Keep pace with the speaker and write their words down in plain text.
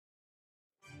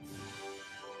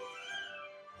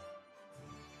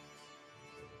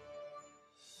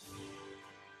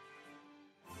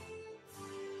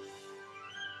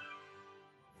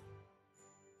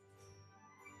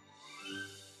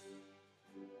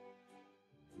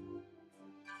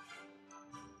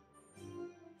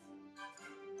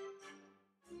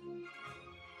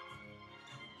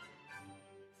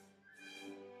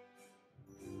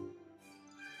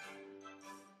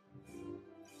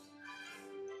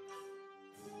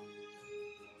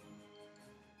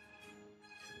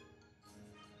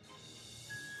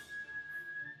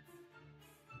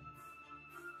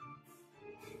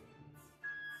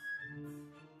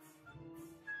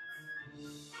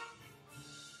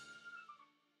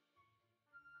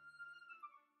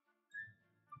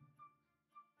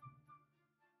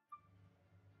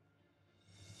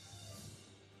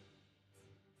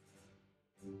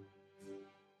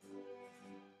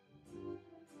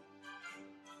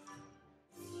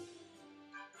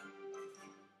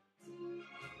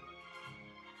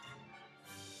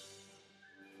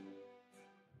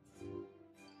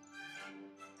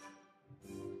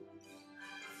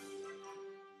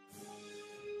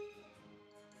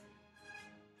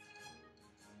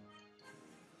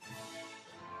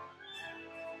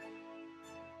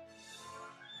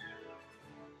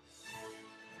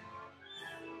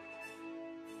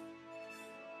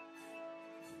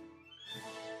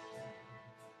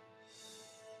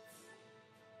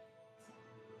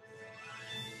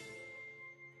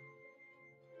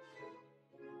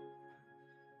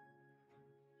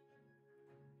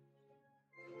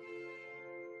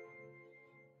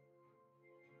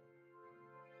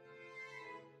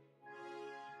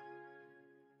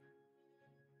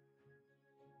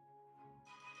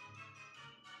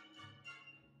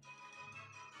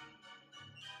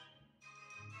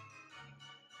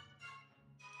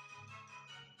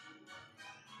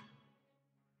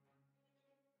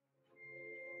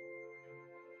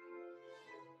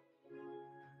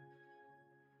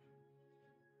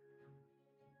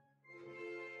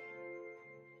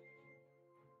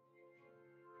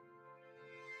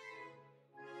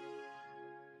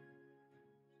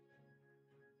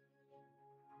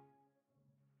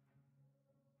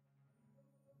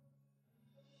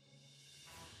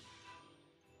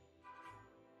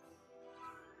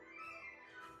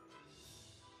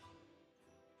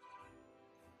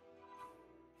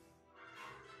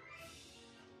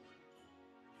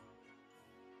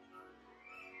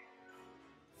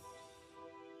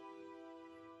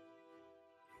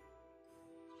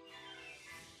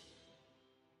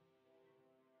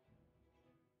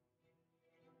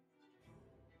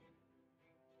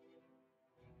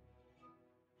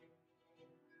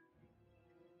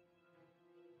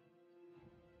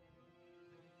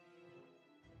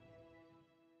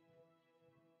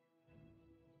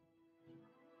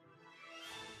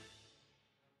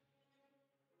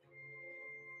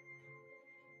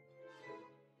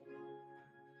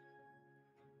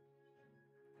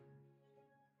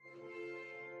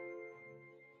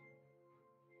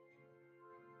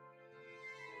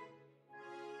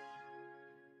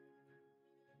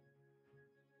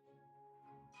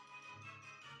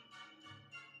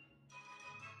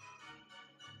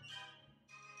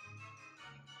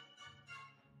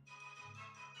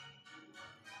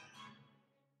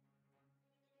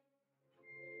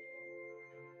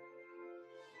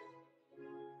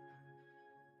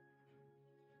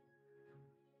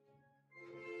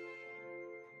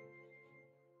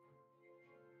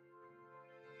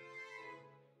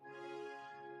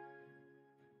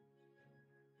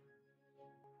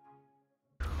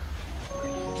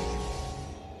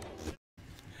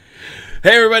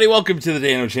Hey everybody, welcome to the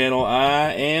Dano channel.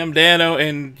 I am Dano,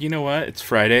 and you know what? It's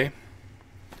Friday.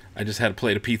 I just had a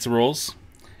plate of pizza rolls,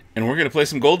 and we're going to play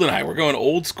some Goldeneye. We're going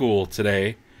old school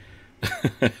today.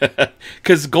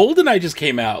 Because Goldeneye just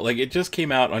came out. Like, it just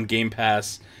came out on Game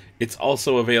Pass. It's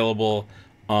also available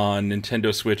on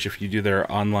Nintendo Switch if you do their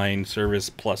online service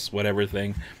plus whatever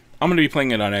thing. I'm going to be playing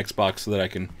it on Xbox so that I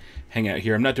can hang out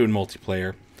here. I'm not doing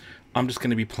multiplayer. I'm just going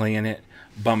to be playing it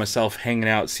by myself, hanging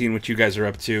out, seeing what you guys are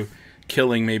up to.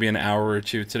 Killing maybe an hour or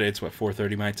two today. It's what,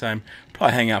 4:30 my time.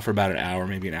 Probably hang out for about an hour,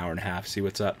 maybe an hour and a half. See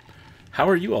what's up. How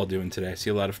are you all doing today? I see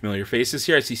a lot of familiar faces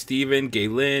here. I see Steven,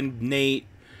 Galen, Nate,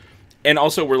 and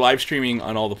also we're live streaming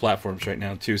on all the platforms right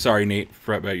now too. Sorry, Nate,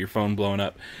 for about your phone blowing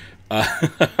up.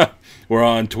 We're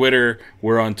on Twitter.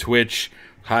 We're on Twitch.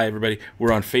 Hi everybody.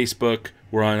 We're on Facebook.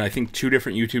 We're on I think 2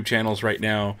 different YouTube channels right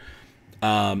now.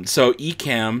 So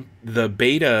Ecamm, the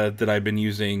beta that I've been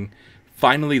using.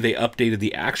 Finally, they updated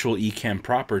the actual Ecamm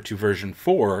proper to version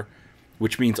 4,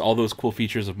 which means all those cool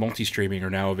features of multi-streaming are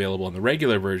now available in the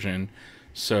regular version.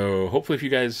 So hopefully if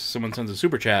you guys, someone sends a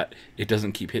super chat, it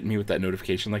doesn't keep hitting me with that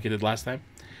notification like it did last time.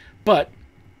 But,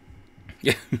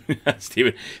 yeah,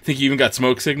 Steven, think you even got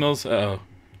smoke signals? Uh-oh.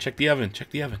 Check the oven,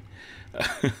 check the oven.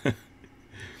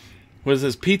 What is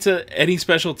this, pizza, any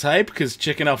special type? Because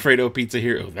chicken Alfredo pizza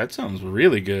here. Oh, that sounds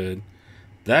really good.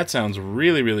 That sounds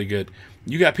really, really good.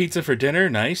 You got pizza for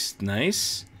dinner? Nice,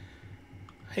 nice.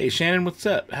 Hey, Shannon, what's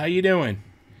up? How you doing?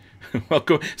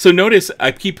 Welcome. So notice,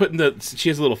 I keep putting she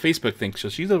has a little Facebook thing, so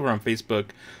she's over on Facebook.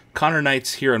 Connor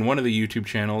Knight's here on one of the YouTube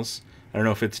channels. I don't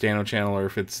know if it's Dano channel or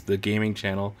if it's the gaming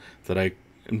channel that I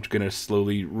am going to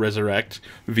slowly resurrect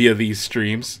via these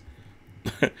streams.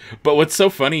 But what's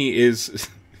so funny is...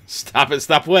 Stop it,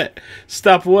 stop what?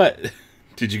 Stop what?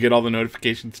 Did you get all the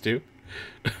notifications too?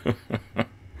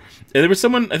 And there was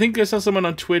someone, I think I saw someone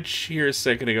on Twitch here a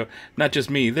second ago. Not just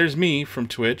me. There's me from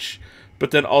Twitch,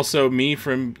 but then also me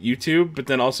from YouTube, but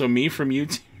then also me from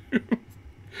YouTube.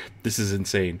 This is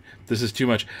insane. This is too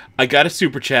much. I got a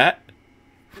super chat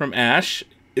from Ash,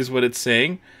 is what it's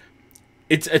saying.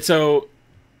 It's so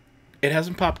it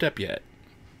hasn't popped up yet.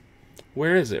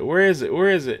 Where is it? Where is it? Where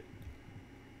is it?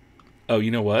 Oh, you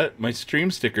know what? My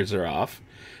stream stickers are off.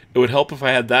 It would help if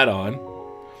I had that on.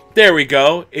 There we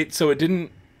go. It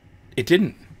didn't.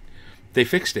 They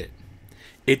fixed it.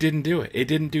 It didn't do it. It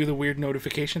didn't do the weird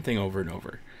notification thing over and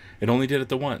over. It only did it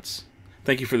the once.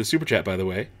 Thank you for the super chat, by the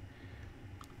way.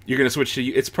 You're going to switch to...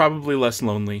 It's probably less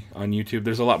lonely on YouTube.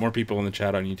 There's a lot more people in the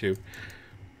chat on YouTube.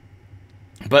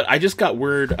 But I just got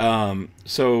word...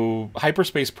 so,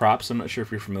 Hyperspace Props, I'm not sure if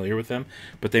you're familiar with them,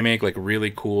 but they make like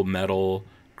really cool metal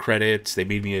credits. They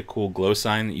made me a cool glow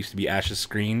sign that used to be Ash's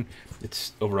screen.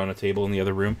 It's over on a table in the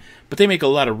other room. But they make a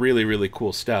lot of really, really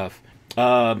cool stuff.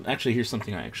 Actually, here's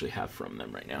something I actually have from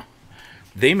them right now.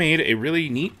 They made a really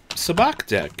neat Sabacc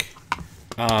deck.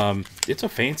 It's a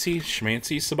fancy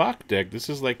schmancy Sabacc deck. This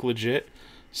is like legit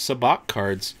Sabacc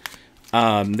cards.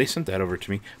 They sent that over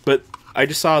to me. But I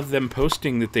just saw them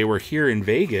posting that they were here in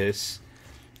Vegas.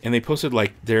 And they posted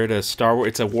like they're at a Star Wars...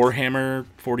 It's a Warhammer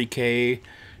 40K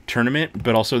tournament.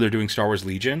 But also they're doing Star Wars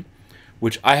Legion.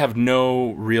 Which I have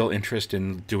no real interest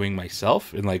in doing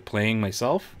myself, in like playing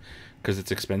myself, because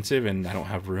it's expensive and I don't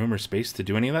have room or space to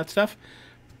do any of that stuff.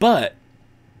 But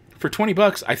for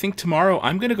 $20, I think tomorrow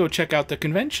I'm going to go check out the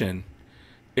convention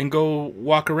and go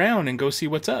walk around and go see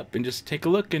what's up and just take a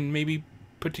look and maybe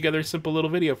put together a simple little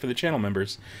video for the channel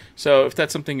members. So if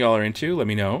that's something y'all are into, let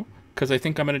me know, because I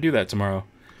think I'm going to do that tomorrow.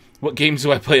 What games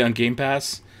do I play on Game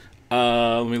Pass?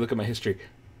 Let me look at my history.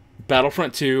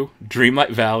 Battlefront 2,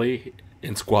 Dreamlight Valley,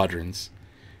 and Squadrons.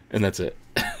 And that's it.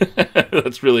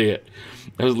 That's really it.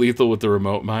 That was lethal with the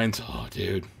remote mines. Oh,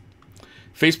 dude.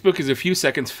 Facebook is a few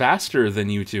seconds faster than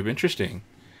YouTube. Interesting.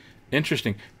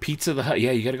 Interesting. Pizza the Hut. Yeah,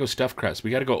 you gotta go stuffed crust.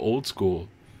 We gotta go old school.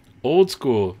 Old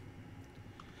school.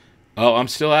 Oh, I'm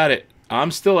still at it. I'm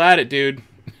still at it, dude.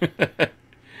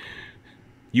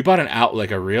 You bought an owl, like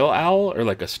a real owl or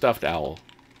like a stuffed owl?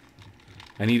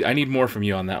 I need more from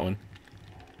you on that one.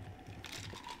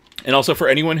 And also, for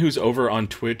anyone who's over on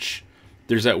Twitch,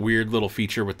 there's that weird little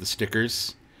feature with the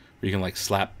stickers, where you can, like,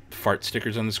 slap fart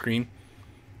stickers on the screen.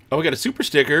 Oh, we got a super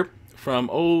sticker from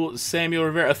old Samuel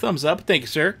Rivera. A thumbs up. Thank you,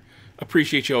 sir.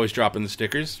 Appreciate you always dropping the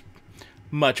stickers.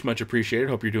 Much, much appreciated.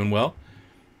 Hope you're doing well.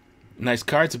 Nice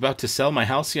cards. About to sell my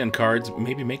Halcyon cards.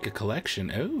 Maybe make a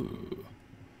collection. Oh.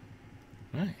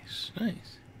 Nice,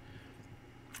 nice.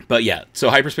 But, yeah,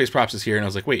 so Hyperspace Props is here, and I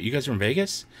was like, wait, you guys are in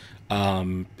Vegas?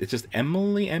 It's just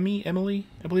Emily, I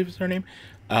believe is her name.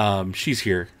 She's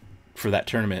here for that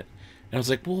tournament. And I was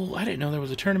like, well, I didn't know there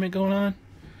was a tournament going on.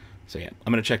 So yeah,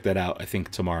 I'm going to check that out, I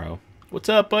think, tomorrow. What's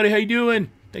up, buddy? How you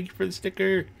doing? Thank you for the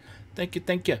sticker. Thank you,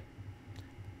 thank you.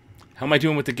 How am I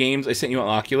doing with the games I sent you on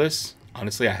Oculus?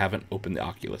 Honestly, I haven't opened the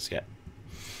Oculus yet.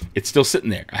 It's still sitting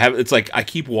there. It's like I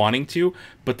keep wanting to,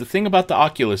 but the thing about the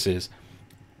Oculus is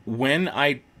when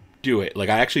I do it, like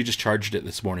I actually just charged it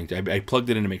this morning. I plugged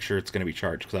it in to make sure it's going to be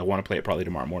charged because I want to play it probably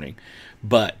tomorrow morning.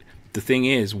 But the thing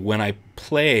is, when I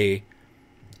play,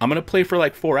 I'm going to play for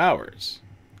like 4 hours.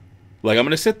 Like I'm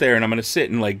going to sit there and I'm going to sit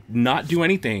and like not do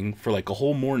anything for like a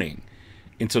whole morning.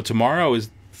 And so tomorrow is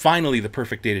finally the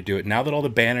perfect day to do it. Now that all the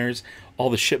banners,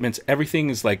 all the shipments, everything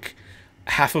is like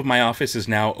half of my office is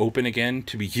now open again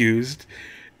to be used.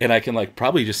 And I can like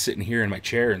probably just sit in here in my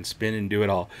chair and spin and do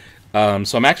it all.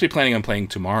 So I'm actually planning on playing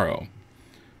tomorrow.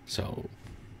 So,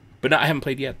 but no, I haven't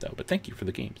played yet though, but thank you for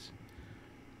the games.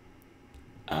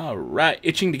 All right.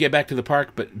 Itching to get back to the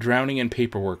park, but drowning in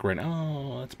paperwork right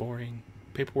now. Oh, that's boring.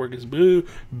 Paperwork is boo.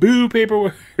 Boo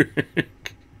paperwork.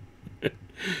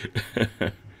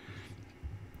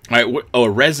 All right. Oh, a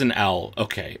resin owl.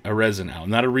 Okay. A resin owl,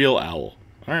 not a real owl.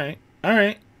 All right. All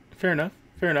right. Fair enough.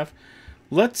 Fair enough.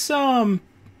 Let's play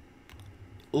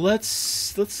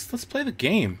the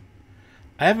game.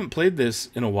 I haven't played this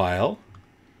in a while.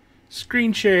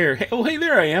 Screen share. Hey, oh, hey,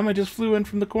 there I am. I just flew in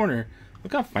from the corner.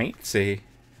 Look how fancy.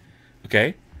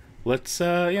 Okay. Let's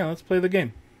play the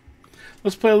game.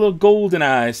 Let's play a little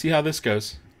Goldeneye. See how this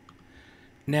goes.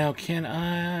 Now, can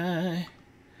I...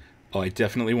 Oh, I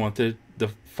definitely want the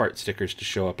fart stickers to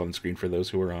show up on the screen for those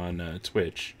who are on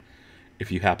Twitch.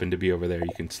 If you happen to be over there,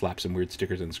 you can slap some weird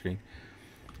stickers on the screen.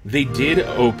 They did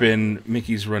open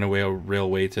Mickey's Runaway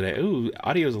Railway today. Ooh,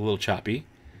 audio's a little choppy.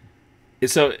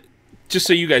 So, just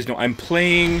so you guys know, I'm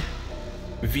playing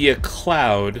via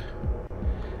cloud.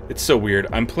 It's so weird.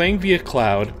 I'm playing via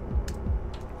cloud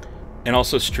and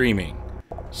also streaming.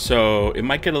 So, it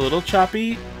might get a little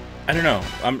choppy. I don't know.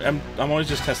 I'm always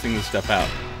just testing this stuff out.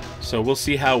 So, we'll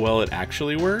see how well it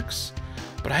actually works.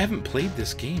 But I haven't played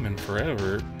this game in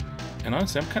forever. And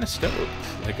honestly, I'm kind of stoked.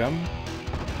 Like,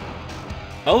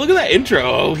 Oh, look at that intro.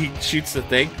 Oh, he shoots the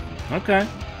thing. Okay.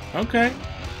 Okay.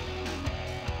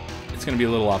 It's going to be a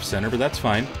little off-center, but that's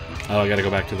fine. Oh, I got to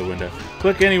go back to the window.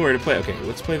 Click anywhere to play. Okay,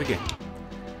 let's play the game.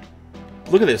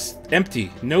 Look at this.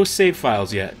 Empty. No save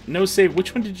files yet. No save.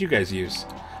 Which one did you guys use?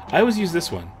 I always use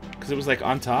this one because it was like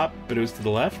on top, but it was to the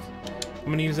left. I'm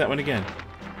going to use that one again.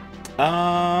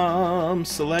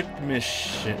 Select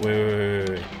mission.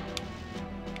 Wait.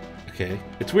 Okay.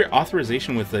 It's weird.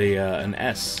 Authorization with an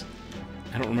S.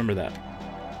 I don't remember that.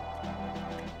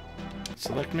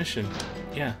 Select mission.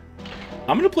 Yeah.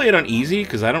 I'm going to play it on easy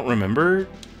because I don't remember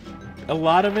a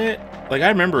lot of it. Like, I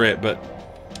remember it, but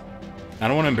I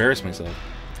don't want to embarrass myself.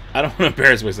 I don't want to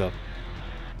embarrass myself.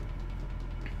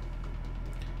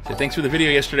 So thanks for the video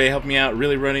yesterday. Helped me out.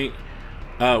 Really running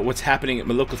what's happening at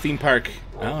my local theme park.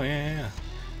 Oh, yeah.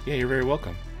 Yeah, you're very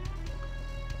welcome.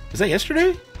 Was that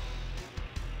yesterday?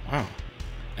 Wow.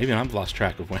 Even I've lost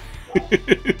track of when.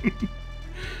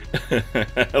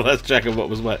 I lost track of what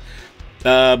was what.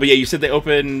 But yeah, you said they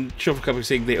opened... Show for Couple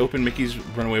saying they opened Mickey's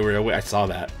Runaway Railway. I saw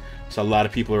that. Saw a lot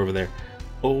of people over there.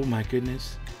 Oh my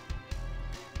goodness.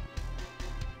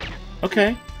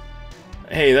 Okay.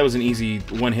 Hey, that was an easy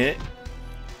one hit.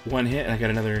 One hit, and I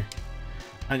got another...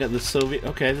 I got the Soviet...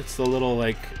 Okay, that's the little,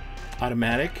 like,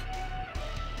 automatic.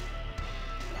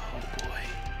 Oh boy.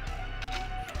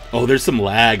 Oh, there's some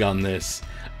lag on this.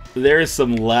 There is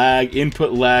some lag,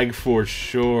 input lag for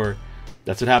sure.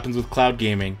 That's what happens with cloud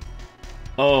gaming.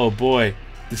 Oh boy,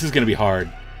 this is gonna be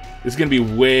hard. This is gonna be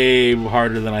way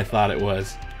harder than I thought it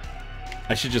was.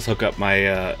 I should just hook up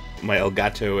my my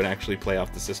Elgato and actually play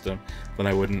off the system. Then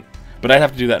I wouldn't. But I'd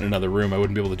have to do that in another room. I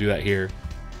wouldn't be able to do that here.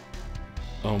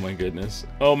 Oh my goodness.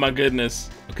 Oh my goodness.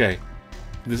 Okay,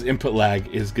 this input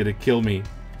lag is gonna kill me.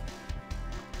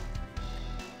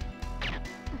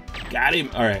 Got him.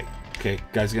 All right. Okay,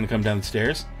 guy's gonna come down the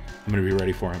stairs. I'm gonna be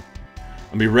ready for him.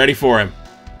 I'm gonna be ready for him.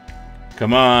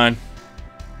 Come on.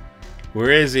 Where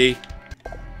is he?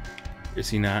 Is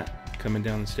he not coming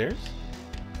down the stairs?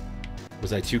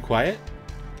 Was I too quiet?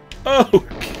 Oh,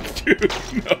 dude,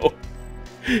 no.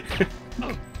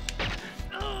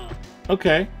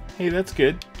 Okay. Hey, that's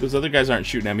good. Those other guys aren't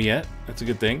shooting at me yet. That's a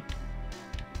good thing.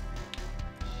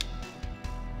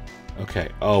 Okay.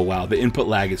 Oh, wow. The input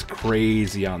lag is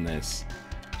crazy on this.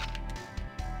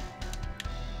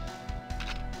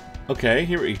 Okay,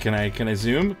 here can I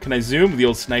zoom? Can I zoom? The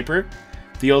old sniper?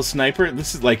 The old sniper?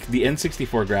 This is like the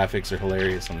N64 graphics are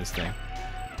hilarious on this thing.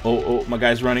 Oh, my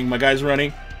guy's running. My guy's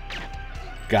running.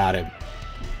 Got him.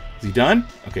 Is he done?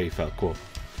 Okay, he fell. Cool.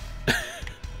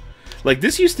 Like,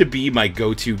 this used to be my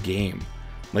go-to game.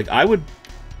 Like, I would,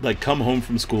 like, come home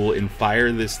from school and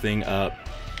fire this thing up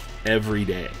every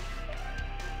day.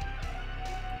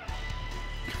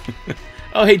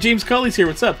 Oh, hey, James Culley's here.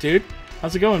 What's up, dude?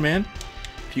 How's it going, man?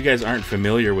 If you guys aren't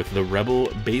familiar with the Rebel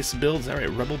base build, is that right?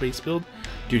 Rebel base build?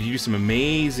 Dude, you do some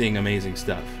amazing, amazing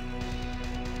stuff.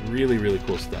 Really, really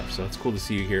cool stuff. So it's cool to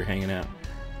see you here hanging out.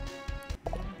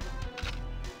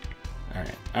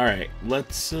 Alright.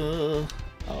 Let's, oh,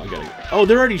 I gotta go. Oh,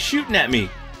 they're already shooting at me!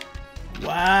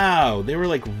 Wow, they were,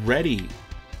 like, ready.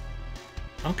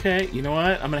 Okay, you know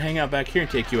what? I'm gonna hang out back here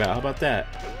and take you out. How about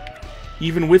that?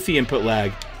 Even with the input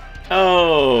lag.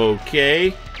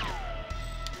 Okay.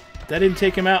 That didn't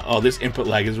take him out. Oh, this input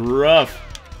lag is rough.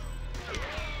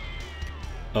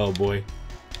 Oh, boy.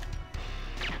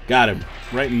 Got him.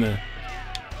 Right in the...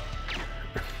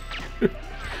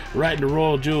 right in the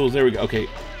royal jewels. There we go. Okay.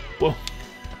 Whoa.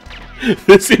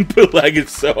 This input lag is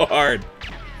so hard.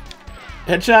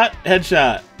 Headshot.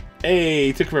 Headshot.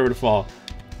 Hey, took forever to fall.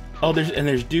 Oh,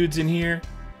 there's dudes in here.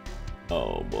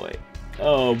 Oh, boy.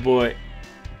 Oh, boy.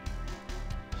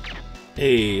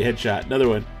 Hey, headshot. Another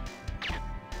one.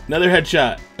 Another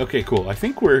headshot. Okay, cool. I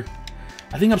think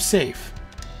I'm safe.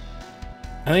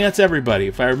 I think that's everybody,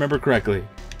 if I remember correctly.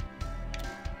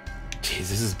 Jeez,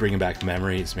 this is bringing back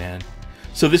memories, man.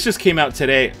 So this just came out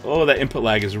today. Oh, that input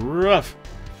lag is rough.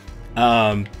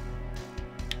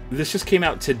 This just came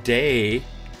out today.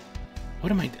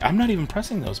 What am I... I'm not even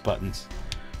pressing those buttons.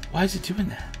 Why is it doing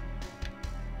that?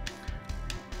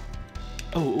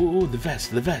 Oh, the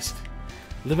vest, the vest.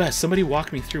 The vest. Somebody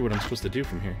walk me through what I'm supposed to do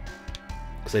from here.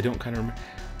 Because I don't kind of remember.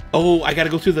 Oh, I gotta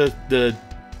go through the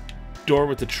door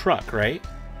with the truck, right?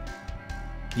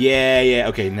 Yeah.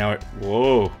 Okay, now it...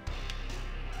 Whoa.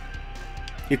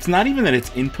 It's not even that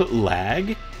it's input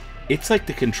lag. It's like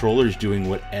the controller's doing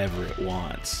whatever it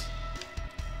wants.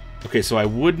 Okay, so I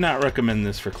would not recommend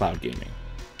this for cloud gaming.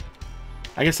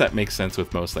 I guess that makes sense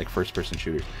with most like first-person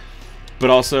shooters. But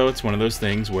also, it's one of those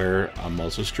things where I'm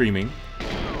also streaming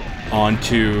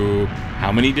onto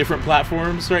how many different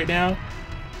platforms right now?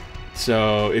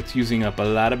 So it's using up a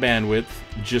lot of bandwidth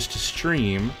just to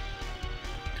stream.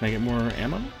 Can I get more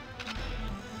ammo?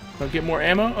 Can I get more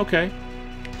ammo? Okay.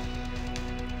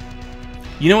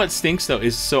 You know what stinks though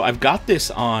is, so I've got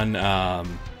this on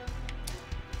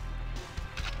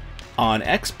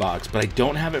Xbox, but I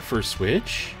don't have it for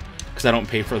Switch because I don't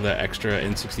pay for the extra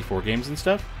N64 games and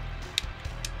stuff.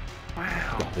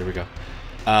 Wow. Oh, there we go.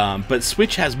 But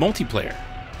Switch has multiplayer.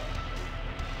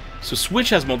 So Switch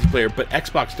has multiplayer, but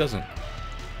Xbox doesn't.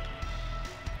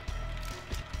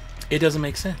 It doesn't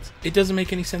make sense. It doesn't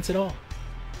make any sense at all.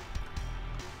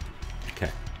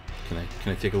 Okay.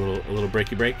 Can I take a little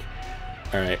breaky break?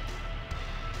 All right.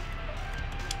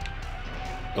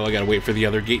 Oh, I gotta wait for the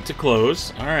other gate to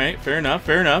close. All right, fair enough,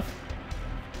 fair enough.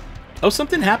 Oh,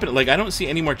 something happened. Like, I don't see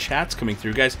any more chats coming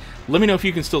through. Guys, let me know if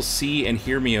you can still see and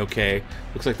hear me okay.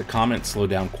 Looks like the comments slowed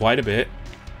down quite a bit.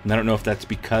 And I don't know if that's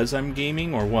because I'm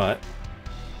gaming or what.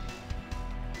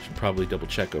 Should probably double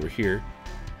check over here.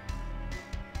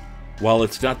 While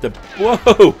it's not the...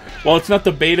 Whoa! While it's not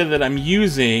the beta that I'm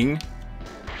using...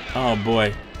 Oh,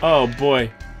 boy. Oh, boy.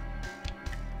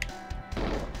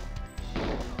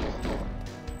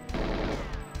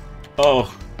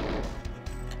 Oh.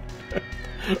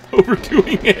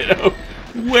 Overdoing it. Oh,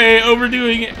 way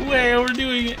overdoing it. Way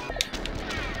overdoing it.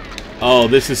 Oh,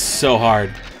 this is so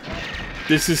hard.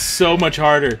 This is so much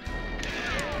harder.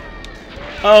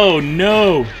 Oh,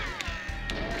 no.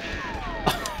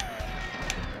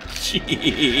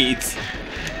 Jeez.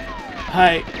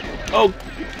 Hi. Oh.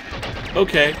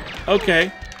 Okay.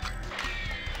 Okay.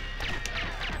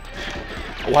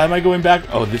 Why am I going back?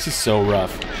 Oh, this is so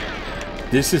rough.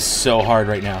 This is so hard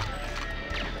right now.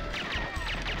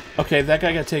 Okay, that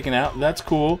guy got taken out. That's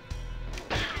cool.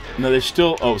 No, there's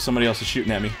still... Oh, somebody else is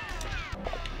shooting at me.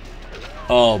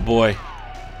 Oh, boy.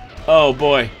 Oh,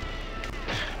 boy.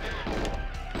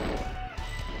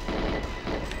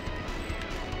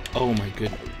 Oh, my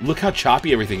goodness. Look how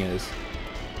choppy everything is.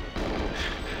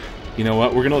 You know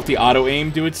what? We're going to let the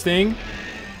auto-aim do its thing.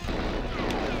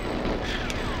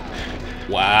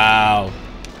 Wow.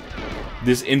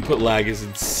 This input lag is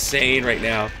insane right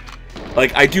now.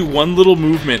 Like, I do one little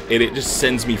movement and it just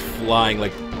sends me flying.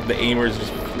 Like, the aimer is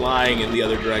just flying in the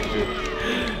other direction.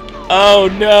 Oh,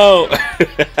 no.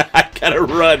 I gotta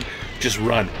run. Just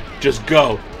run. Just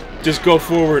go. Just go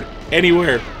forward.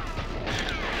 Anywhere.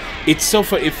 It's so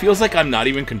fun. It feels like I'm not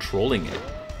even controlling it.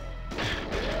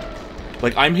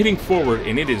 Like, I'm hitting forward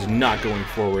and it is not going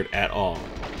forward at all.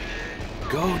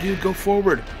 Go, dude. Go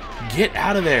forward. Get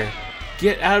out of there.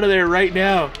 Get out of there right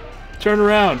now. Turn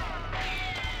around.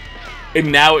 And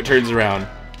now it turns around.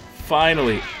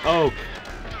 Finally. Oh.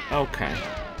 Okay.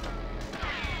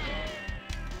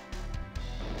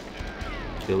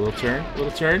 Okay, little turn,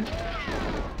 little turn.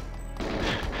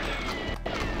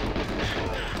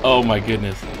 Oh my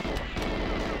goodness.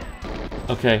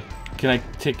 Okay, can I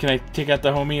take out the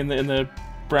homie in the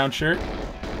brown shirt?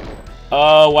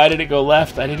 Oh, why did it go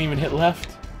left? I didn't even hit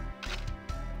left.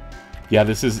 Yeah,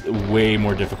 this is way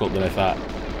more difficult than I thought.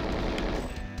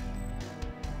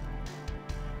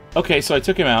 Okay, so I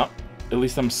took him out. At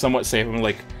least I'm somewhat safe. I'm gonna,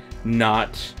 like,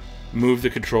 not move the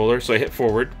controller, so I hit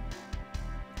forward.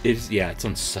 Yeah, it's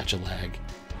on such a lag.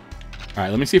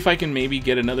 Alright, let me see if I can maybe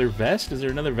get another vest. Is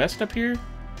there another vest up here?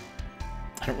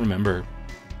 I don't remember.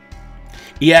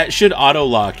 Yeah, it should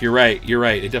auto-lock. You're right. You're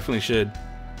right. It definitely should.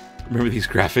 Remember these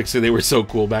graphics? They were so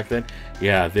cool back then.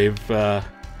 Yeah,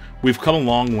 we've come a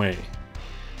long way.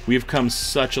 We've come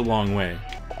such a long way.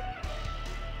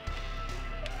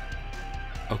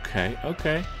 Okay,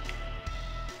 okay.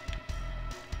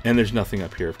 And there's nothing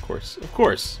up here, of course. Of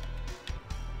course.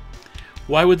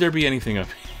 Why would there be anything up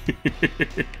here?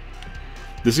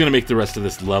 This is going to make the rest of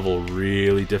this level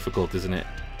really difficult, isn't it?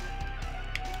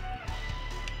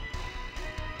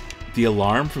 The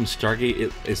alarm from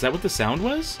Stargate... Is that what the sound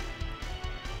was?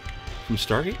 From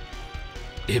Stargate?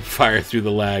 Hip fire through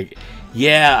the lag.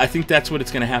 Yeah, I think that's what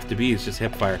it's going to have to be. It's just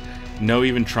hip fire. No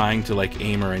even trying to, like,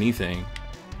 aim or anything.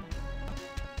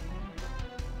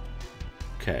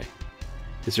 Okay.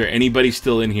 Is there anybody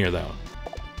still in here, though?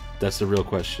 That's the real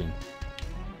question.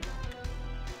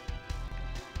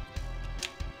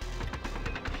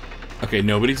 Okay,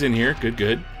 nobody's in here. Good,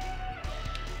 good.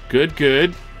 Good,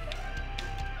 good.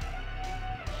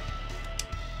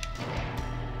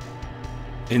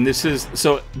 And this is...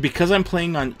 So, because I'm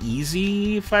playing on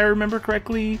easy, if I remember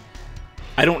correctly,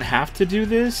 I don't have to do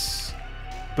this.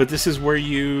 But this is where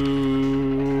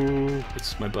you...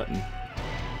 What's my button?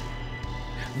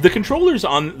 The controls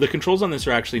on this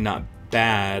are actually not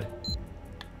bad.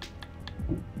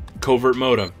 Covert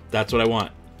modem. That's what I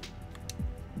want.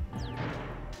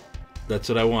 That's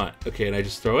what I want. Okay, and I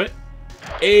just throw it?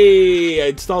 Hey, I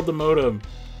installed the modem.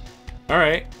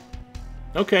 Alright.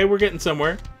 Okay, we're getting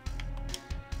somewhere.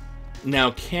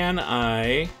 Now, can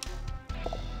I...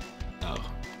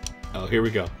 Oh, here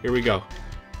we go. Here we go.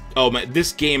 Oh, my,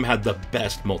 this game had the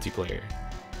best multiplayer.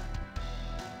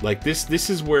 Like, this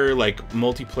is where, like,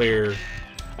 multiplayer...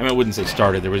 I mean, I wouldn't say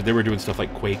started. They were doing stuff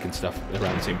like Quake and stuff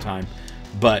around the same time.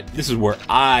 But this is where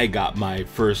I got my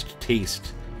first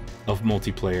taste of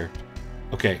multiplayer.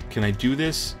 Okay, can I do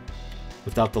this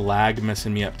without the lag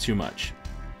messing me up too much?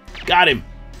 Got him!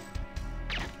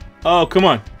 Oh, come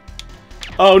on.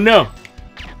 Oh, no!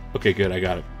 Okay, good, I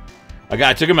got him.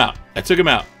 I took him out. I took him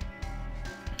out.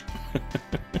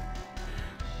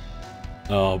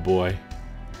 Oh, boy.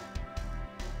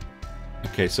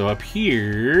 Okay, so up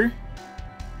here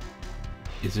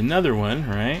is another one,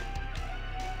 right?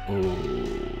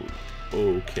 Oh,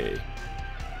 okay.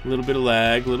 A little bit of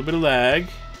lag, a little bit of lag.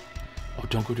 Oh,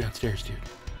 don't go downstairs, dude.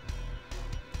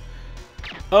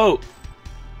 Oh!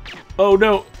 Oh,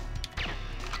 no!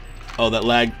 Oh, that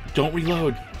lag. Don't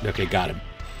reload. Okay, got him.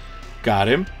 Got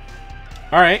him.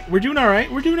 Alright, we're doing alright.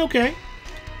 We're doing okay.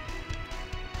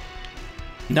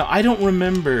 Now, I don't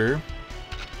remember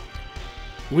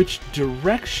which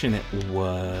direction it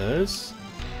was.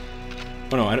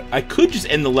 Oh, no, I could just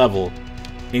end the level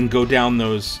and go down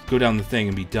the thing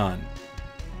and be done.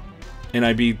 And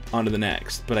I'd be on to the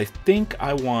next. But I think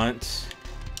I want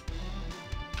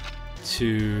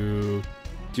to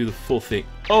do the full thing.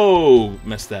 Oh,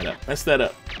 messed that up. Messed that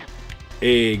up.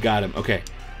 Hey, got him. Okay.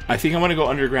 I think I want to go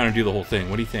underground and do the whole thing.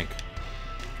 What do you think?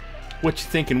 What you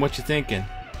thinking? What you thinking?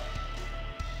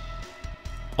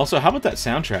 Also, how about that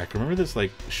soundtrack? Remember this,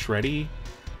 like, shreddy?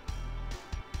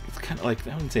 It's kind of like,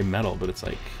 I wouldn't say metal, but it's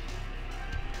like...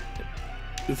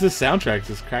 This soundtrack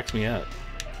just cracks me up.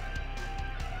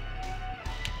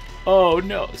 Oh,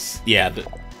 no. Yeah,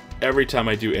 every time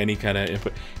I do any kind of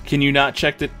input... Can you not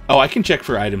check that? Oh, I can check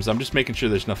for items. I'm just making sure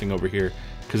there's nothing over here,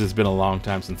 because it's been a long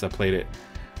time since I played it.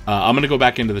 I'm going to go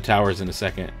back into the towers in a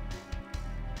second.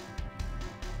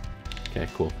 Okay,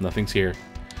 cool. Nothing's here.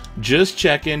 Just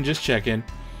checking, just checking.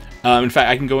 In fact,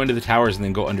 I can go into the towers and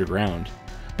then go underground.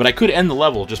 But I could end the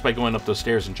level just by going up those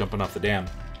stairs and jumping off the dam.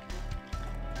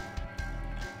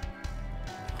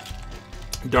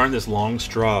 Darn this long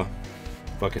straw.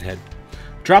 Bucket head.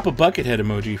 Drop a bucket head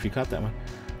emoji if you caught that one.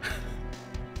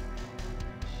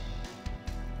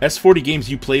 S40 games,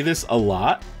 you play this a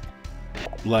lot?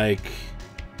 Like,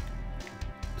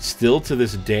 still to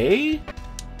this day?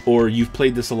 Or you've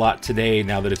played this a lot today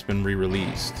now that it's been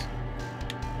re-released?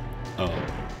 Oh.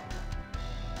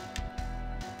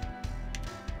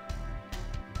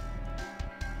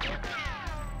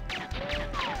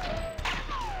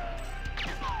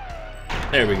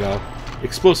 There we go.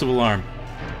 Explosive alarm.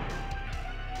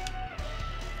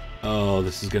 Oh,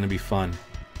 this is going to be fun.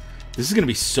 This is going to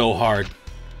be so hard.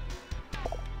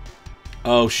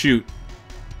 Oh, shoot.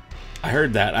 I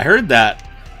heard that. I heard that.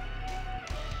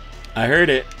 I heard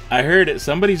it. I heard it.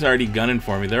 Somebody's already gunning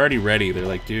for me. They're already ready. They're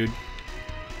like, dude,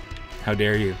 how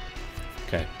dare you?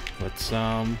 Okay, let's,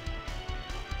 I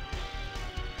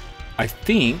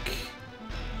think...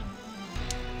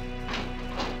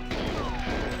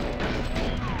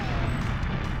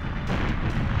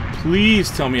 Please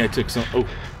tell me I took some... Oh.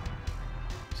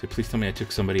 So please tell me I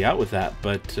took somebody out with that,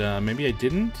 but maybe I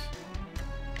didn't?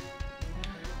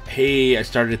 Hey, I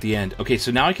started at the end. Okay,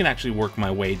 so now I can actually work my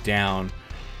way down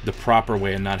the proper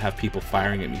way and not have people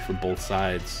firing at me from both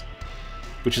sides,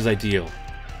 which is ideal.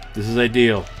 This is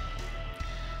ideal.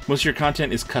 Most of your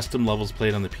content is custom levels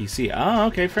played on the PC. Ah,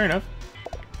 okay, fair enough.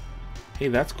 Hey,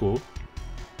 that's cool.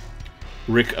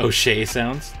 Rick O'Shea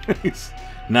sounds.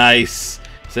 Nice.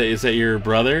 Is that your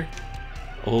brother?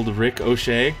 Old Rick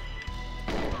O'Shea?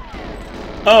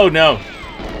 Oh, no.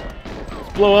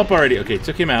 Blow up already. Okay,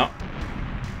 took him out.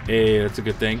 Hey, that's a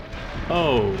good thing.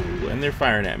 Oh, and they're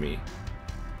firing at me.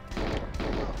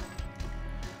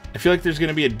 I feel like there's going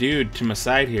to be a dude to my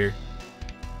side here.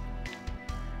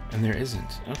 And there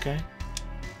isn't. Okay.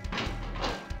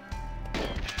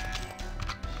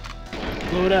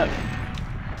 Blow it up.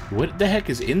 What the heck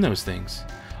is in those things?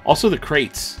 Also the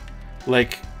crates.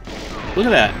 Like, look at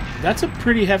that. That's a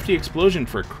pretty hefty explosion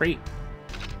for a crate.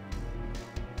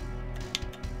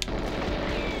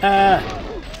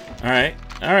 Alright.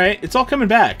 Alright. It's all coming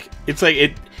back. It's like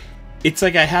it's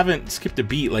like I haven't skipped a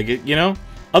beat, like you know?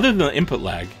 Other than the input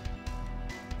lag.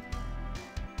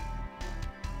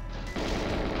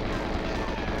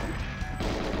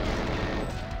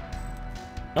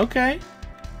 Okay.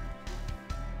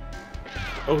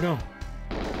 Oh no.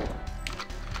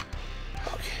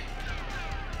 Okay.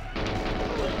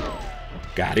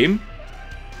 Got him.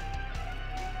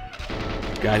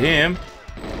 Got him.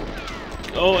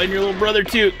 Oh, and your little brother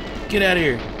too. Get out of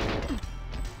here.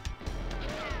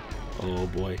 Oh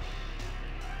boy.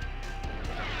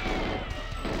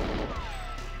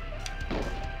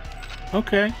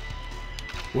 Okay.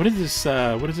 What does this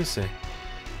say?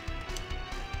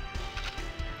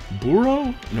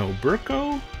 Burro? No,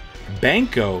 Burko?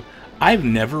 Banco. I've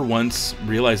never once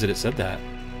realized that it said that.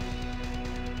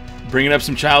 Bringing up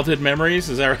some childhood memories?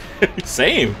 Is that right?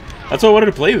 Same. That's why I wanted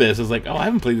to play this. I was like, oh, I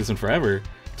haven't played this in forever.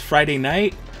 It's Friday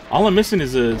night. All I'm missing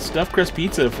is a stuffed crust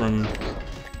pizza from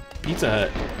Pizza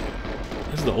Hut.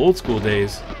 This is the old school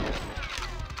days.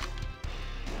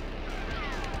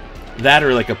 That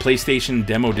or like a PlayStation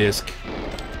demo disc.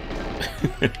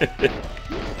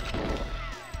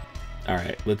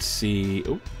 Alright, let's see.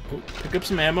 Oh, pick up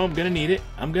some ammo. I'm gonna need it.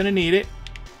 I'm gonna need it.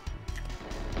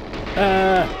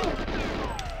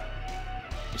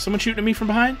 Is someone shooting at me from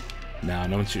behind? No,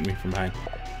 no one's shooting me from behind.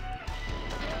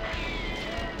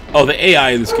 Oh, the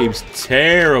AI in this game's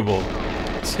terrible.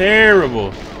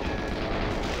 Terrible.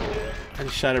 I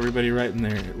just shot everybody right in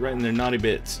their naughty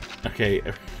bits. Okay.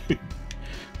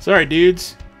 Sorry,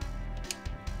 dudes.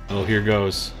 Oh, here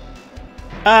goes.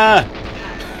 Ah!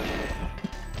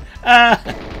 Ah!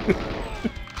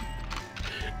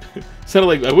 Sounded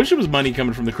like I wish it was money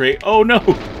coming from the crate. Oh no!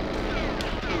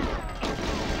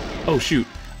 Oh shoot!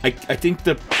 I think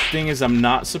the thing is I'm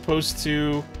not supposed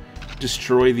to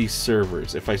destroy these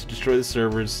servers. If I destroy the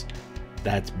servers,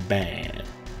 that's bad.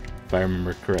 If I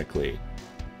remember correctly.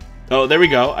 Oh, there we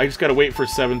go. I just gotta wait for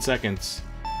 7 seconds.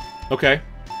 Okay.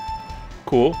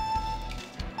 Cool.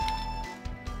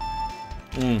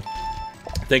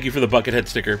 Thank you for the Buckethead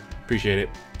sticker. Appreciate it.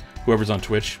 Whoever's on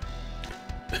Twitch.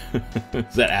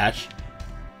 Is that Ash?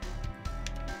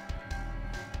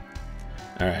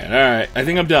 Alright, alright. I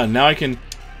think I'm done. Now I can...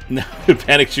 Now,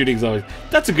 panic shooting's always...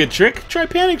 That's a good trick. Try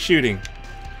panic shooting.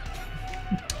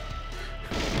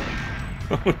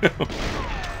 Oh no.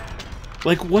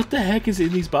 Like, what the heck is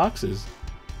in these boxes?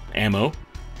 Ammo.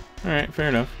 Alright, fair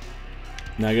enough.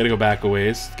 Now I gotta go back a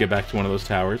ways. Get back to one of those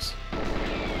towers.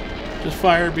 Just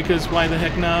fire because why the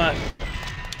heck not?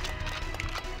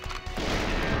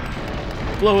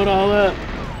 Blow it all up.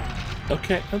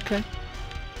 Okay, okay.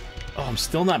 Oh, I'm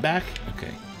still not back?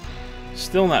 Okay.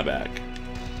 Still not back.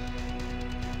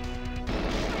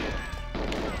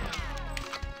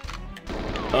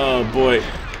 Oh boy.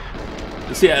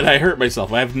 See, and I hurt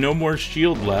myself. I have no more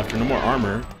shield left or no more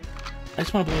armor. I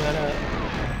just want to blow that up.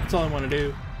 That's all I want to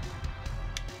do.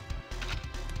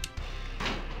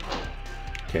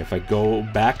 Okay, if I go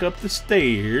back up the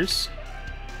stairs,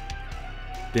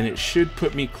 then it should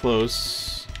put me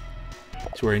close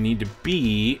to where I need to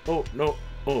be. Oh, no.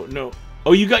 Oh, no.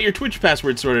 Oh, you got your Twitch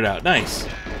password sorted out. Nice.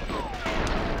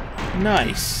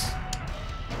 Nice.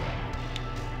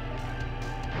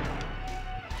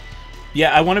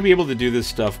 Yeah, I want to be able to do this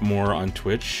stuff more on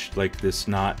Twitch, like this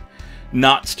not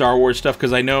Star Wars stuff,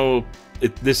 because I know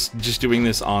just doing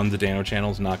this on the Dano channel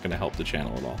is not going to help the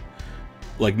channel at all.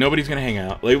 Like, nobody's going to hang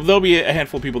out. Like, there'll be a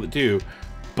handful of people that do,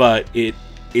 but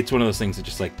it's one of those things that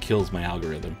just, like, kills my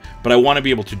algorithm. But I want to be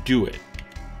able to do it.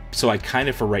 So I kind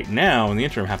of, for right now, in the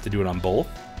interim, have to do it on both,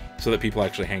 so that people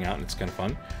actually hang out, and it's kind of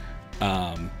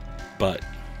fun. But,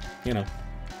 you know,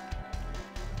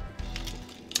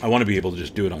 I want to be able to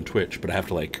just do it on Twitch, but I have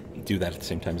to, like, do that at the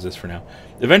same time as this for now.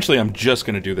 Eventually, I'm just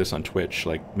going to do this on Twitch,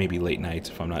 like, maybe late nights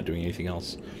if I'm not doing anything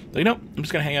else. Like, nope, I'm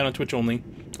just going to hang out on Twitch only.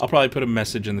 I'll probably put a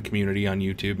message in the community on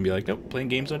YouTube and be like, nope, playing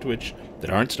games on Twitch that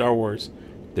aren't Star Wars,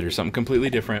 that are something completely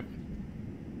different.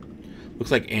 Looks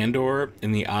like Andor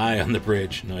in the eye on the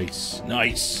bridge. Nice,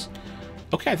 nice.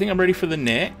 Okay, I think I'm ready for the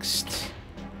next.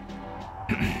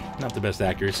 Not the best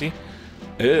accuracy.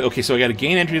 Okay, so I got to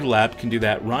gain entry to the lab. Can do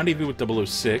that. Rendezvous with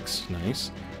 006.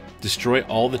 Nice. Destroy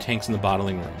all the tanks in the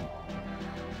bottling room.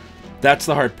 That's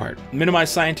the hard part. Minimize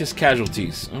scientist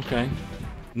casualties. Okay.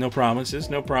 No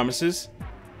promises. No promises.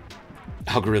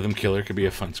 Algorithm Killer could be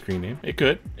a fun screen name. It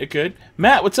could. It could.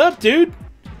 Matt, what's up, dude?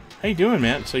 How you doing,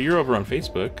 man? So you're over on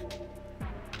Facebook.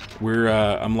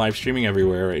 I'm live streaming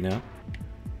everywhere right now.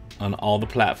 On all the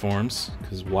platforms.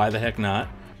 Because why the heck not?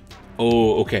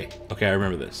 Oh, okay. Okay, I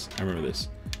remember this. I remember this.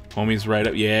 Homie's right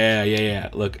up. Yeah, yeah, yeah.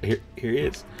 Look, here he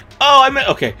is. Oh,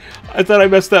 okay. I thought I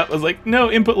messed up. I was like,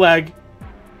 no, input lag.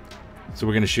 So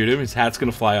we're going to shoot him. His hat's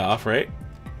going to fly off, right?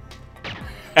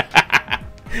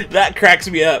 That cracks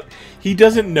me up. He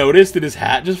doesn't notice that his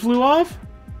hat just flew off?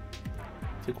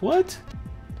 It's like, what?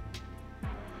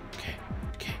 Okay,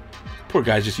 okay. Poor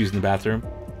guy's just using the bathroom.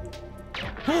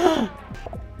 Oh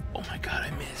my god,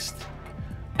 I missed.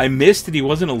 I missed and he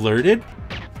wasn't alerted?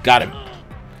 Got him.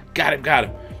 Got him, got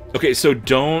him. Okay, so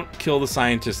don't kill the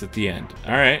scientist at the end.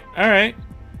 Alright, alright.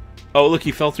 Oh, look,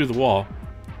 he fell through the wall.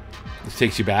 This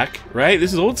takes you back, right?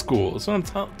 This is old school. That's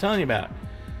what I'm telling you about.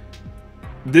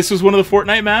 This was one of the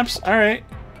Fortnite maps? Alright.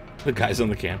 The guy's on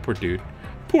the camp. Poor dude.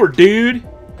 Poor dude!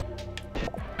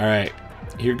 Alright.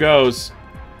 Here goes.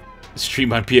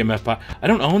 Stream on PMF Pod. I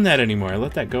don't own that anymore. I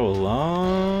let that go a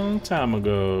long time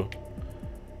ago.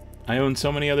 I own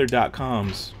so many other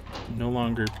 .coms. No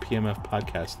longer PMF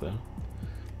Podcast, though.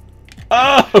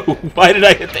 Oh! Why did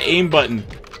I hit the aim button?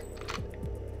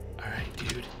 Alright,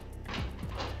 dude.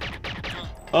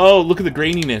 Oh, look at the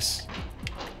graininess.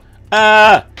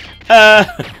 Ah!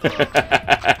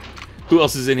 Ah! Who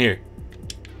else is in here?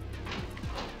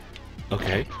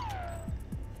 Okay.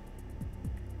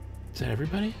 Is that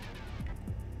everybody?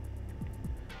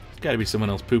 There's gotta be someone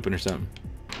else pooping or something.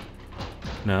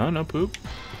 No, no poop.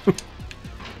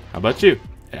 How about you?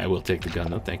 I will take the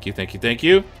gun, though. Thank you, thank you, thank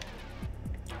you.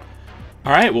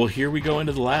 Alright, well, here we go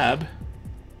into the lab.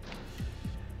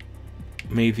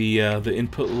 May the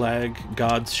input lag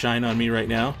gods shine on me right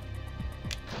now.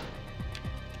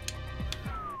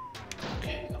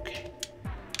 Okay, okay.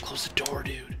 Close the door,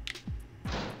 dude.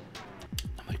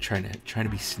 I'm like trying to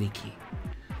be sneaky.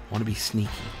 I want to be sneaky.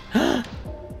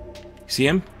 See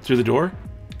him through the door?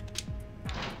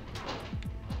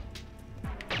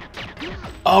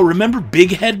 Oh, remember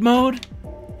big head mode?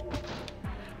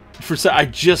 I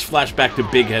just flashed back to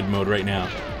big head mode right now.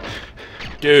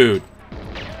 Dude.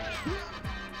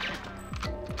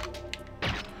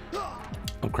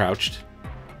 I'm crouched.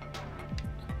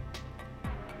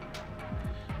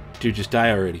 Dude, just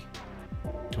die already.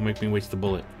 Don't make me waste the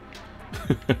bullet.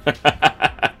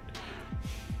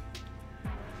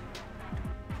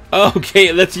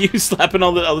 Okay, that's you slapping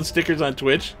all the stickers on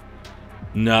Twitch.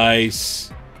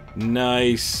 Nice.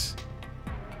 Nice.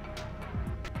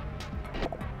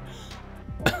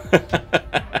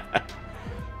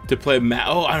 To play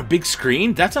on a big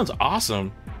screen? That sounds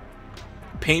awesome.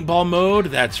 Paintball mode?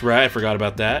 That's right, I forgot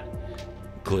about that.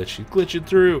 Glitching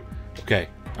through. Okay,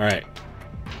 alright.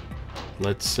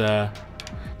 Let's,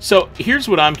 So, here's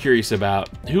what I'm curious about.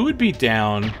 Who would be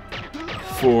down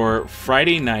for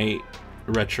Friday night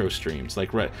retro streams?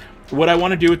 Like, what I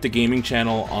want to do with the gaming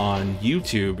channel on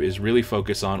YouTube is really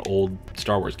focus on old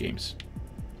Star Wars games.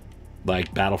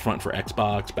 Like Battlefront for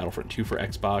Xbox, Battlefront 2 for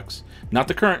Xbox. Not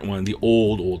the current one, the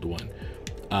old one.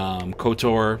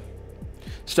 KOTOR.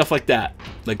 Stuff like that.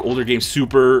 Like older games.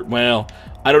 Super, well,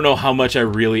 I don't know how much I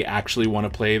really actually want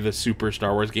to play the Super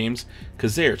Star Wars games.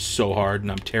 Because they are so hard and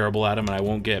I'm terrible at them and I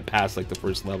won't get past like the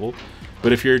first level.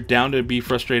 But if you're down to be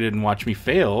frustrated and watch me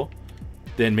fail,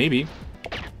 then maybe.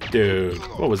 Dude,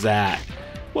 what was that?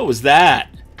 What was that?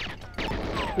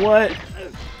 What?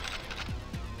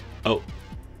 Oh,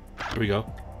 here we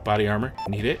go. Body armor. I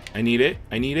need it. I need it.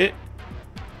 I need it.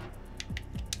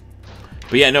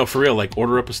 But yeah, no, for real, like,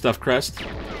 order up a stuffed crust.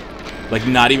 Like,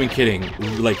 not even kidding.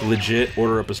 Like, legit,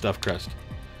 order up a stuffed crust.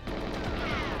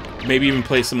 Maybe even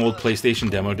play some old PlayStation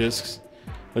demo discs.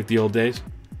 Like the old days.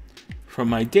 From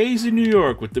my days in New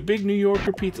York with the big New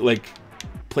Yorker pizza. Like,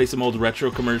 play some old retro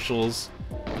commercials.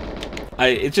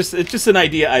 It's just an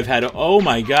idea I've had. Oh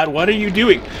my god, what are you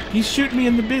doing? He's shooting me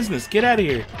in the business. Get out of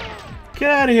here. Get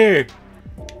out of here.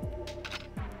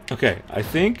 Okay, I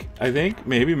think,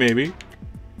 maybe.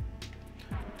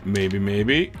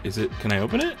 Maybe. Is it, can I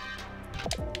open it?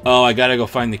 Oh, I gotta go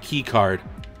find the key card.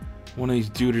 One of these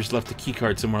duders left the key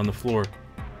card somewhere on the floor.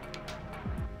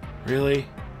 Really?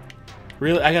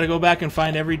 Really? I gotta go back and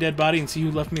find every dead body and see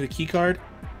who left me the key card?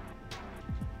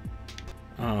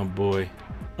 Oh boy.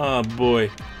 Oh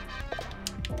boy.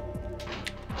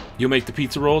 You'll make the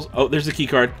pizza rolls? Oh, there's the key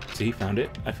card. See, found it.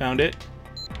 I found it.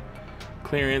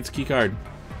 Clearance key card.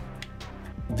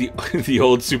 The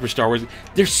old Super Star Wars.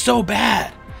 They're so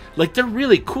bad. Like, they're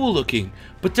really cool looking,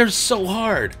 but they're so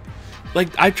hard. Like,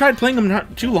 I tried playing them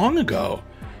not too long ago,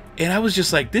 and I was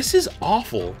just like, this is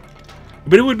awful.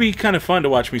 But it would be kind of fun to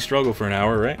watch me struggle for an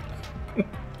hour, right?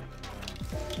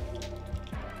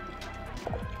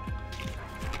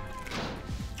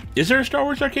 Is there a Star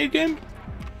Wars arcade game?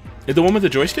 Is the one with the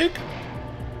joystick?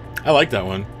 I like that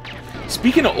one.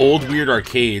 Speaking of old weird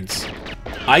arcades,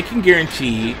 I can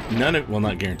guarantee none of, well,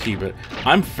 not guarantee, but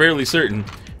I'm fairly certain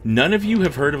none of you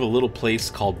have heard of a little place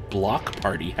called Block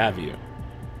Party, have you?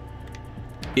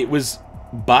 It was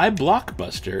by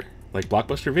Blockbuster, like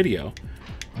Blockbuster Video,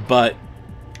 but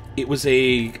it was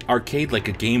a arcade like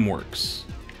a GameWorks,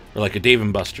 or like a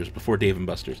Dave & Buster's, before Dave &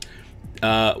 Buster's.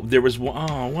 There was one,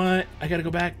 oh, what? I gotta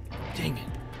go back. Dang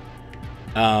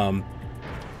it.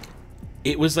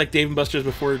 It was like Dave & Buster's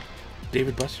before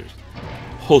David Buster's.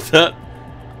 Hold up.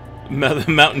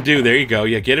 Mountain Dew, there you go.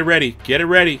 Yeah, get it ready. Get it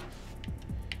ready.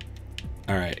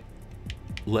 Alright.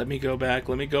 Let me go back.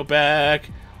 Let me go back.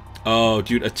 Oh,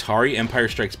 dude, Atari Empire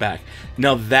Strikes Back.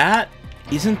 Now that,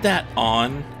 isn't that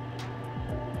on?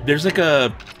 There's like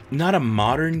a, not a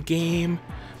modern game,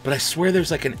 but I swear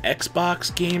there's like an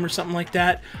Xbox game or something like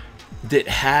that that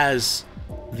has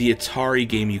the Atari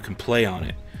game you can play on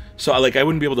it. So I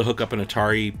wouldn't be able to hook up an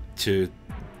Atari to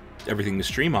everything to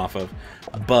stream off of,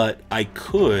 but I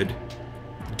could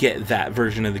get that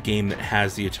version of the game that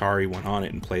has the Atari one on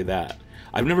it and play that.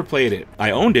 I've never played it.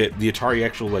 I owned it, the Atari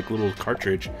actual like little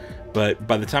cartridge, but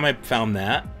by the time I found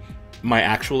that, my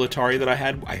actual Atari that I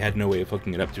had no way of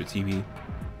hooking it up to a TV.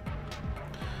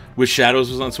 Wish Shadows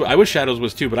was on Switch. I wish Shadows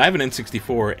was too, but I have an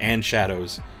N64 and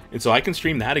Shadows, and so I can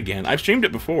stream that again. I've streamed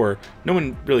it before. No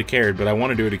one really cared, but I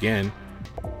want to do it again.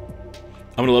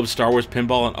 I'm gonna love Star Wars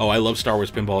Pinball, and oh, I love Star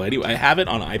Wars Pinball anyway. I have it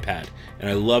on iPad, and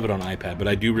I love it on iPad, but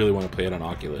I do really want to play it on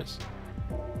Oculus.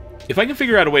 If I can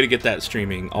figure out a way to get that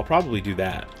streaming, I'll probably do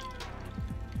that.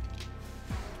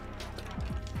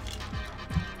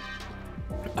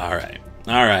 Alright.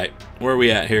 Alright. Where are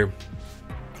we at here?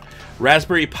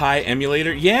 Raspberry Pi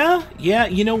emulator? Yeah,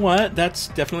 you know what? That's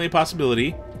definitely a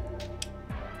possibility.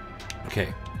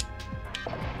 Okay.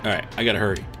 Alright, I gotta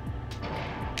hurry.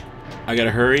 I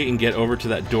gotta hurry and get over to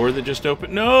that door that just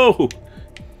opened. No!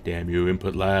 Damn you,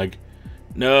 input lag.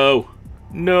 No!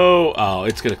 No! Oh,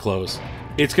 it's gonna close.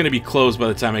 It's gonna be closed by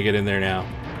the time I get in there now.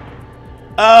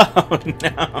 Oh,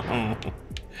 no!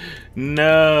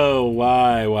 No!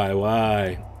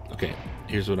 Why? Okay,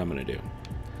 here's what I'm gonna do.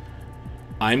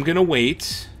 I'm gonna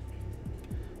wait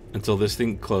until this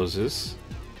thing closes.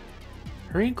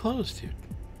 Hurry and close, dude.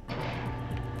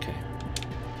 Okay.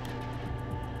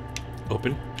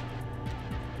 Open.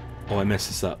 Oh, I messed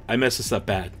this up. I messed this up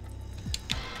bad.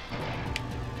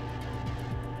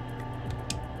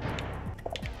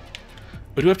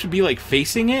 But do I have to be, like,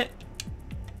 facing it?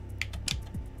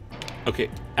 Okay,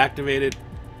 activated.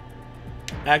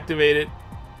 Activated.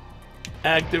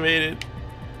 Activated.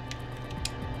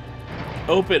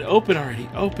 Open, open already.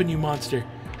 Open, you monster.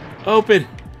 Open.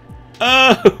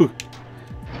 Oh!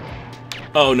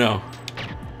 Oh, no.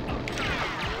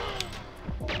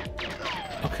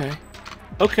 Okay.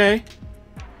 Okay.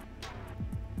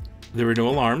 There were no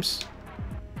alarms.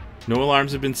 No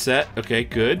alarms have been set. Okay,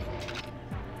 good.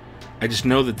 I just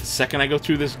know that the second I go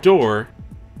through this door,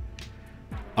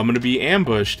 I'm gonna be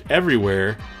ambushed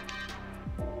everywhere.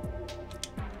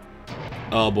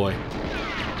 Oh boy.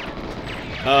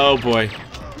 Oh boy.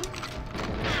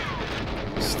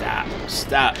 Stop.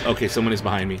 Stop. Okay, someone is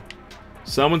behind me.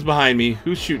 Someone's behind me.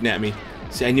 Who's shooting at me?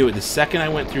 See, I knew it. The second I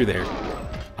went through there,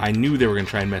 I knew they were gonna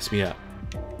try and mess me up.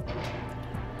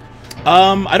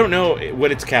 I don't know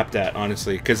what it's capped at,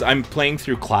 honestly, because I'm playing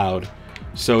through cloud,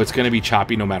 so it's going to be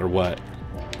choppy no matter what.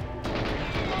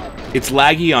 It's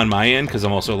laggy on my end because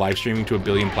I'm also live streaming to 1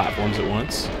 billion platforms at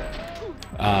once.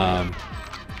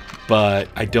 But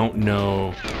I don't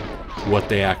know what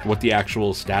the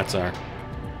actual stats are.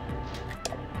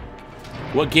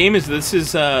 What game is this?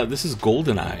 This is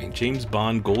Goldeneye, James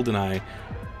Bond Goldeneye,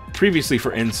 previously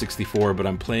for N64, but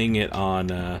I'm playing it on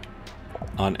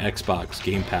Xbox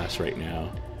Game Pass right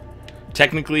now.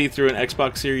 Technically through an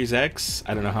Xbox Series X.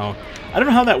 I don't know how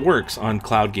that works on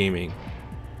cloud gaming.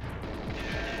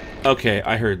 Okay,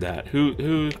 I heard that.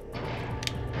 Who?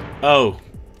 Oh,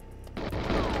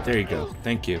 there you go.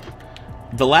 Thank you.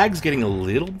 The lag's getting a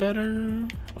little better.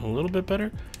 A little bit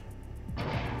better.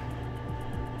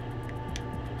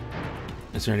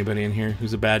 Is there anybody in here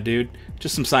who's a bad dude?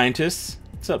 Just some scientists.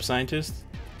 What's up, scientists?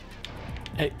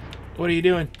 Hey, what are you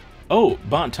doing? Oh,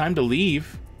 Bond, time to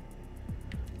leave.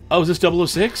 Oh, is this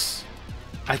 006?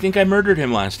 I think I murdered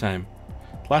him last time.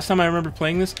 Last time I remember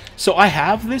playing this. So I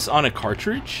have this on a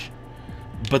cartridge,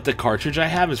 but the cartridge I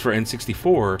have is for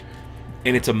N64,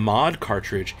 and it's a mod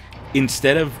cartridge.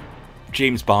 Instead of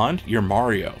James Bond, you're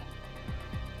Mario.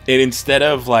 And instead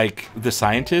of, like, the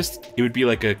scientist, it would be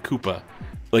like a Koopa.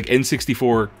 Like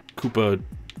N64 Koopa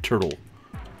turtle.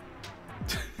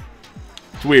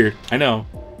 It's weird, I know.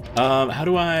 How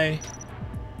do I...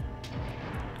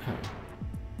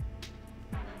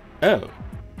 Oh.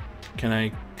 Can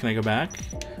I go back?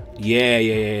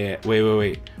 Yeah.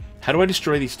 Wait. How do I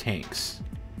destroy these tanks?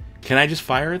 Can I just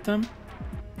fire at them?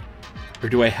 Or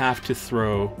do I have to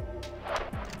throw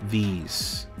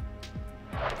these?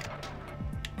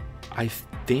 I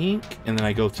think, and then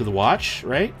I go to the watch,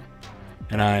 right?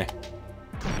 And I...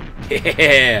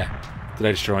 Yeah! Did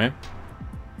I destroy him?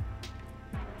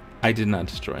 I did not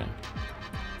destroy him.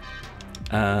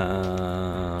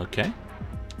 Okay.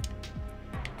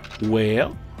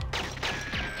 Well...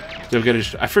 So I've got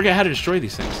to I forget how to destroy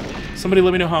these things. Somebody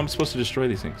let me know how I'm supposed to destroy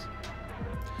these things.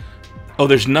 Oh,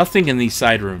 there's nothing in these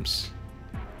side rooms.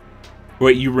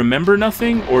 Wait, you remember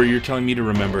nothing? Or you're telling me to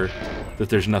remember that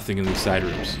there's nothing in these side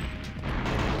rooms?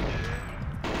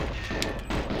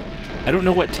 I don't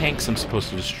know what tanks I'm supposed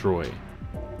to destroy.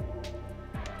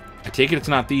 I take it it's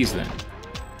not these, then.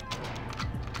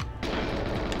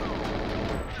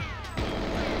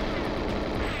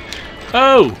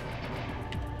 Oh!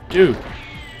 Dude.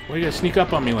 Why you gotta sneak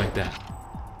up on me like that?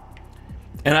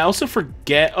 And I also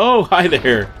forget... Oh, hi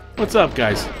there! What's up,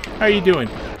 guys? How are you doing?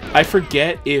 I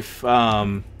forget if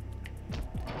the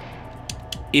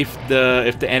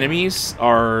enemies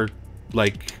are,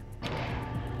 like,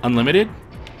 unlimited.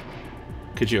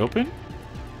 Could you open?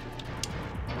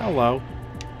 Hello.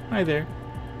 Hi there.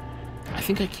 I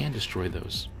think I can destroy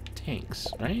those tanks,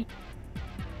 right?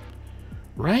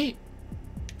 Right?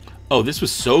 Oh, this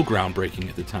was so groundbreaking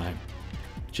at the time.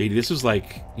 JD, this was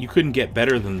like... You couldn't get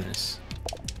better than this.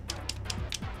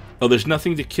 Oh, there's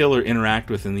nothing to kill or interact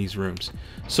with in these rooms.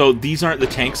 So these aren't the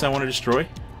tanks I want to destroy?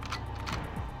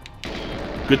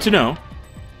 Good to know.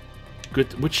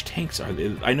 Good. Which tanks are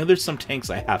they? I know there's some tanks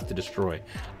I have to destroy.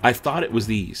 I thought it was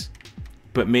these.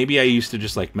 But maybe I used to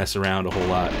just like mess around a whole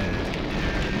lot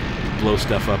and blow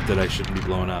stuff up that I shouldn't be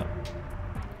blowing up.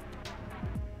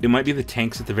 It might be the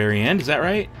tanks at the very end, is that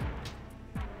right?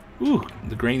 Ooh,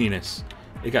 the graininess.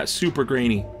 It got super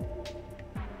grainy.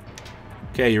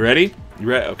 Okay, you ready? You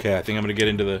ready? Okay, I think I'm gonna get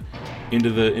into the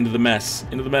mess.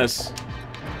 Into the mess.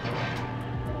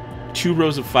 2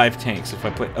 rows of 5 tanks if I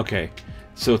play. Okay.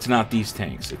 So it's not these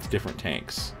tanks, it's different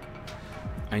tanks.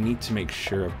 I need to make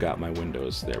sure I've got my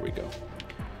windows. There we go.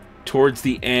 Towards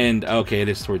the end. Okay, it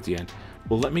is towards the end.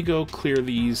 Well, let me go clear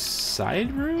these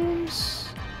side rooms.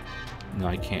 No,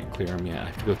 I can't clear them yet. I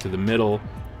have to go through the middle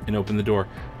and open the door.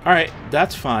 Alright,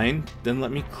 that's fine. Then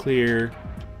let me clear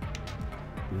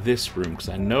this room, because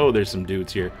I know there's some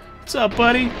dudes here. What's up,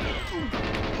 buddy?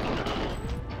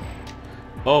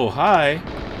 Oh, hi.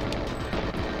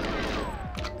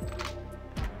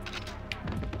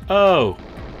 Oh.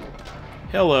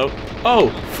 Hello. Oh,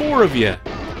 4 of you.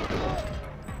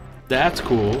 That's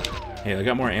cool. Hey, I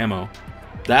got more ammo.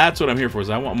 That's what I'm here for, is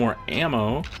I want more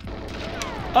ammo.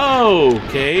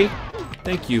 Okay.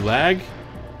 Thank you, lag.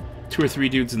 2 or 3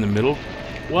 dudes in the middle.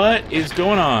 What is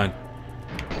going on?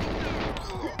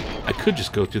 I could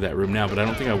just go through that room now, but I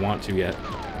don't think I want to yet.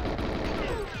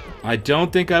 I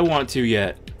don't think I want to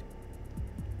yet.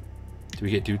 Do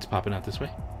we get dudes popping out this way?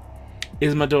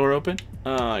 Is my door open?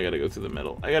 Oh, I gotta go through the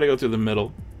middle. I gotta go through the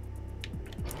middle.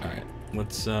 Alright,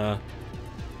 let's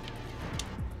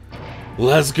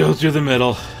go through the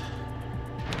middle.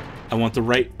 I want the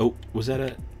right... Oh, was that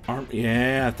a arm?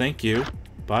 Yeah, thank you.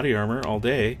 Body armor all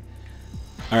day.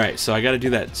 Alright, so I gotta do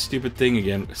that stupid thing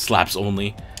again. Slaps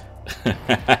only.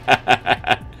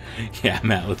 Yeah,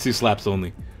 Matt, let's do slaps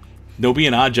only. No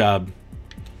being odd job.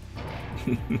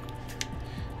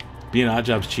 Being odd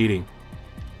job's cheating.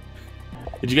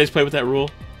 Did you guys play with that rule?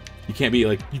 You can't be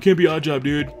like, you can't be odd job,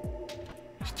 dude.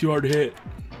 It's too hard to hit.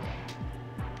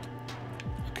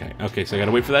 Okay, so I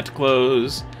gotta wait for that to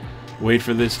close. Wait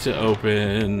for this to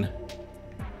open.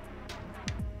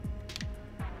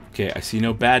 Okay, I see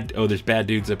no bad... Oh, there's bad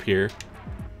dudes up here.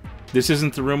 This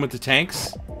isn't the room with the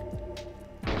tanks?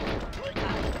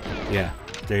 Yeah,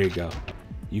 there you go.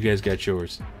 You guys got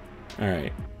yours.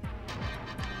 Alright.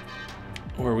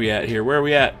 Where are we at here? Where are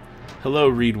we at? Hello,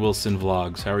 Reed Wilson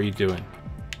Vlogs. How are you doing?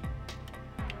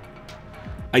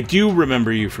 I do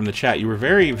remember you from the chat. You were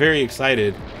very, very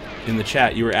excited in the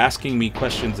chat. You were asking me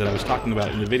questions that I was talking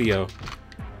about in the video.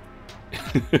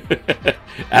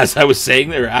 As I was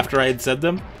saying them, or after I had said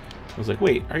them. I was like,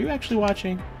 wait, are you actually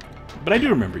watching? But I do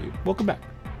remember you. Welcome back.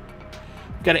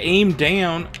 Gotta aim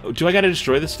down. Oh, do I gotta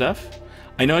destroy this stuff?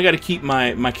 I know I gotta keep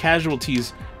my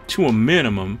casualties to a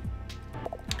minimum.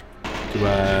 Do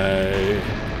I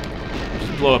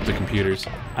just blow up the computers?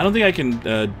 I don't think I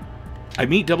can... I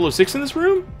meet 006 in this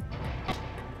room?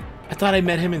 I thought I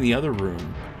met him in the other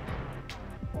room.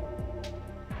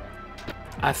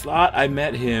 I thought I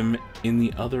met him in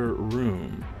the other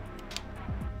room.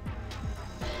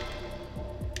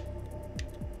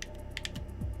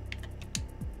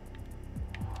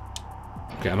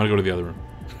 Okay, I'm gonna go to the other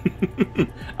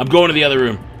room. I'm going to the other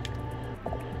room.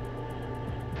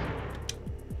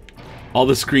 All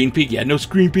the screen peek. Yeah, no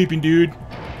screen peeping, dude.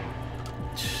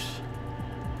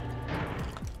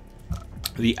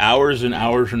 The hours and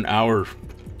hours and hours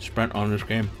spent on this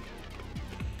game.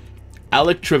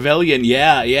 Alec Trevelyan.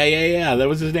 Yeah. That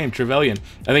was his name, Trevelyan.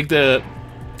 I think there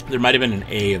might have been an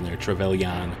A in there,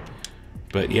 Trevelyan.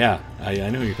 But yeah, I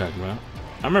know who you're talking about.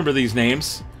 I remember these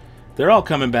names. They're all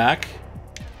coming back.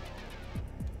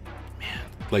 Man,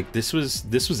 like this was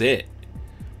it.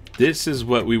 This is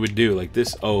what we would do. Like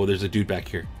this. Oh, there's a dude back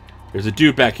here. There's a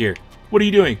dude back here. What are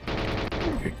you doing?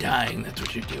 You're dying. That's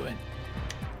what you're doing.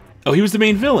 Oh, he was the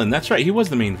main villain. That's right. He was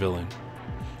the main villain.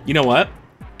 You know what?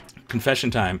 Confession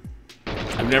time.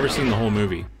 I've never seen the whole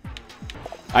movie.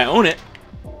 I own it.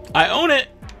 I own it.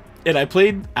 And I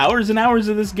played hours and hours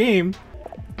of this game.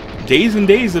 Days and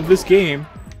days of this game.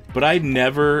 But I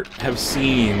never have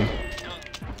seen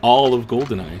all of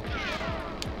Goldeneye.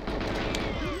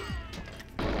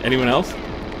 Anyone else?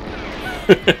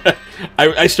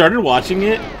 I started watching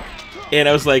it. And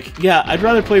I was like, yeah, I'd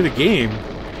rather play the game.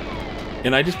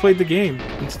 And I just played the game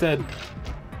instead.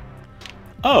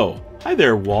 Oh, hi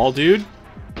there, Wall dude.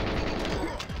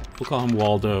 We'll call him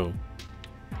Waldo.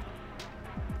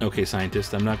 Okay,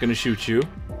 scientist, I'm not gonna shoot you.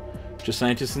 Just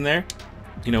scientists in there?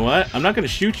 You know what? I'm not gonna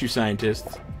shoot you,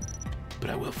 scientists. But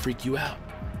I will freak you out.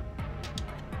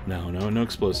 No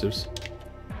explosives.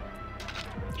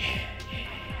 Yeah.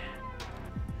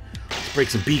 Let's break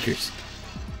some beakers.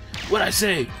 What'd I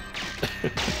say?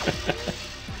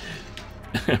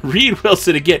 Reed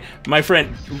Wilson again. My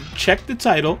friend, check the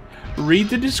title, read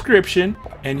the description,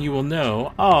 and you will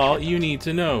know all you need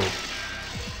to know.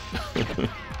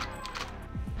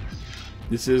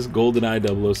 This is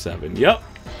Goldeneye 007. Yep,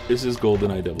 this is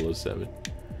Goldeneye 007.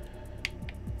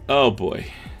 Oh boy.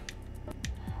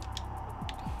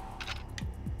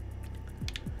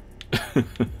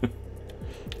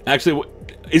 Actually,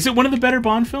 is it one of the better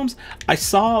Bond films? I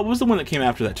saw, what was the one that came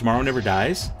after that? Tomorrow Never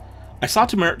Dies? I saw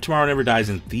Tomorrow Never Dies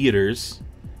in theaters.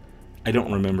 I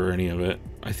don't remember any of it.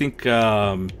 I think,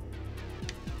 I'm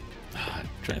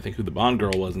trying to think who the Bond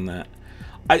girl was in that.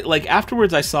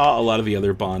 Afterwards I saw a lot of the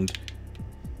other Bond.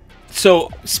 So,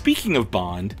 speaking of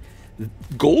Bond,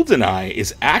 Goldeneye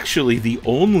is actually the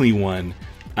only one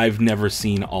I've never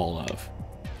seen all of.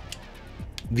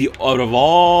 Out of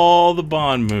all the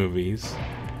Bond movies,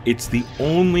 it's the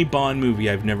only Bond movie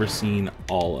I've never seen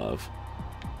all of.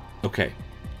 Okay.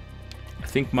 I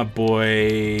think my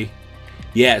boy...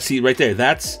 Yeah, see, right there.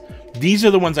 These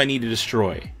are the ones I need to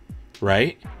destroy.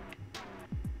 Right?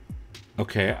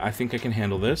 Okay, I think I can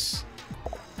handle this.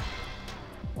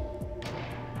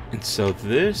 And so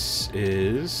this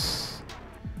is...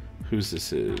 Who's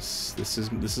this is? This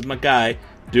is my guy.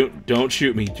 Don't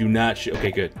shoot me. Do not shoot.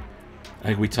 Okay, good. I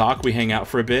think we talk, we hang out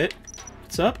for a bit.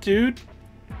 What's up, dude?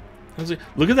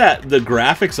 Look at that, the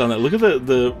graphics on that. Look at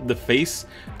the face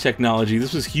technology.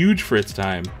 This was huge for its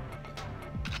time.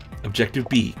 Objective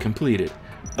B completed.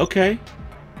 Okay.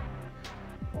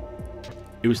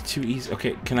 It was too easy.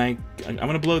 Okay, I'm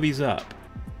gonna blow these up.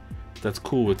 That's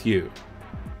cool with you.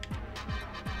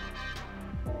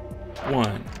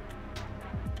 1.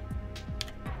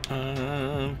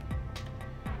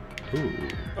 Ooh.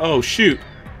 Oh, shoot.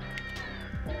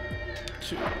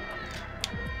 Shoot.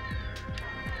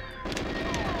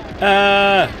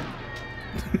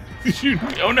 Shoot.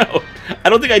 Oh, no. I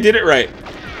don't think I did it right.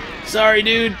 Sorry,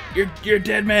 dude. You're a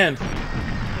dead man.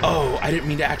 Oh, I didn't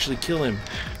mean to actually kill him.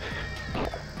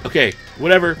 Okay,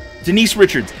 whatever. Denise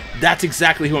Richards. That's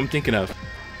exactly who I'm thinking of.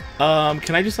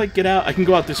 Can I just, like, get out? I can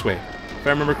go out this way. If I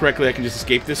remember correctly, I can just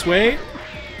escape this way.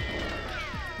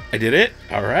 I did it.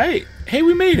 All right. Hey,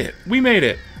 we made it. We made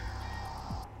it.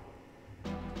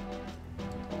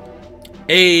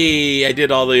 Hey, I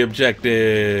did all the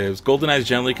objectives. Goldeneye is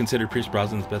generally considered Pierce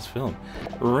Brosnan's best film.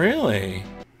 Really?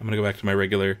 I'm gonna go back to my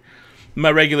regular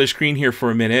screen here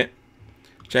for a minute.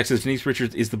 Jack says Denise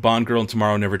Richards is the Bond girl in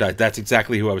Tomorrow Never Dies. That's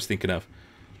exactly who I was thinking of.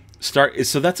 So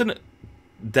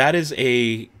that is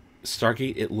a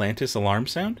Stargate Atlantis alarm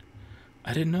sound?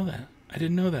 I didn't know that. I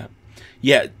didn't know that.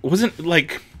 Yeah, it wasn't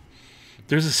like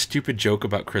there's a stupid joke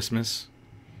about Christmas,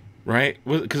 right?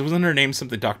 Because wasn't her name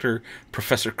something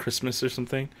Professor Christmas or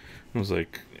something? I was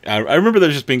like, I remember there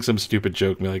just being some stupid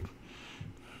joke. Me like,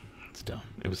 it's dumb.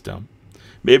 It was dumb.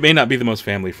 It may not be the most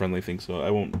family friendly thing, so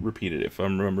I won't repeat it if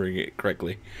I'm remembering it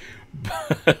correctly.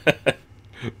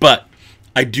 But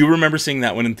I do remember seeing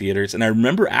that one in theaters, and I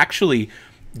remember actually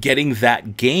getting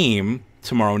that game,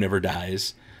 Tomorrow Never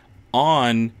Dies,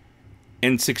 on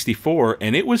N64,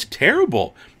 and it was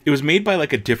terrible. It was made by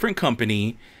like a different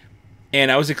company,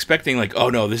 and I was expecting like, oh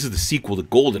no, this is the sequel to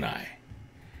Goldeneye.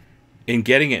 And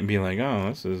getting it and being like, oh,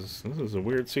 this is a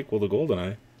weird sequel to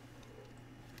Goldeneye.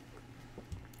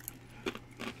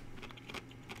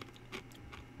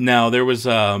 Now there was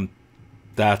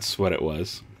that's what it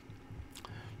was.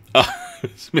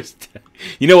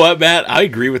 You know what, Matt? I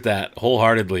agree with that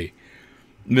wholeheartedly.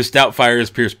 Miss Doubtfire is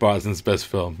Pierce Brosnan's best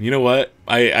film. You know what?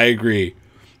 I agree.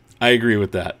 I agree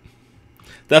with that.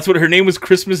 That's what her name was,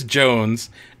 Christmas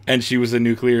Jones, and she was a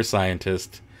nuclear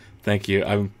scientist. Thank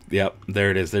you. Yep,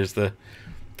 there it is.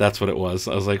 That's what it was.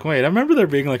 I was like, wait, I remember there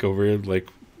being like a weird, like,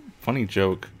 funny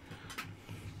joke.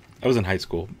 I was in high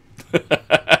school.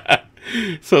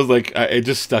 So I was like, it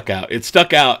just stuck out. It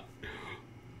stuck out.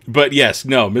 But yes,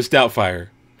 no, Miss Doubtfire.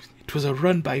 It was a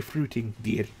run by fruiting,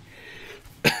 dear.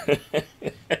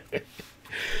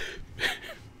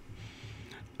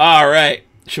 All right.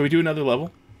 Shall we do another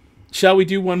level? Shall we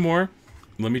do one more?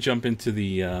 Let me jump into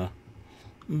the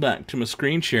back to my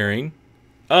screen sharing.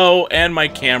 Oh, and my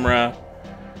camera.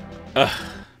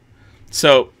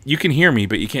 So you can hear me,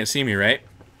 but you can't see me, right?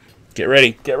 Get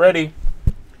ready. Get ready.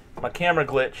 My camera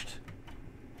glitched,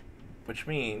 which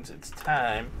means it's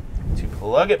time to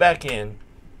plug it back in.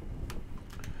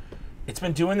 It's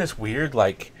been doing this weird,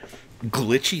 like,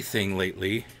 glitchy thing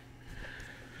lately,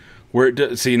 where it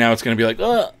does, see, now it's going to be like,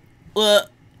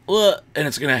 and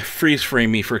it's going to freeze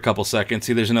frame me for a couple seconds.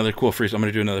 See, there's another cool freeze. I'm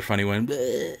going to do another funny one.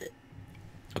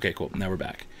 Okay, cool. Now we're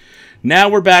back. Now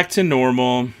we're back to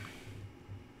normal.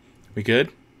 We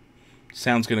good?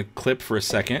 Sound's going to clip for a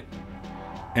second.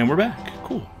 And we're back.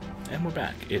 Cool. And we're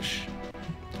back-ish.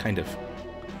 Kind of.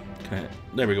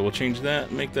 There we go. We'll change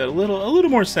that. Make that a little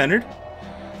more centered.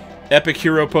 Epic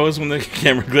hero pose when the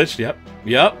camera glitched. Yep.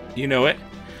 Yep. You know it.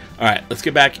 Alright, let's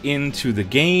get back into the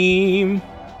game.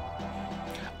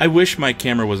 I wish my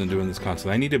camera wasn't doing this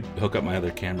constantly. I need to hook up my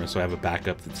other camera so I have a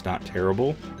backup that's not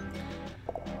terrible.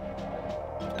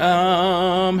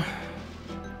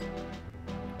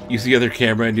 Use the other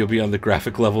camera and you'll be on the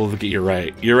graphic level. Look at, you're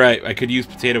right. You're right. I could use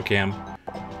Potato Cam.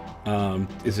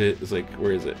 It's like,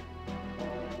 where is it?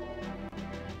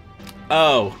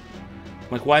 Oh.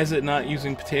 Like, why is it not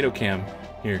using Potato Cam?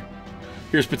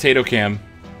 Here's Potato Cam.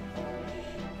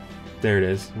 There it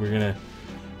is.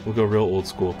 We'll go real old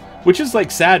school. Which is, like,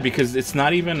 sad because it's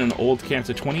not even an old camera. It's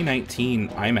a 2019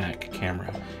 iMac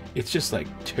camera. It's just, like,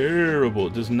 terrible.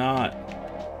 It does not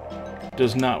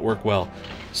work well.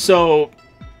 So,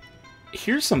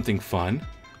 here's something fun.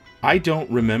 I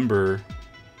don't remember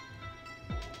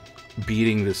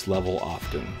beating this level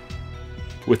often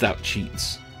without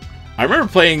cheats. I remember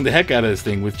playing the heck out of this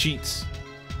thing with cheats.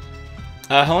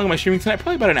 How long am I streaming tonight?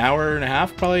 Probably about an hour and a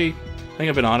half. Probably, I think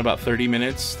I've been on about 30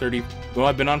 minutes. Well,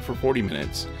 I've been on for 40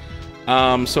 minutes.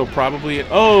 So probably,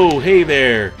 oh, hey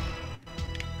there.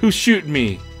 Who's shooting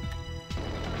me?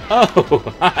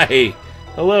 Oh, hi.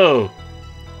 Hello.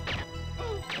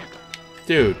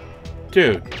 Dude.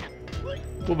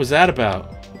 What was that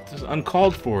about? This is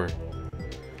uncalled for.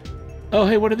 Oh,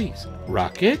 hey, what are these?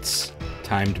 Rockets?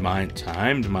 Timed mines.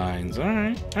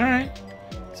 Alright.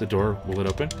 Is the door, will it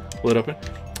open?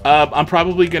 I'm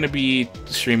probably going to be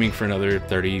streaming for another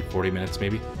 30, 40 minutes,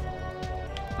 maybe.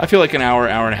 I feel like an hour,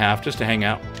 hour and a half just to hang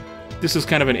out. This is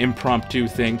kind of an impromptu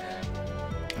thing.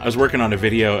 I was working on a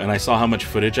video and I saw how much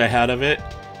footage I had of it,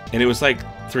 and it was like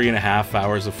 3.5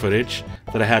 hours of footage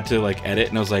that I had to like edit,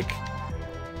 and I was like,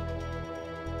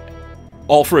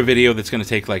 all for a video that's going to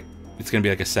take like, it's going to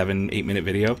be like a 7-8 minute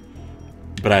video,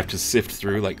 but I have to sift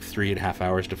through like 3.5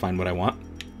 hours to find what I want.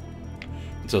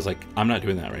 So I was like, I'm not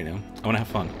doing that right now. I want to have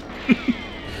fun.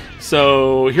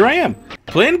 So here I am,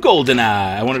 playing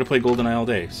Goldeneye. I wanted to play Goldeneye all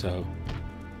day, so...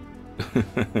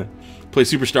 Play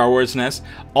Super Star Wars NES.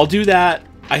 I'll do that.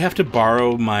 I have to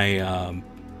borrow my... well,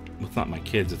 it's not my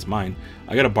kids, it's mine.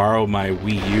 I gotta borrow my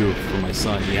Wii U from my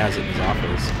son. He has it in his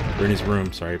office. Or in his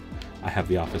room, sorry. I have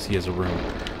the office, he has a room.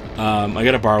 I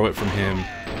gotta borrow it from him,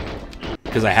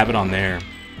 because I have it on there.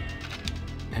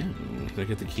 Oh, did I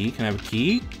get the key? Can I have a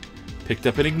key? Picked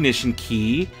up an ignition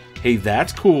key. Hey,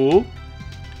 that's cool.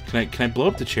 Can I blow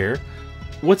up the chair?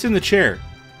 What's in the chair?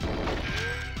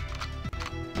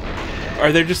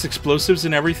 Are there just explosives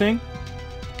and everything?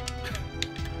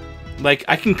 Like,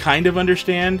 I can kind of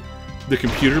understand the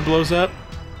computer blows up.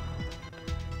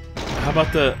 How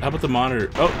about the monitor?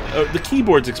 Oh, the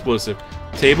keyboard's explosive.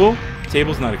 Table?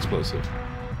 Table's not explosive.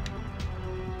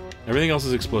 Everything else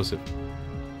is explosive.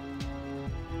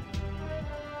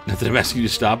 Not that I'm asking you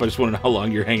to stop. I just want to know how long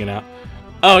you're hanging out.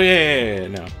 Oh yeah,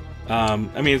 no. I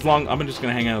mean, I'm just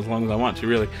gonna hang out as long as I want to.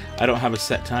 Really, I don't have a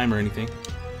set time or anything.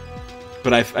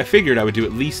 But I figured I would do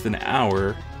at least an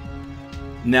hour.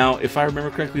 Now, if I remember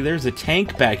correctly, there's a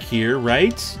tank back here,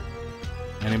 right?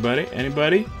 Anybody?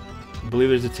 Anybody? I believe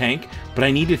there's a tank. But I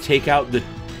need to take out the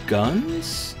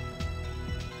guns?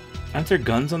 Aren't there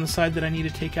guns on the side that I need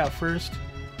to take out first?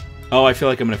 Oh, I feel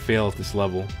like I'm going to fail at this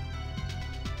level.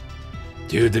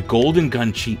 Dude, the golden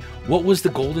gun cheat. What was the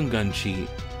golden gun cheat?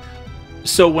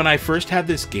 So when I first had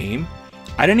this game,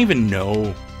 I didn't even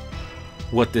know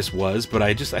what this was, but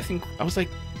I think I was like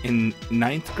in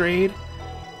 9th grade,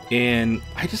 and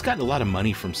I just gotten a lot of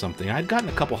money from something. I'd gotten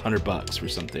a couple $100 for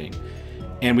something,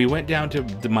 and we went down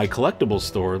to my collectibles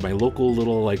store, my local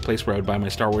little like place where I would buy my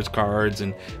Star Wars cards,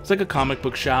 and it's like a comic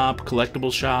book shop,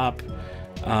 collectible shop.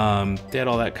 They had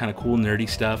all that kind of cool nerdy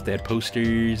stuff. They had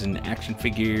posters and action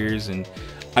figures, and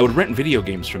I would rent video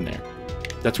games from there.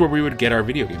 That's where we would get our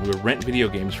video game. We would rent video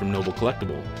games from Noble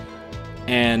Collectible,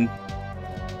 and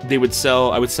they would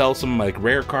sell. I would sell some of my like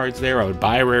rare cards there. I would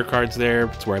buy rare cards there.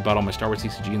 It's where I bought all my Star Wars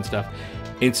CCG and stuff.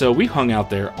 And so we hung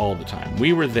out there all the time.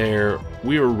 We were there.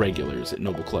 We were regulars at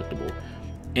Noble Collectible,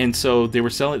 and so they were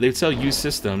selling. They'd sell used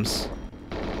systems.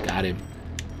 Got him.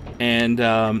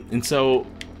 And so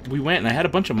we went, and I had a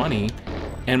bunch of money,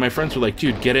 and my friends were like,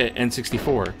 "Dude, get an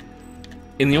N64."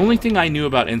 And the only thing I knew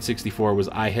about N64 was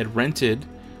I had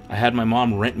my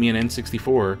mom rent me an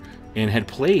N64 and had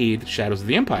played Shadows of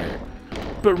the Empire.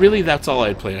 But really, that's all I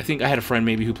had played. I think I had a friend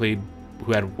maybe who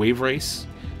had Wave Race,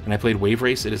 and I played Wave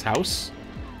Race at his house.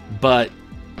 But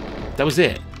that was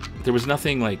it. There was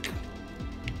nothing like...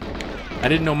 I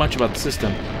didn't know much about the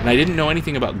system, and I didn't know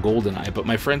anything about Goldeneye, but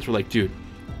my friends were like, dude,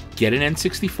 get an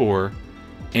N64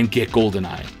 and get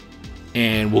Goldeneye,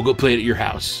 and we'll go play it at your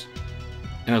house.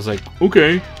 And I was like,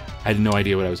 okay. I had no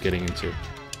idea what I was getting into.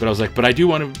 But I was like, but I do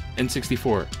want an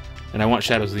N64, and I want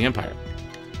Shadows of the Empire.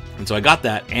 And so I got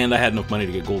that, and I had enough money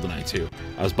to get Goldeneye too.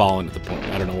 I was balling at the point.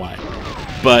 I don't know why.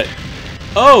 But,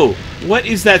 oh, what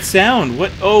is that sound?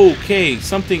 What? Okay,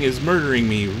 something is murdering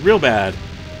me real bad.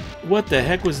 What the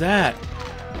heck was that?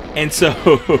 And so,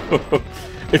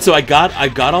 I got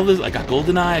all this. I got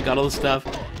Goldeneye. I got all this stuff,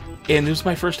 and this was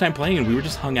my first time playing. And we were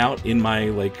just hung out in my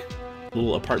like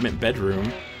little apartment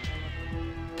bedroom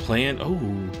playing. Oh,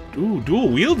 ooh, dual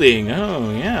wielding.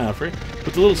 Oh yeah,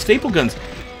 with the little staple guns.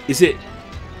 Is it?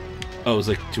 Oh, it was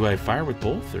like, do I fire with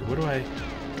both, or what do I...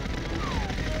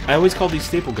 I always call these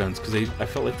staple guns, because I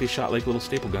felt like they shot like little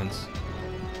staple guns.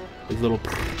 Like little...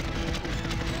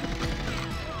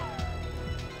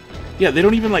 Yeah, they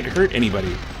don't even, like, hurt anybody.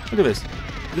 Look at this.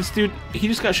 This dude, he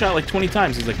just got shot like 20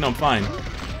 times. He's like, no, I'm fine.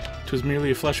 It was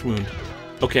merely a flesh wound.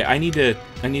 Okay, I need to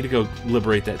go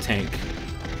liberate that tank.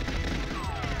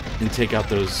 And take out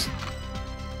those...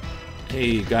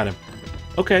 Hey, got him.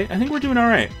 Okay, I think we're doing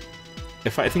alright.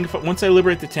 Once I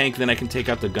liberate the tank, then I can take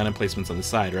out the gun emplacements on the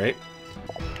side, right?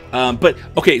 But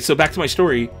okay, so back to my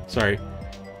story. Sorry,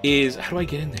 is how do I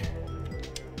get in there?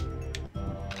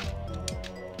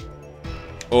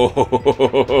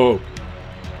 Oh,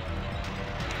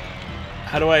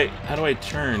 how do I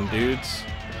turn, dudes?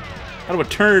 How do I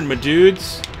turn, my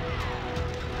dudes?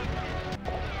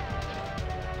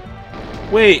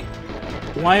 Wait,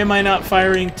 why am I not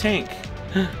firing tank?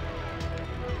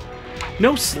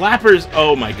 No slappers!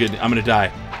 Oh my goodness, I'm gonna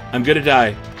die. I'm gonna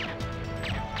die.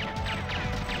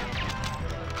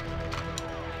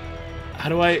 How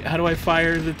do I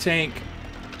fire the tank?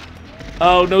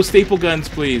 Oh, no staple guns,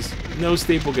 please. No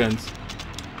staple guns.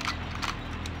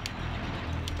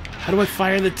 How do I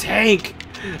fire the tank?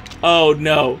 Oh,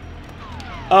 no.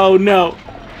 Oh, no.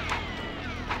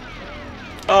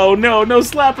 Oh, no. No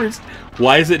slappers.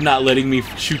 Why is it not letting me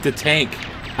shoot the tank?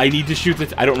 I need to shoot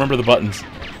the... I don't remember the buttons.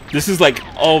 This is like...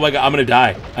 Oh, my God. I'm going to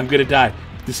die. I'm going to die.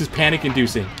 This is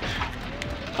panic-inducing.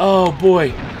 Oh,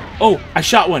 boy. Oh, I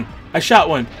shot one. I shot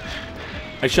one.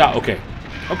 I shot... Okay.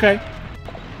 Okay.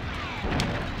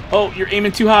 Oh, you're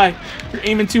aiming too high. You're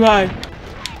aiming too high.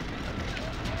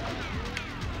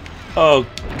 Oh,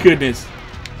 goodness.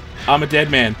 I'm a dead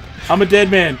man. I'm a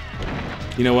dead man.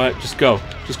 You know what? Just go.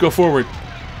 Just go forward.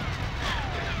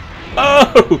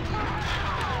 Oh!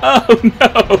 Oh,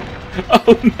 no!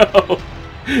 Oh, no!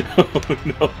 Oh,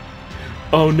 no.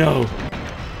 Oh, no.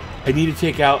 I need to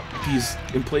take out these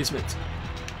emplacements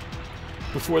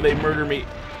before they murder me.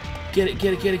 Get it,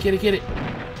 get it, get it, get it, get it.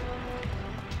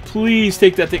 Please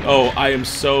take that thing. Oh, I am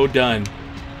so done.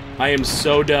 I am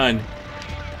so done.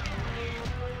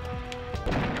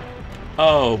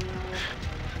 Oh.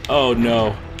 Oh,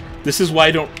 no. This is why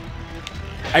I don't...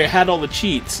 I had all the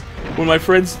cheats. When my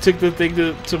friends took the thing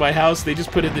to my house, they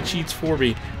just put in the cheats for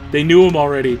me. They knew them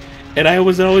already. And I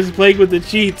was always playing with the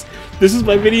cheats. This is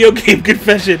my video game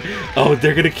confession. Oh,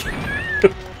 they're gonna kill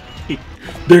me.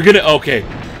 They're gonna... Okay.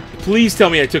 Please tell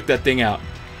me I took that thing out.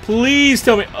 Please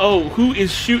tell me... Oh, who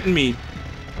is shooting me?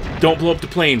 Don't blow up the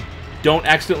plane. Don't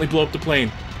accidentally blow up the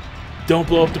plane. Don't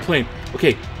blow up the plane.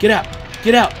 Okay, get out.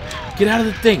 Get out. Get out of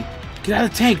the thing. Get out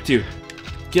of the tank, dude.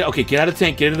 Okay, get out of the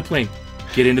tank. Get into the plane.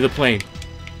 Get into the plane.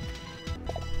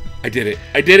 I did it.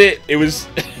 I did it. It was...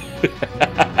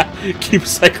 Keep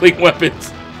cycling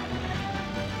weapons.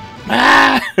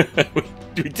 Ah!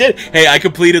 We did. Hey, I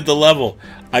completed the level.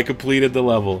 I completed the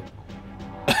level.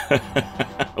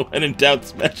 When in doubt,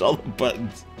 smash all the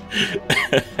buttons.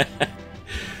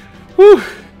 Whew.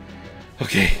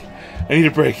 Okay. I need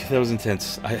a break. That was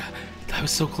intense. I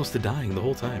was so close to dying the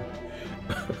whole time.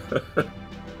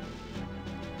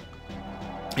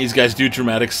 These guys do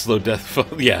dramatic slow death.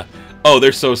 Yeah. Oh,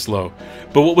 they're so slow.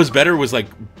 But what was better was like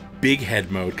big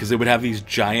head mode, because it would have these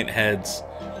giant heads.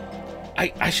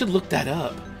 I should look that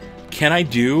up. Can I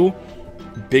do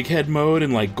big head mode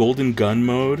and like golden gun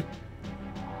mode?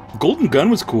 Golden gun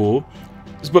was cool.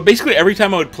 But basically every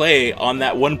time I would play on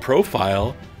that one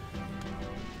profile,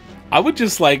 I would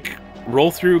just like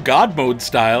roll through God mode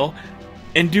style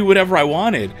and do whatever I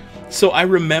wanted. So I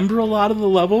remember a lot of the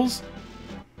levels,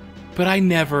 but I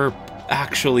never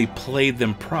actually played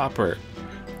them proper.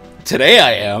 Today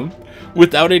I am,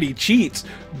 without any cheats,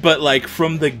 but like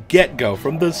from the get-go,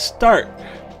 from the start,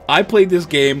 I played this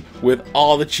game with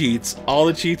all the cheats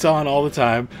on all the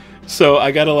time. So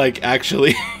I gotta like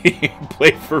actually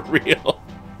play for real.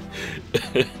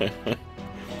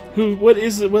 What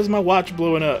is it? What's my watch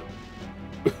blowing up?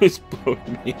 Who's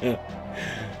blowing me up?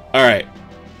 Alright.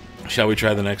 Shall we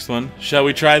try the next one? Shall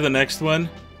we try the next one?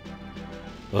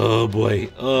 Oh boy.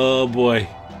 Oh boy.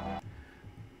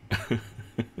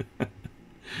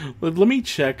 Let me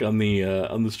check on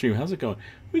the stream. How's it going?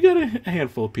 We got a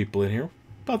handful of people in here.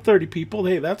 About 30 people.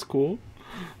 Hey, that's cool.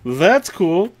 That's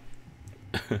cool.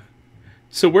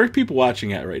 So where are people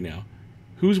watching at right now?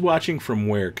 Who's watching from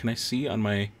where? Can I see on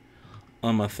my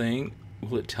thing?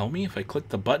 Will it tell me if I click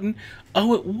the button?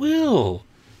 Oh, it will.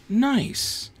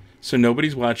 Nice. So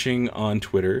nobody's watching on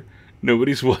Twitter.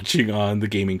 Nobody's watching on the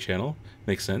gaming channel.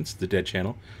 Makes sense. The dead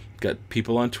channel. Got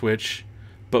people on Twitch.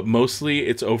 But mostly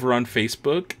it's over on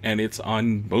Facebook. And it's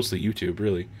on mostly YouTube,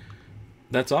 really.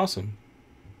 That's awesome.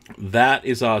 That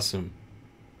is awesome.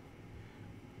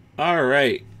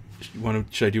 Alright.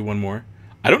 Should I do one more?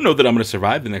 I don't know that I'm going to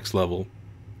survive the next level.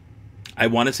 I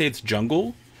want to say it's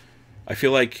jungle. I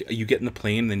feel like you get in the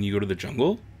plane, then you go to the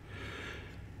jungle.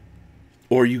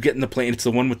 Or you get in the plane. It's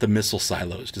the one with the missile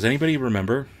silos. Does anybody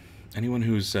remember? Anyone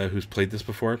who's played this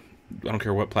before? I don't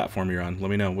care what platform you're on.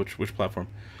 Let me know which platform.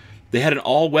 They had an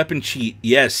all-weapon cheat.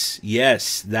 Yes,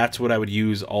 yes. That's what I would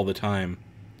use all the time.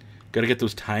 Got to get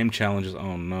those time challenges.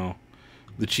 Oh, no.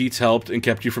 The cheats helped and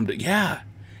kept you from... Yeah.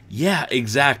 Yeah,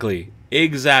 exactly.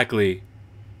 Exactly.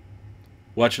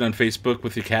 Watching on Facebook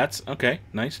with your cats? Okay,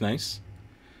 nice, nice.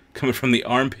 Coming from the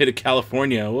armpit of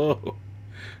California. Whoa.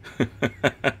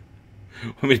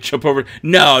 Want me to jump over?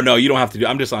 No, no, you don't have to do it.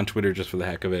 I'm just on Twitter just for the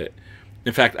heck of it.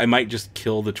 In fact, I might just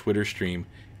kill the Twitter stream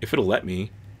if it'll let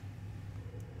me.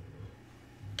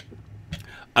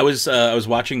 I was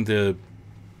watching the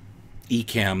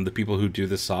Ecamm, the people who do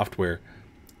the software,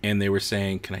 and they were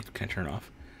saying, can I turn it off?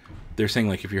 They're saying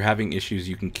like if you're having issues,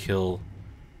 you can kill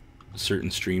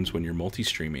certain streams when you're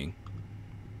multi-streaming.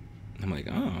 I'm like,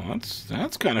 oh,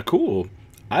 that's kind of cool.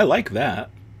 I like that.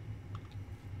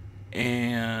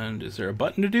 And is there a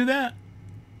button to do that?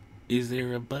 Is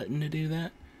there a button to do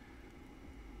that?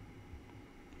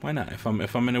 Why not? If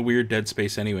I'm in a weird dead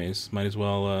space anyways, might as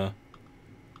well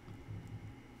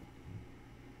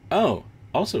Oh,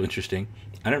 also interesting.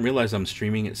 I didn't realize I'm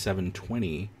streaming at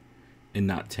 720 and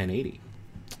not 1080.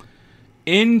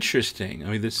 Interesting. I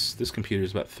mean, this computer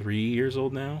is about 3 years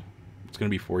old now. It's going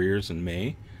to be 4 years in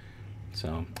May.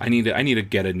 So I need to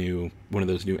get a new one of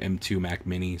those new M2 Mac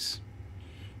Minis.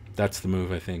 That's the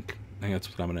move, I think. I think that's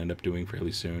what I'm going to end up doing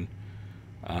fairly soon.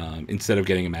 Instead of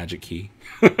getting a Magic Key.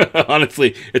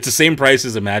 Honestly, it's the same price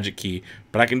as a Magic Key,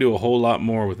 but I can do a whole lot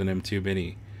more with an M2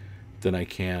 Mini than I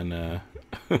can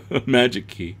Magic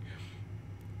Key.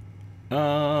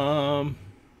 Well,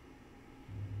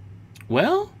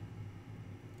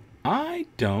 I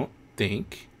don't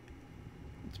think...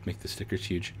 Let's make the stickers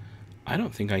huge. I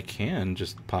don't think I can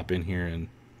just pop in here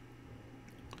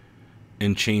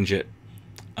and change it.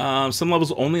 Some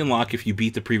levels only unlock if you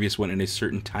beat the previous one in a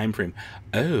certain time frame.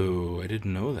 Oh, I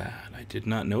didn't know that. I did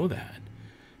not know that.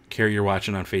 Carrie, you're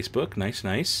watching on Facebook. Nice,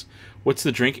 nice. What's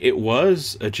the drink? It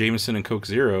was a Jameson and Coke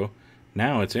Zero.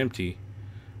 Now it's empty.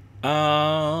 You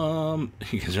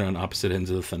guys are on opposite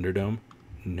ends of the Thunderdome.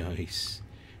 Nice.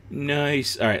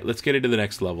 Nice. All right, let's get into the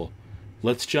next level.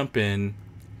 Let's jump in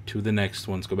to the next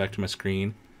one. Let's go back to my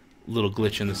screen. Little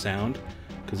glitch in the sound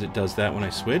because it does that when I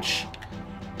switch.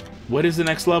 What is the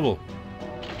next level?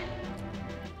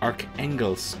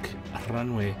 Arkhangelsk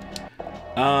runway.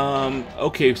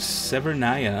 Okay,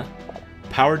 Severnaya.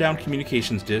 Power down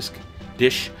communications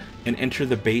dish and enter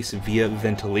the base via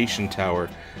ventilation tower.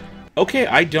 Okay,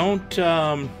 I don't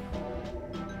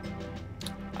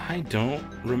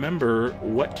remember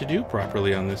what to do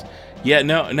properly on this. Yeah,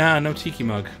 no tiki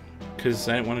mug, because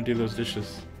I didn't want to do those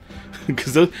dishes.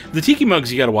 Because the tiki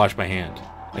mugs you got to wash by hand.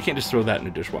 I can't just throw that in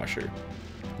a dishwasher.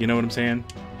 You know what I'm saying?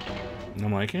 And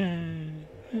I'm like,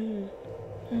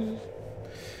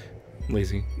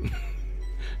 lazy.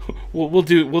 we'll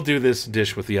do this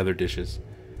dish with the other dishes.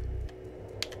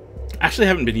 Actually, I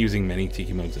haven't been using many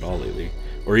tiki mugs at all lately,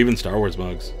 or even Star Wars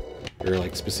mugs, or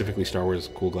like specifically Star Wars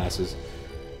cool glasses.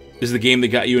 This is the game that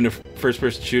got you into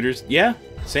first-person shooters? Yeah,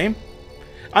 same.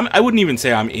 I wouldn't even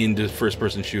say I'm into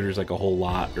first-person shooters like a whole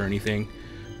lot or anything,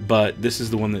 but this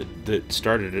is the one that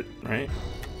started it, right?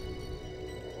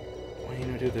 Why are you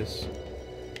gonna do this?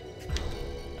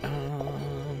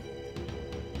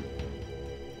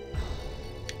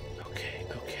 Okay.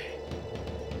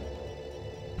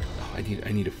 Oh,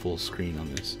 I need a full screen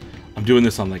on this. I'm doing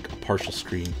this on like a partial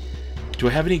screen. Do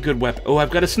I have any good weapon? Oh,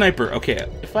 I've got a sniper. Okay,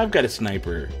 if I've got a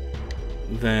sniper,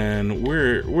 then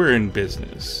we're in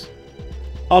business.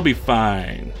 I'll be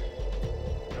fine.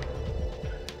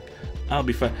 I'll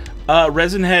be fine.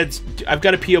 Resin heads. I've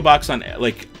got a PO box on,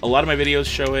 like, a lot of my videos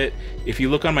show it. If you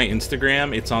look on my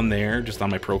Instagram, it's on there, just on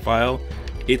my profile.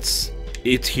 It's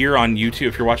here on YouTube.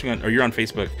 If you're watching on, or you're on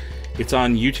Facebook, it's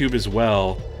on YouTube as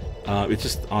well. It's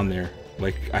just on there.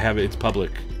 Like, I have it. It's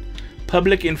public.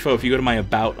 Public info. If you go to my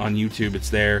About on YouTube, it's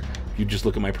there. If you just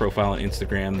look at my profile on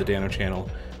Instagram, the Dano channel,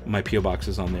 my PO box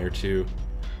is on there too.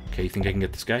 Okay, you think I can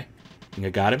get this guy? Think I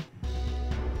got him?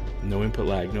 No input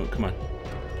lag. No, come on.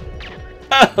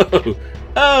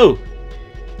 Oh!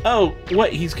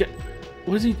 What? He's got...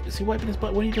 What is he? Is he wiping his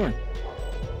butt? What are you doing?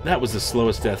 That was the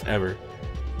slowest death ever.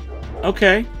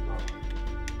 Okay.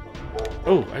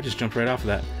 Oh, I just jumped right off of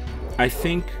that. I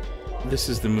think this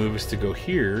is the move, is to go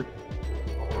here.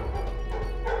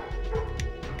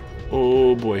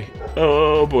 Oh boy.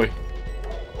 Oh boy.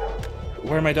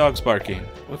 Where are my dogs barking?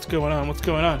 What's going on? What's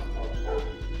going on?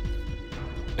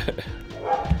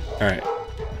 Alright.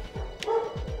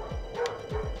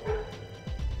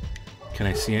 Can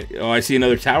I see it? Oh, I see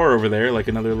another tower over there, like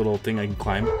another little thing I can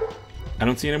climb. I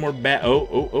don't see any more bat. Oh,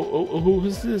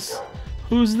 who's this?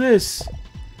 Who's this?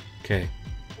 Okay.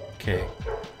 Okay.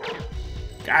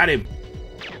 Got him.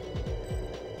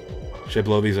 Should I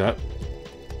blow these up?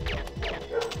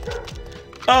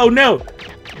 Oh, no!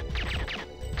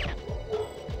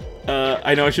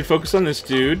 I know I should focus on this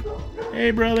dude.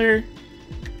 Hey, brother.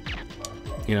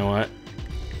 You know what?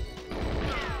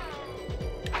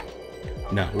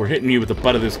 No, we're hitting you with the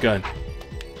butt of this gun.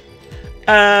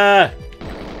 There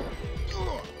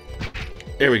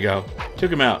we go.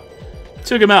 Took him out.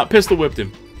 Took him out. Pistol whipped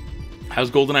him.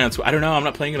 How's Goldeneye on Switch? I don't know. I'm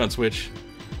not playing it on Switch.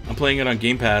 I'm playing it on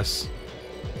Game Pass.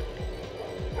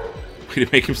 Way to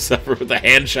make him suffer with a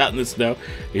hand shot in the snow.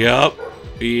 Yup.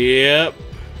 Yep.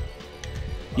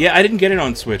 Yeah, I didn't get it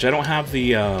on Switch. I don't have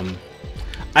the...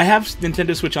 I have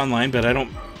Nintendo Switch Online, but I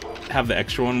don't have the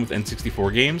extra one with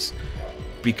N64 games.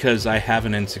 because I have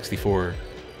an N64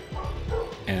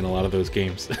 and a lot of those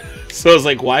games. So I was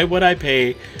like, why would I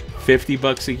pay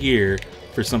 $50 a year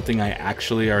for something I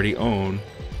actually already own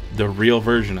the real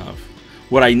version of?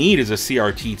 What I need is a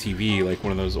CRT TV, like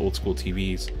one of those old school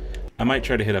TVs. I might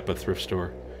try to hit up a thrift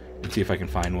store and see if I can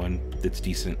find one that's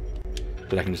decent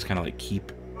that I can just kind of like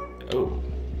keep. Oh,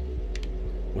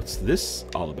 what's this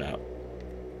all about?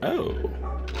 Oh,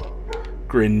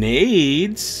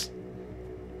 grenades.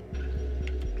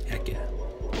 Heck yeah.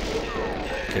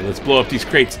 Okay, let's blow up these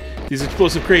crates. These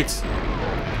explosive crates.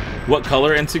 What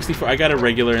color N64? I got a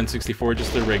regular N64,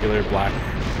 just a regular black,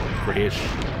 grayish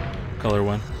color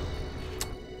one.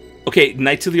 Okay,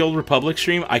 Knights of the Old Republic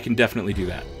stream, I can definitely do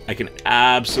that. I can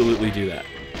absolutely do that.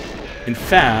 In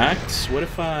fact, what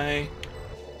if I'm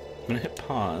gonna hit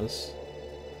pause.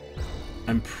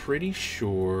 I'm pretty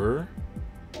sure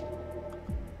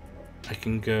I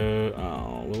can go...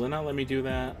 Oh, will it not let me do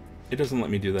that? It doesn't let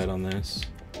me do that on this.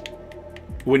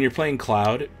 When you're playing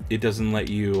Cloud, it doesn't let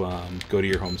you go to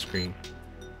your home screen.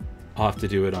 I'll have to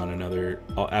do it on another...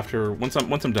 Once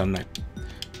I'm done, I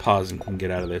pause and can get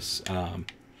out of this. I'm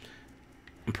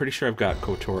pretty sure I've got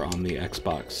KOTOR on the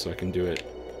Xbox, so I can do it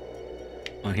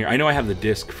on here. I know I have the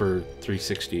disc for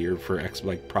 360 or for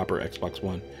like proper Xbox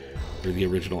One, or the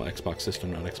original Xbox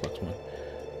system, not Xbox One.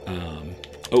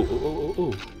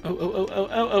 Oh.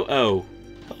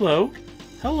 Hello.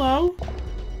 Hello.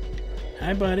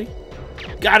 Hi, buddy.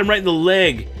 Got him right in the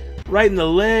leg. Right in the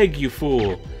leg, you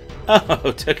fool.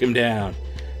 Oh, took him down.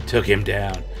 Took him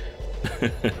down.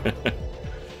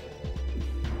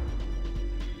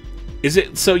 Is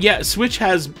it... So, yeah, Switch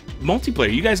has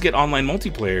multiplayer. You guys get online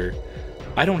multiplayer.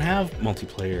 I don't have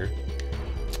multiplayer.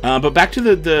 But back to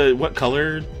the... What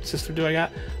color system do I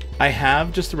got? I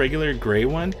have just the regular gray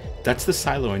one. That's the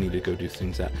silo I need to go do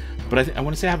things at. But I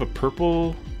want to say I have a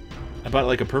purple... I bought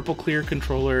like a purple clear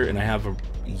controller, and I have a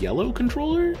yellow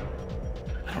controller?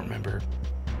 I don't remember.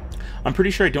 I'm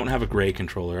pretty sure I don't have a gray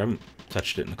controller. I haven't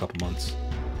touched it in a couple months.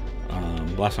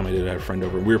 Last time I did, I had a friend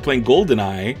over. We were playing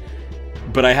Goldeneye,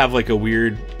 but I have like a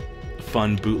weird,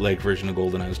 fun bootleg version of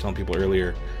Goldeneye. I was telling people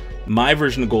earlier. My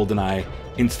version of Goldeneye,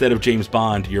 instead of James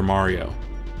Bond, you're Mario.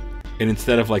 And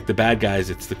instead of like the bad guys,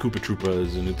 it's the Koopa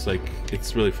Troopas, and it's like,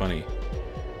 it's really funny.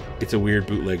 It's a weird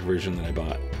bootleg version that I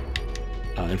bought.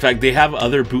 In fact, they have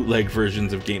other bootleg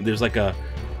versions of games. There's like a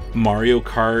Mario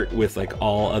Kart with like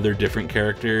all other different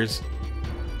characters.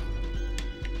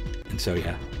 And so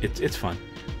yeah, it's fun.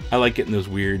 I like getting those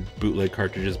weird bootleg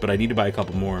cartridges, but I need to buy a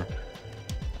couple more.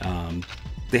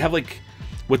 They have like,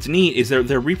 what's neat is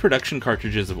they're reproduction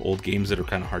cartridges of old games that are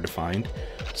kind of hard to find.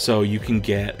 So you can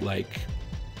get like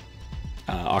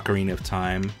Ocarina of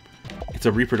Time. It's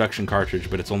a reproduction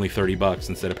cartridge, but it's only $30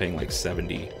 instead of paying like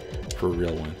 70 for a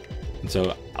real one. And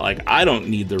so, like, I don't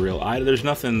need the real... there's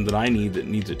nothing that I need that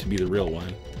needs it to be the real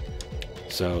one.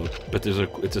 So, but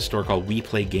it's a store called We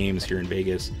Play Games here in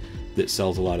Vegas that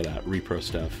sells a lot of that repro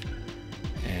stuff.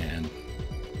 And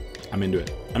I'm into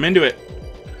it. I'm into it.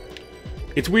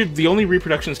 It's weird. The only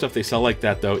reproduction stuff they sell like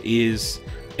that, though, is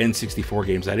N64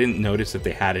 games. I didn't notice that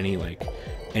they had any, like,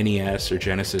 NES or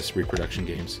Genesis reproduction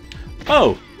games.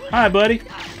 Oh! Hi, buddy.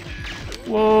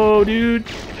 Whoa, dude.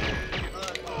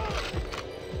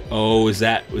 Oh, was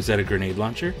that a grenade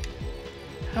launcher?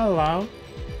 Hello.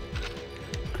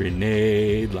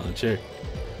 Grenade launcher.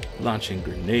 Launching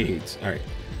grenades. Alright.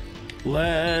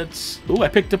 Let's... Ooh, I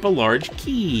picked up a large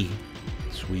key.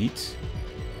 Sweet.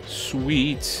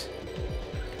 Sweet.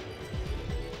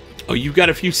 Oh, you got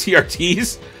a few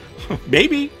CRTs?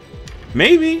 Maybe.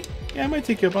 Maybe. Yeah, I might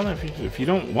take you up on that if you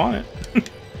don't want it.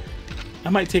 I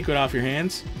might take it off your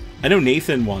hands. I know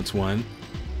Nathan wants one.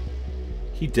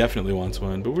 He definitely wants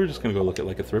one, but we're just gonna go look at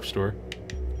like a thrift store.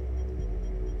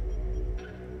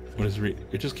 What is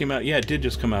it just came out? Yeah, it did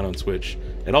just come out on Switch.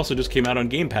 It also just came out on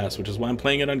Game Pass, which is why I'm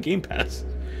playing it on Game Pass.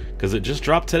 Because it just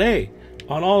dropped today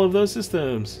on all of those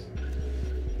systems.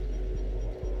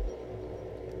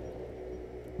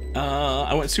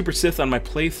 I went Super Sith on my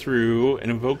playthrough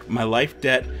and invoked my life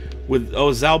debt with... Oh,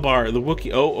 Zalbar, the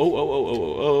Wookiee.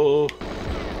 Oh.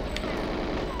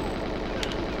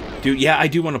 Dude, yeah, I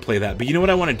do want to play that. But you know what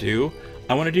I want to do?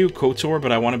 I want to do KOTOR,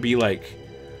 but I want to be like...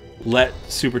 Let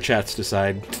Super Chats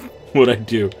decide what I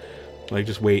do. Like,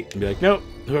 just wait and be like, nope.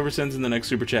 Whoever sends in the next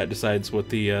Super Chat decides what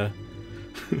the...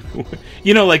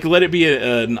 you know, like, let it be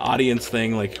an audience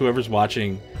thing. Like, whoever's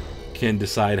watching can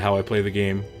decide how I play the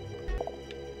game.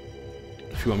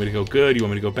 If you want me to go good, you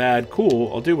want me to go bad,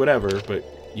 cool, I'll do whatever, but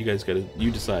you guys gotta,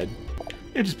 you decide.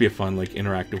 It'd just be a fun, like,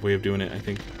 interactive way of doing it, I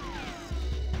think.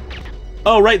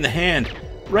 Oh, right in the hand!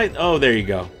 Right, oh, there you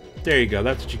go. There you go,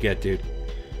 that's what you get, dude.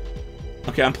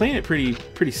 Okay, I'm playing it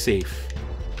pretty safe.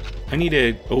 I need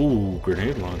a... Oh,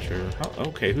 grenade launcher.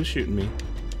 Okay, who's shooting me?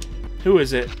 Who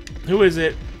is it? Who is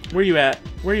it? Where you at?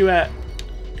 Where you at?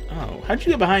 Oh, how'd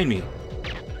you get behind me?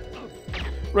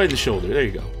 Right in the shoulder. There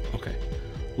you go. Okay.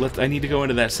 I need to go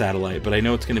into that satellite, but I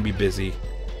know it's going to be busy.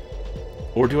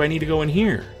 Or do I need to go in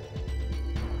here?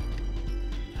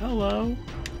 Hello?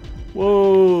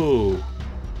 Whoa.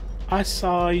 I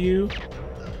saw you.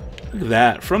 Look at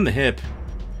that. From the hip.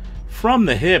 From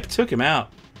the hip. Took him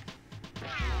out.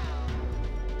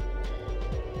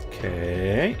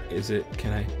 Okay. Is it...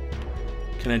 Can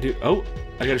I do... Oh,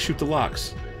 I gotta shoot the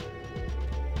locks.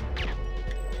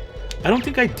 I don't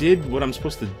think I did what I'm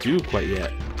supposed to do quite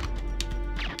yet.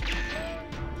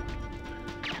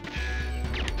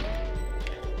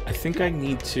 I think I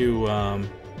need to, I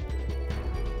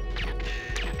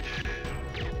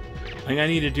think I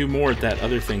need to do more at that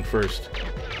other thing first.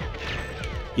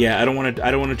 Yeah, I don't want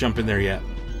to jump in there yet.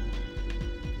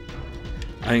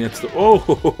 I think that's the... Oh,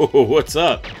 what's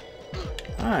up?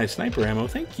 Hi, sniper ammo.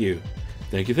 Thank you.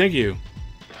 Thank you, thank you.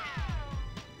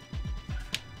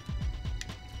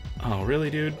 Oh, really,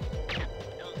 dude?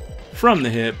 From the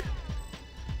hip.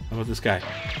 How about this guy?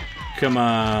 Come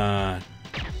on.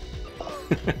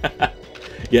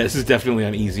 Yeah, this is definitely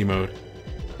on easy mode.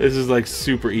 This is like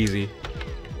super easy.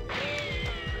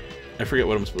 I forget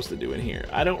what I'm supposed to do in here.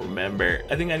 I don't remember.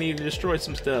 I think I need to destroy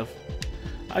some stuff.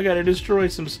 I gotta destroy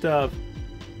some stuff.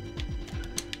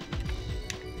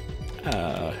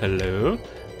 Hello?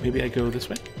 Maybe I go this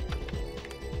way?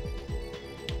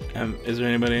 Is there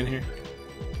anybody in here?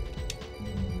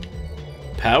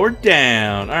 Power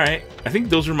down. Alright. I think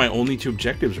those were my only two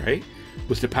objectives, right?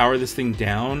 Was to power this thing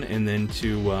down and then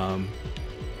to,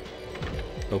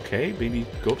 okay, maybe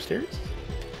go upstairs?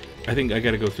 I think I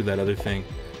gotta go through that other thing.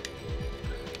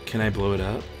 Can I blow it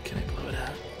up? Can I blow it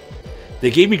up? They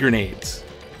gave me grenades.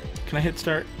 Can I hit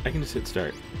start? I can just hit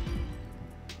start.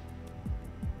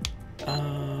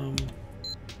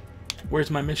 Where's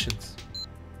my missions?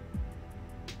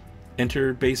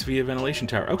 Enter base via ventilation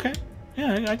tower. Okay.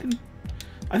 Yeah, I can...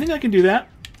 I think I can do that.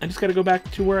 I just gotta go back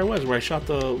to where I was, where I shot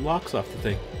the locks off the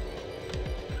thing.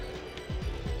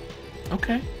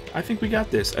 Okay. I think we got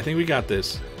this. I think we got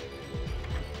this.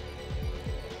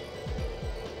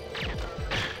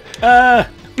 No.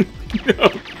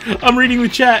 I'm reading the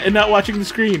chat and not watching the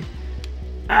screen.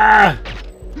 Ah!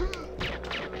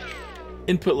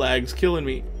 Input lag's killing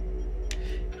me.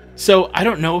 So, I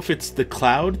don't know if it's the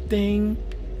cloud thing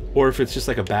or if it's just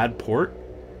like a bad port,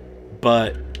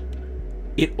 but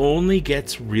it only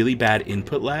gets really bad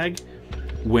input lag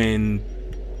when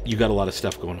you got a lot of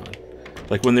stuff going on.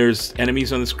 Like when there's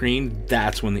enemies on the screen,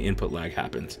 that's when the input lag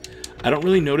happens. I don't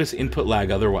really notice input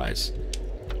lag otherwise.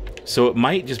 So it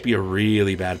might just be a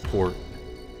really bad port.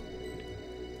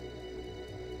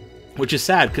 Which is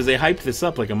sad, because they hyped this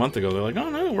up like a month ago. They're like, oh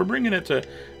no, we're bringing it to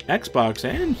Xbox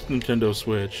and Nintendo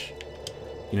Switch.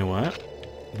 You know what?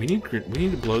 We need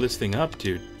to blow this thing up,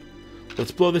 dude.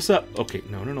 Let's blow this up. Okay,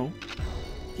 no.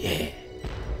 Yeah.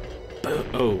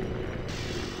 Oh.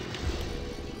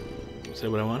 Is that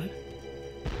what I wanted?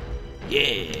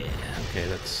 Yeah. Okay,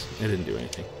 it didn't do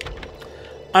anything.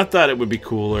 I thought it would be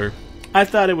cooler.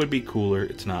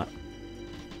 It's not.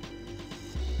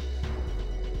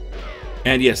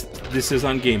 And yes, this is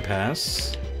on Game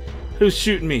Pass. Who's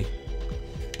shooting me?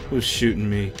 Who's shooting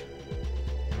me?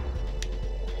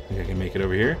 I think I can make it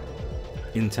over here.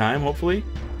 In time, hopefully.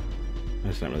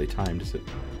 That's not really timed, is it?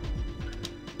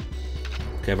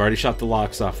 Okay, I've already shot the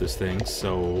locks off this thing,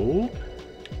 so...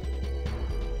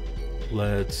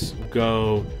 Let's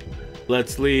go.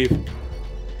 Let's leave.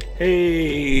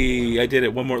 Hey! I did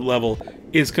it. One more level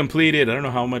is completed. I don't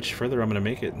know how much further I'm going to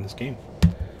make it in this game.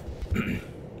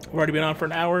 I've already been on for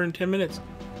an hour and 10 minutes.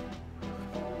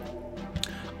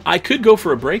 I could go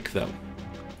for a break, though.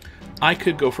 I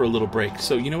could go for a little break.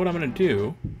 So, you know what I'm going to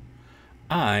do?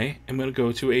 I am going to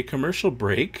go to a commercial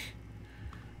break.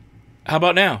 How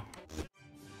about now?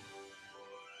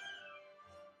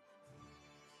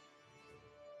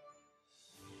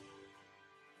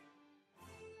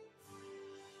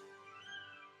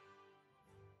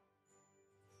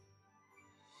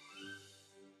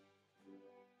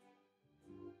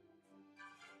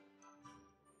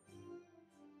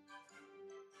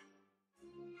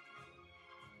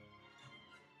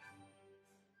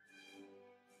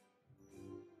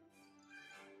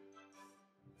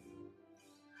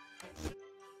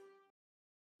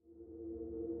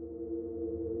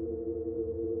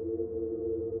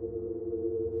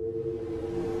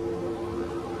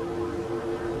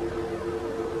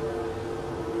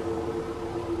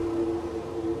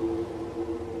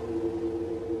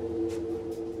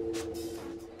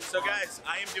 So guys,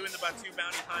 I am doing the Batu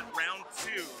Bounty Hunt round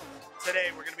 2 today.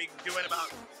 We're going to be doing about,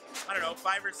 I don't know,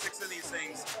 5 or 6 of these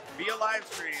things via live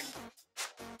stream.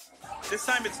 This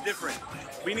time it's different.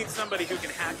 We need somebody who can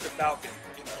hack the Falcon.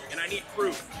 And I need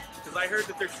proof, because I heard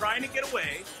that they're trying to get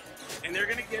away, and they're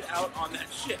going to get out on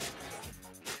that ship.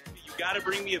 You got to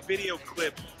bring me a video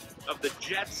clip of the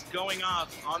jets going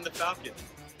off on the Falcon.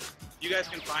 You guys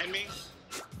can find me.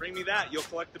 Bring me that. You'll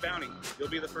collect the bounty. You'll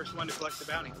be the first one to collect the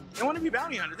bounty. They want to be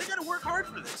bounty hunter. They got to work hard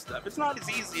for this stuff. It's not as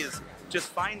easy as just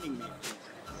finding me.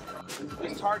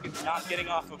 This target's not getting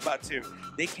off of Batu.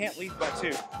 They can't leave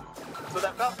Batu. So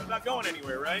that Falcon's not going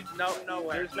anywhere, right? No, no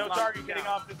way. There's no target getting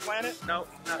off this planet? No,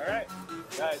 no. All right.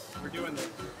 Guys, we're doing this.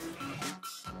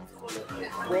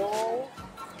 Roll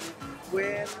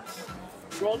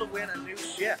to win a new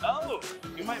ship. Oh,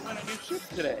 you might win a new ship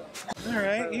today. All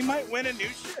right, you might win a new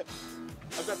ship.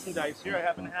 I've got some dice here. I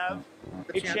happen to have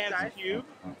a chance cube.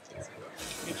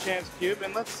 A chance cube.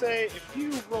 And let's say if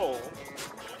you roll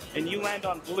and you land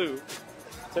on blue,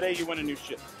 today you win a new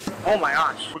ship. Oh my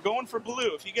gosh. We're going for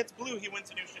blue. If he gets blue, he wins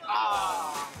a new ship.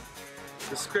 Ah.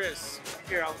 This is Chris.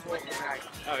 Here, I'll roll the dice.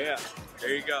 Oh yeah.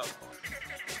 There you go.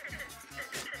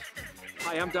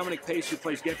 Hi, I'm Dominic Pace, who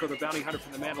plays Gecko the Bounty Hunter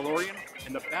from The Mandalorian,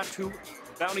 and the Batu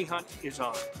Bounty Hunt is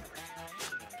on.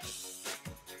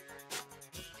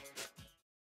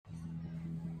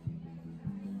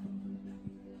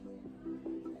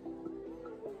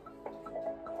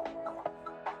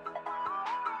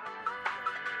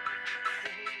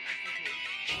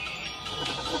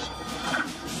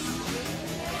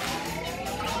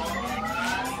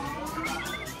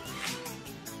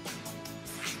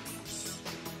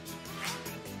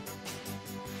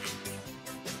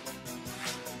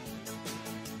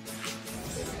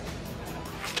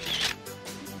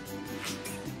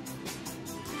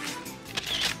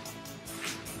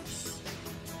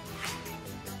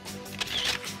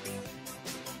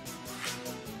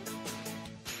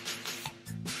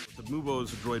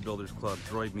 Mubo's Droid Builders Club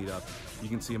Droid Meetup. You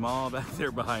can see them all back there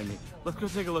behind me. Let's go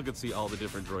take a look and see all the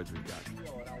different droids we've got.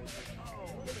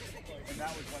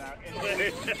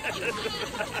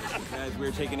 Guys,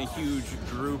 we're taking a huge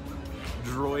group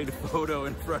droid photo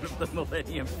in front of the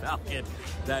Millennium Falcon.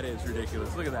 That is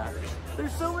ridiculous. Look at that.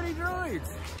 There's so many droids.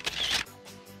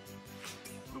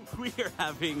 We are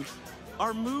having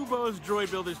our Mubo's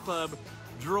Droid Builders Club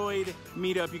droid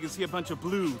meetup. You can see a bunch of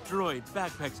blue droid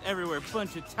backpacks everywhere, a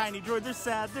bunch of tiny droids. There's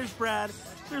Sad, there's Brad,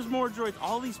 there's more droids.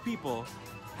 All these people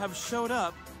have showed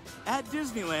up at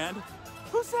Disneyland.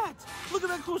 Who's that? Look at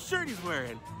that cool shirt he's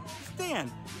wearing.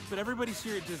 Stan. But everybody's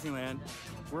here at Disneyland.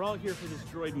 We're all here for this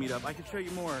droid meetup. I can show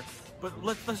you more, but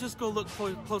let's just go look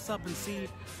close up and see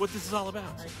what this is all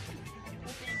about.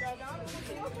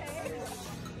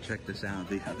 Check this out.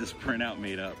 They have this printout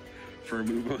made up for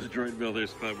Mubo's Droid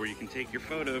Builders Club where you can take your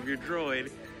photo of your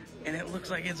droid and it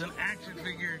looks like it's an action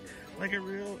figure, like a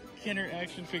real Kenner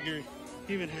action figure.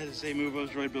 He even has to say Mubo's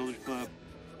Droid Builders Club.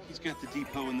 He's got the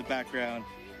depot in the background.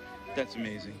 That's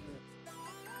amazing.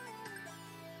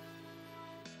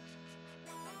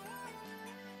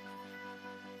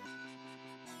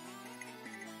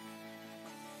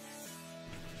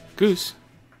 Goose.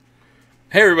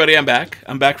 Hey everybody, I'm back.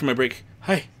 I'm back from my break.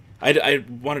 Hi. I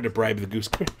wanted to bribe the goose.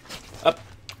 Come here. Up,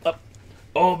 up.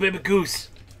 Oh, baby goose.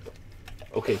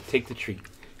 Okay, take the treat.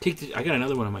 I got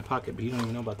another one in my pocket, but you don't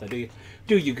even know about that, do you?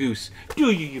 Do you, goose?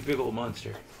 Do you, you big old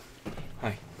monster?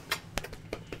 Hi.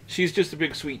 She's just a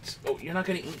big sweets. Oh, you're not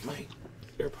gonna eat my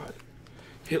AirPod.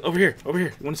 Hey, over here, over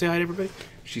here. You want to say hi to everybody?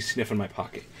 She's sniffing my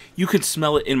pocket. You can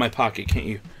smell it in my pocket, can't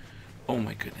you? Oh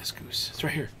my goodness, goose. It's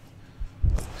right here.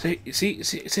 Say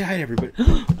hi to everybody.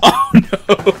 Oh no!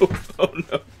 Oh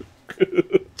no!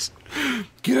 Goose!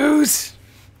 Goose!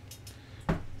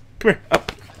 Come here!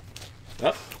 Up!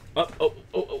 Up! Up!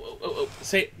 Oh!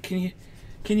 Say, can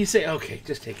you say? Okay,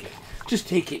 just take it. Just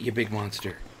take it, you big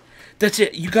monster. That's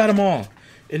it. You got them all,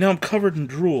 and now I'm covered in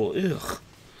drool. Ugh.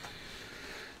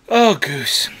 Oh,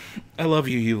 Goose! I love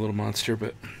you, you little monster,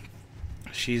 but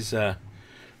she's a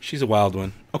wild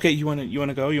one. Okay, you wanna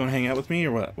go? You wanna hang out with me,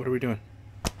 or what? What are we doing?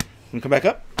 Wanna come back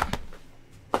up?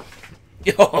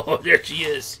 Oh, there she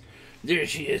is. There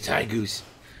she is. Hi, Goose.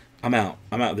 I'm out.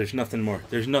 There's nothing more.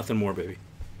 There's nothing more, baby.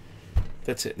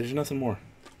 That's it. There's nothing more.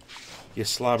 You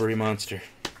slobbery monster.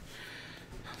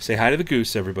 Say hi to the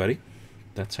goose, everybody.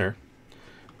 That's her.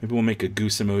 Maybe we'll make a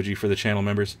goose emoji for the channel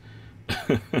members.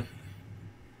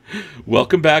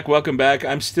 Welcome back. Welcome back.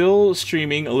 I'm still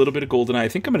streaming a little bit of Goldeneye. I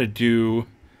think I'm going to do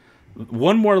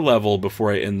one more level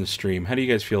before I end the stream. How do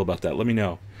you guys feel about that? Let me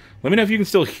know. Let me know if you can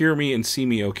still hear me and see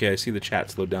me okay. I see the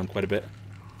chat slowed down quite a bit.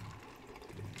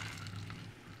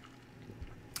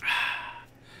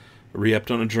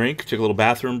 Re-upped on a drink. Took a little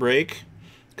bathroom break.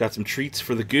 Got some treats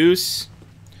for the goose.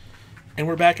 And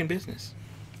we're back in business.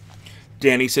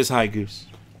 Danny says hi, Goose.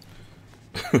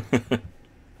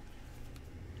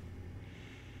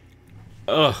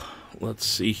 Let's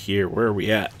see here. Where are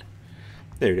we at?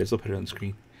 There it is. I'll put it on the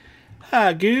screen.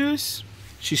 Hi, Goose.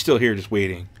 She's still here, just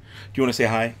waiting. Do you want to say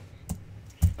hi?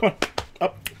 Come on.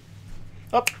 Up.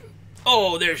 Up.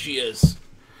 Oh, there she is.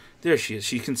 There she is.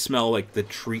 She can smell, like, the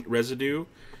treat residue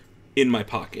in my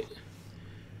pocket.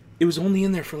 It was only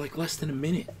in there for, like, less than a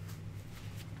minute.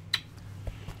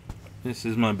 This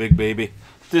is my big baby.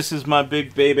 This is my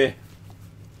big baby.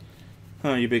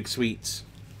 Oh, you big sweets.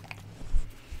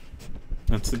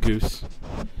 That's the goose.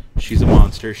 She's a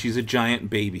monster. She's a giant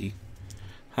baby.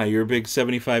 Hi, you're a big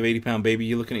 75, 80-pound baby.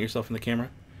 You looking at yourself in the camera?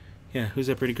 Yeah, who's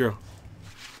that pretty girl?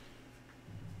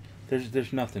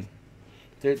 There's nothing.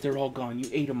 They're all gone. You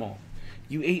ate them all.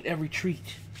 You ate every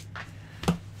treat.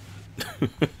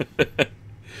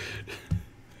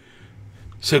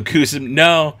 So Goose,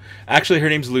 no, actually her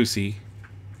name's Lucy.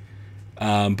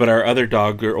 But our other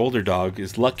dog, our older dog,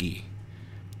 is Lucky.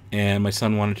 And my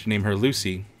son wanted to name her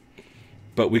Lucy.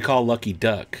 But we call Lucky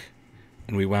Duck.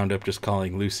 And we wound up just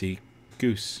calling Lucy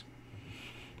Goose.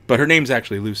 But her name's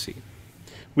actually Lucy.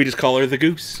 We just call her the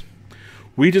Goose.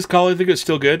 We just call her the Goose.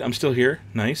 Still good. I'm still here.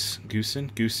 Nice.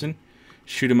 Goosin'.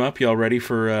 Shoot him up. Y'all ready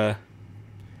for,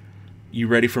 you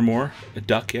ready for more? A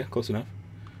duck? Yeah, close enough.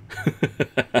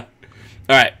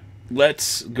 Alright.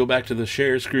 Let's go back to the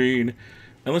share screen.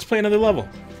 And let's play another level.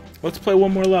 Let's play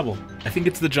one more level. I think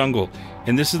it's the jungle.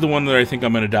 And this is the one that I think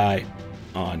I'm going to die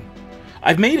on.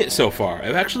 I've made it so far.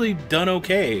 I've actually done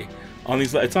okay on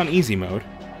these. It's on easy mode.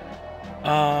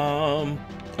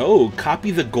 Oh,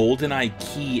 copy the Goldeneye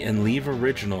key and leave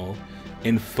original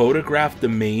and photograph the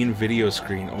main video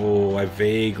screen. Oh, I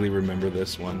vaguely remember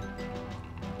this one.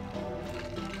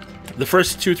 The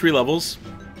first 2-3 levels,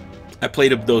 I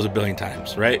played those a billion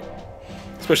times, right?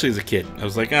 Especially as a kid. I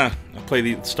was like, I'll play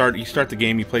the start. You start the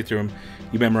game, you play through them,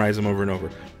 you memorize them over and over.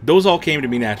 Those all came to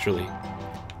me naturally.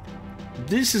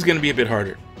 This is going to be a bit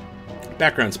harder.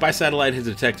 Background. Spy satellite has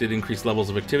detected increased levels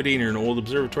of activity near an old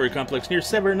observatory complex near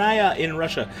Severnaya in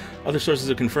Russia. Other sources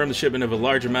have confirmed the shipment of a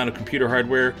large amount of computer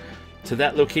hardware to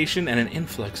that location and an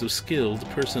influx of skilled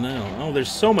personnel. Oh,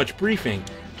 there's so much briefing.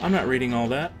 I'm not reading all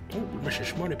that. Oh, Mr.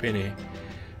 Schmortepenny.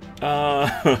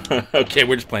 Okay,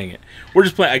 we're just playing it. We're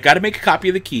just playing. I got to make a copy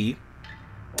of the key.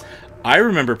 I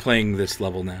remember playing this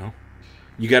level now.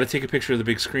 You got to take a picture of the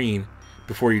big screen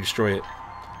before you destroy it.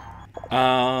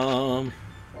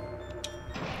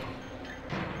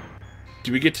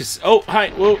 Do we get to... Oh, hi.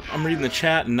 Whoa, I'm reading the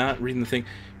chat and not reading the thing.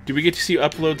 Do we get to see you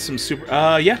upload some Super...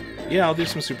 Yeah. Yeah, I'll do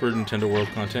some Super Nintendo World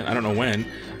content. I don't know when.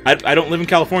 I don't live in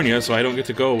California, so I don't get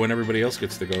to go when everybody else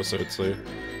gets to go. So it's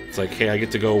like, hey, I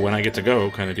get to go when I get to go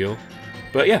kind of deal.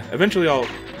 But yeah, eventually I'll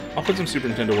put some Super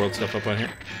Nintendo World stuff up on here.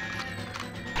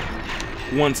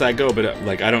 Once I go, but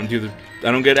like I don't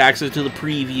get access to the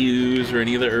previews or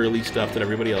any of the early stuff that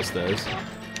everybody else does.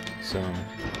 So...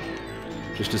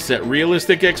 just to set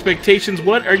realistic expectations.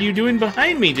 What are you doing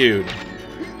behind me, dude?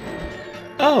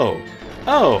 Oh,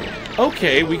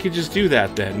 okay, we could just do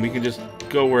that then. We can just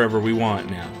go wherever we want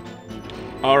now.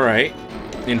 Alright,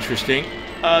 interesting.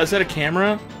 Is that a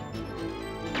camera?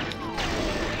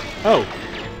 Oh,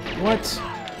 what?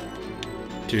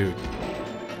 Dude.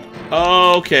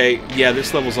 Oh, okay, yeah,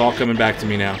 this level's all coming back to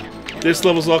me now. This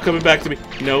level's all coming back to me.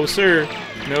 No, sir.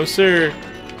 No, sir.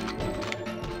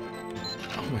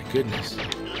 Oh my goodness.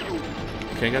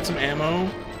 Okay, got some ammo.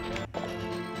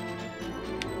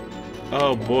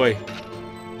 Oh boy.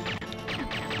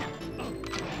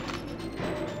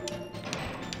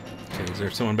 Okay, is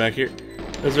there someone back here?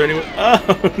 Is there anyone?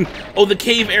 Oh, the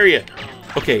cave area.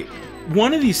 Okay,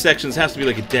 one of these sections has to be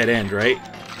like a dead end, right?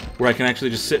 Where I can actually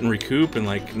just sit and recoup and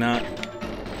like not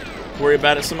worry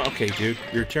about it. Okay, dude,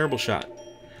 you're a terrible shot.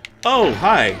 Oh,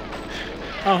 hi.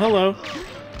 Oh, hello.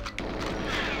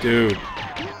 Dude,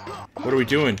 what are we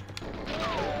doing?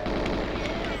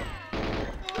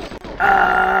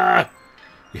 Ah!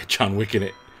 Yeah, John Wick in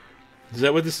it. Is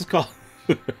that what this is called?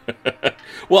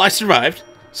 Well, I survived,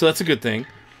 so that's a good thing.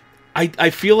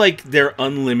 I feel like they're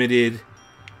unlimited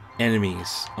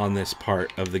enemies on this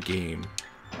part of the game.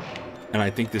 And I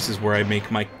think this is where I make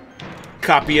my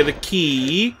copy of the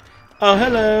key. Oh,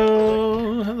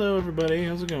 hello. Hello, everybody.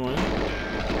 How's it going?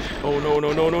 Oh, no,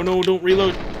 no, no, no, no. Don't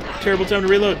reload. Terrible time to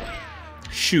reload.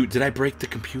 Shoot, did I break the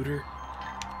computer?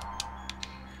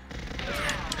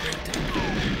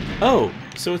 Oh,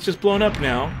 so it's just blown up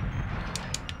now.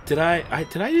 Did I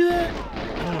do that?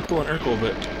 I don't want to pull an Urkel,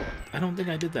 but I don't think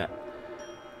I did that.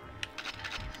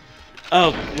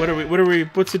 Oh,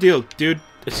 what's the deal, dude?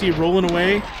 I see you rolling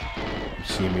away. You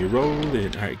see me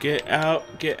rolling. Alright, get out,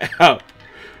 get out.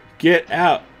 Get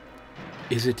out.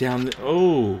 Is it down the...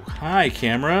 Oh, hi,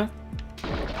 camera.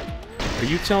 Are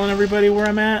you telling everybody where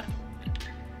I'm at?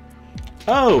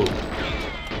 Oh!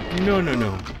 No, no,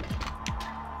 no.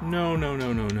 No, no,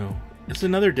 no, no, no. It's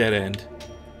another dead end.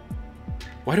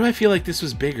 Why do I feel like this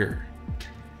was bigger?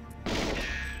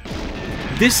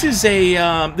 This is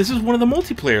one of the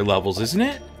multiplayer levels, isn't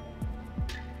it?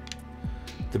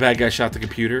 The bad guy shot the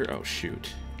computer. Oh,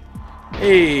 shoot.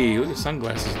 Hey, look at the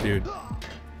sunglasses, dude.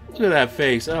 Look at that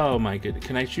face. Oh, my goodness.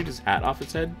 Can I shoot his hat off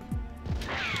its head?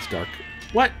 It's dark.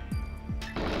 What?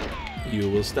 You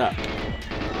will stop.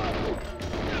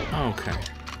 Okay.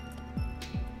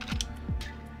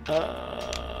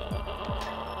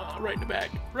 Right in the back.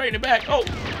 Right in the back. Oh,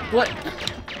 what?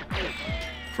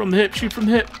 From the hip. Shoot from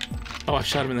the hip. Oh, I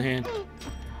shot him in the hand.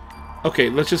 Okay,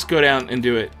 let's just go down and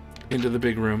do it into the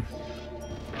big room.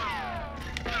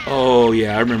 Oh,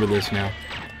 yeah, I remember this now.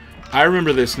 I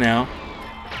remember this now.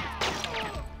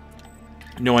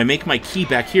 No, I make my key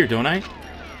back here, don't I?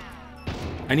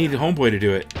 I need the homeboy to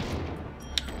do it.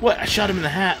 What? I shot him in the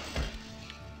hat.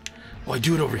 Oh, I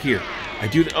do it over here. I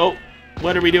do the... Oh,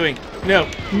 what are we doing? No,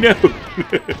 no.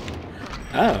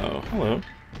 Oh, hello.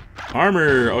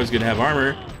 Armor. Always good to have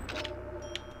armor.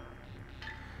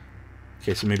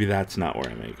 Okay, so maybe that's not where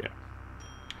I make it.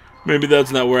 Maybe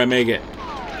that's not where I make it.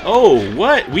 Oh,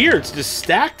 what? Weird. It's just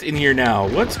stacked in here now.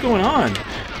 What's going on?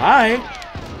 Hi.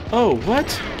 Oh,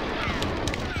 what?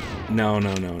 No,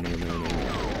 no, no, no, no, no,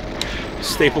 no.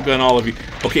 Staple gun all of you.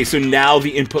 Okay, so now the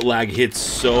input lag hits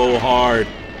so hard.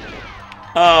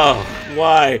 Oh,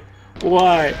 why?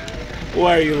 Why?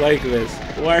 Why are you like this?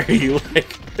 Why are you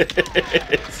like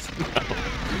this? No.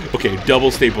 Okay,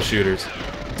 double staple shooters.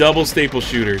 Double staple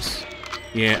shooters.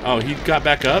 Yeah, oh, he got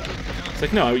back up? It's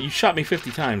like, no, you shot me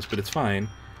 50 times, but it's fine.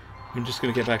 I'm just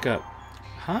gonna get back up.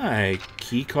 Hi,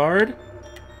 key card?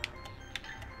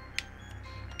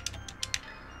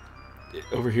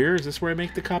 Over here? Is this where I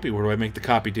make the copy? Where do I make the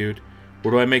copy, dude?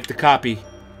 Where do I make the copy?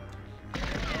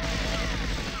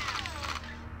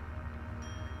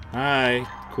 Hi,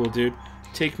 cool dude.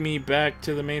 Take me back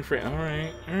to the mainframe.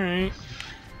 Alright, alright.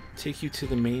 Take you to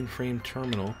the mainframe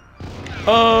terminal.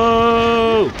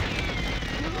 Oh!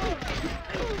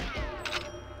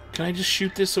 Can I just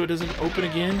shoot this so it doesn't open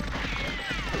again?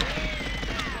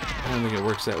 I don't think it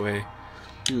works that way.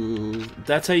 Ooh,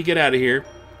 that's how you get out of here.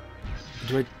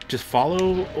 Do I just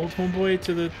follow old homeboy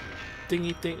to the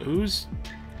thingy thing? Who's?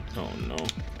 Oh no.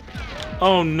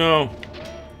 Oh no.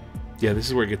 Yeah, this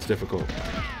is where it gets difficult.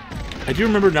 I do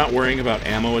remember not worrying about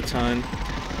ammo a ton.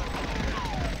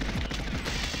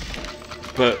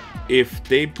 But if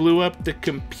they blew up the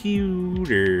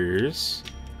computers...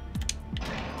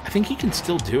 I think he can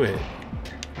still do it.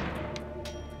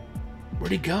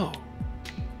 Where'd he go?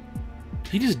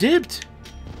 He just dipped.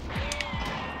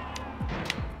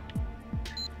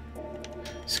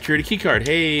 Security keycard.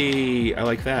 Hey, I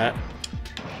like that.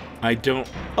 I don't...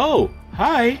 Oh,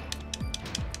 hi.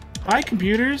 Hi,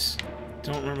 computers.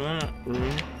 Don't remember that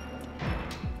room.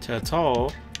 At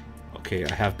all. Okay,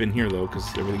 I have been here, though,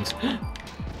 because everything's...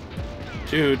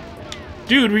 Dude.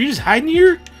 Dude, were you just hiding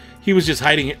here? He was just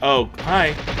hiding... Oh,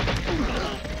 hi.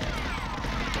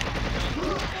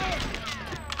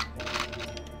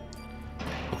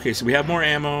 Okay, so we have more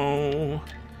ammo.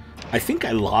 I think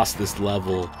I lost this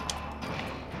level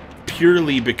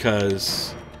purely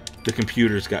because the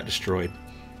computers got destroyed.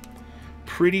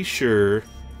 Pretty sure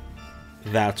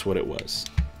that's what it was.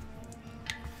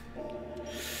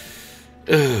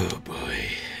 Oh, boy.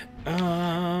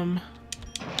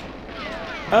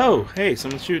 Oh, hey,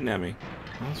 someone's shooting at me.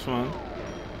 That's fun.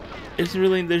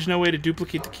 There's no way to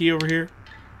duplicate the key over here?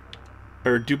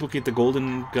 Or duplicate the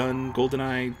golden gun,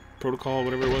 Goldeneye protocol,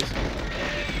 whatever it was.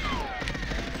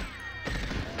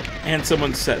 And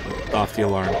someone set off the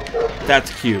alarm.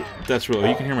 That's cute. That's real.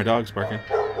 You can hear my dogs barking.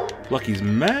 Lucky's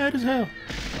mad as hell.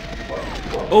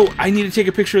 Oh, I need to take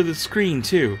a picture of the screen,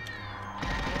 too.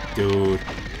 Dude.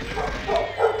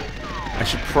 I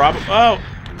should probably... Oh!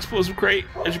 Explosive crate.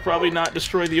 I should probably not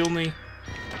destroy the only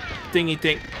thingy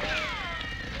thing.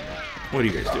 What are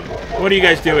you guys doing? What are you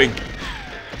guys doing?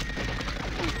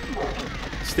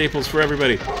 Staples for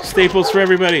everybody. Staples for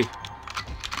everybody.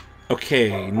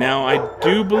 Okay, now I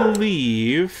do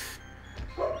believe...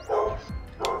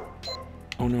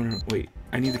 Oh, no, no, wait.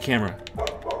 I need the camera.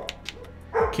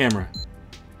 Camera.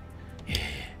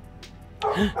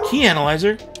 Yeah. Key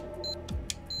analyzer.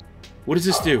 What does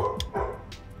this do?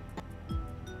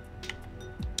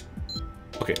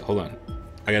 Okay, hold on.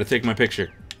 I gotta take my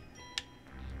picture.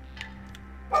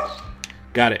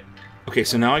 Got it. Okay,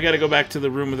 so now I gotta go back to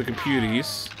the room with the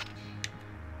computers.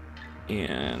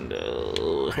 And,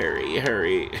 hurry,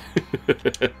 hurry.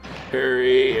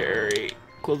 Hurry, hurry.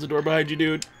 Close the door behind you,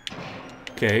 dude.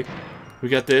 Okay, we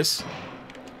got this.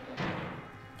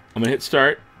 I'm gonna hit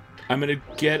start. I'm gonna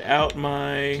get out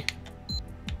my...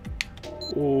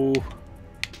 Oh.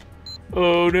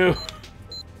 Oh, no.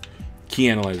 Key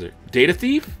analyzer. Data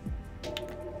thief?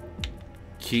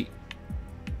 Key...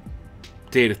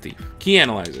 Data thief. Key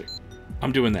analyzer.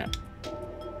 I'm doing that.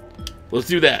 Let's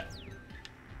do that.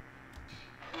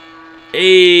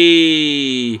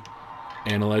 Hey!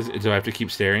 Analyze it. Do I have to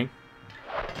keep staring?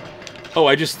 Oh,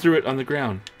 I just threw it on the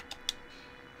ground.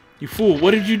 You fool,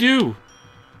 what did you do?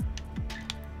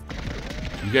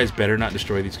 You guys better not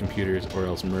destroy these computers or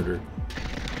else murder.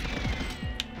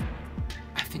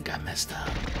 I think I messed up.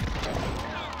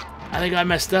 I think I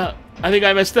messed up. I think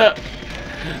I messed up.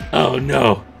 Oh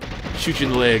no. Shoot you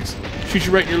in the legs. Shoot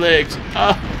you right in your legs.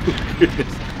 Oh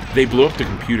goodness. They blew up the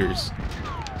computers.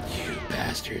 You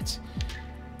bastards.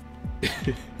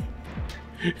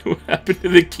 What happened to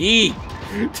the key?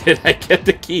 Did I get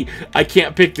the key? I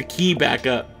can't pick the key back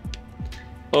up.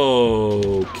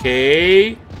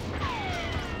 Okay.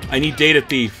 I need data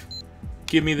thief.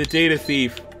 Give me the data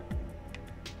thief.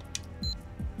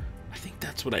 I think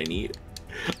that's what I need.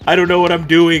 I don't know what I'm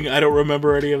doing. I don't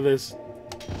remember any of this.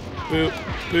 Boop,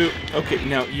 boop. Okay,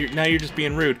 now you're just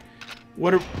being rude.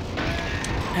 What are...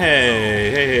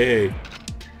 Hey, hey, hey, hey.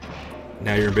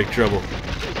 Now you're in big trouble.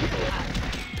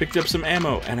 Picked up some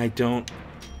ammo, and I don't...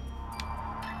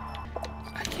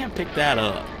 I can't pick that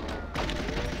up.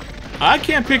 I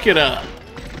can't pick it up.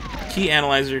 Key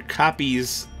analyzer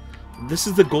copies. This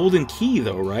is the golden key,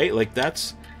 though, right? Like,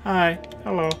 that's... Hi.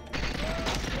 Hello.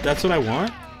 That's what I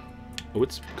want? Oh,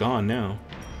 it's gone now.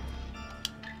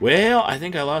 Well, I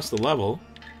think I lost the level.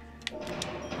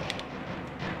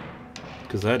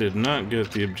 Because I did not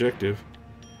get the objective.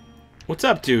 What's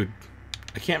up, dude?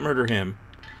 I can't murder him.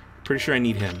 Pretty sure I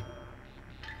need him.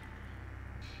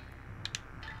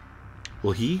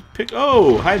 Will he pick...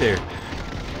 Oh, hi there.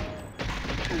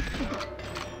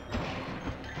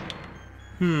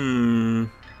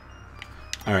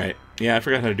 Alright. Yeah, I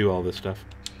forgot how to do all this stuff.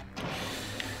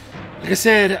 Like I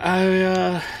said,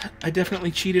 I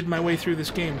definitely cheated my way through this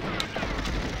game.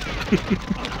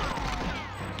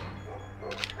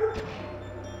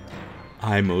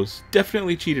 I most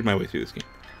definitely cheated my way through this game.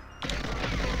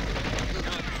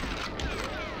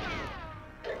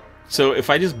 So if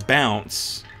I just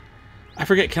bounce... I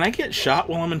forget, can I get shot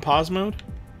while I'm in pause mode?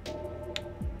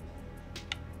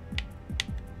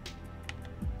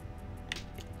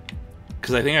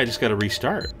 Because I think I just got to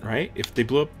restart, right? If they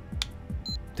blew up...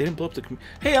 They didn't blow up the...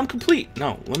 Hey, I'm complete!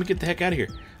 No, let me get the heck out of here.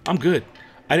 I'm good.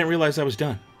 I didn't realize I was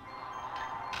done.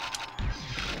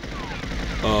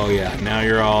 Oh yeah, now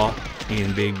you're all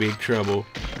in big, big trouble.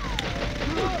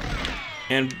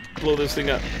 And blow this thing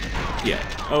up. Yeah.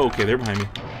 Oh, okay, they're behind me.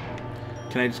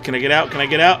 Can I get out? Can I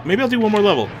get out? Maybe I'll do one more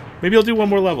level. Maybe I'll do one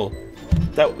more level.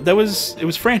 It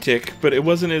was frantic, but it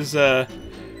wasn't as I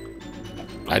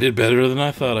did better than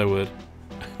I thought I would.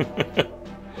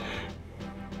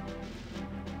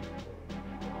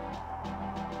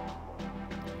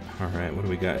 Alright, what do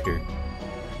we got here?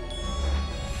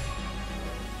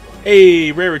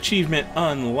 Hey, rare achievement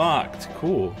unlocked.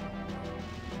 Cool.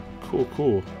 Cool,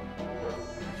 cool.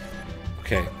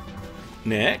 Okay.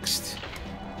 Next.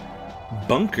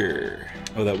 Bunker.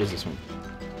 Oh, that was this one.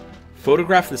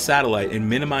 Photograph the satellite and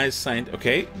minimize sign...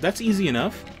 Okay, that's easy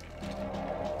enough.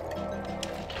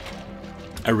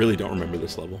 I really don't remember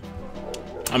this level.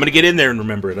 I'm gonna get in there and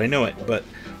remember it. I know it, but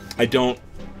I don't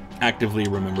actively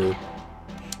remember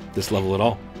this level at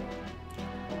all.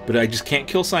 But I just can't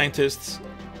kill scientists,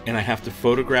 and I have to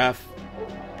photograph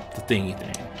the thingy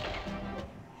thing.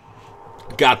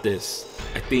 Got this,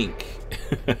 I think.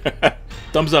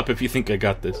 Thumbs up if you think I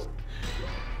got this.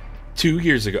 2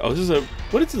 years ago. Oh, this is a...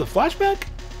 What is this, a flashback?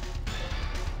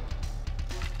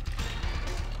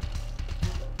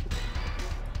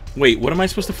 Wait, what am I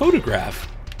supposed to photograph?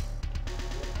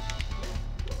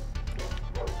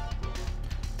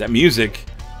 That music.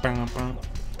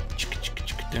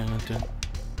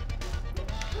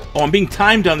 Oh, I'm being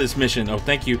timed on this mission. Oh,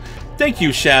 thank you. Thank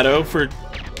you, Shadow, for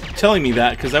telling me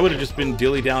that, because I would have just been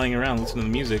dilly-dallying around listening to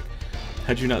the music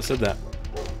had you not said that.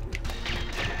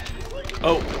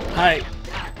 Oh, hi.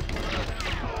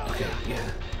 Okay,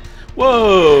 yeah.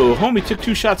 Whoa! Homie took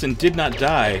 2 shots and did not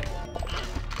die.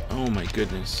 Oh my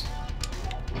goodness.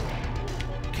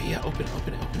 Okay, yeah, open it,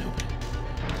 open it, open it, open it.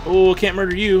 Oh, can't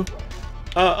murder you.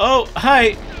 Oh,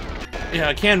 hi! Yeah,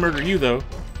 I can murder you, though.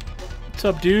 What's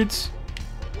up, dudes?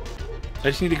 I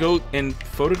just need to go and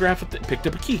photograph it. Picked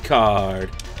up a key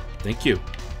card. Thank you.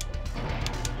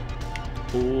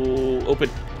 Oh, open.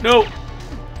 No!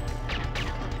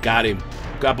 Got him.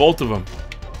 Got both of them.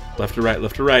 Left to right,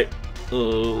 left to right.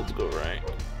 Oh, let's go right.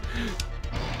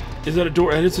 Is that a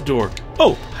door? That is a door.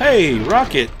 Oh, hey,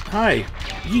 Rocket. Hi.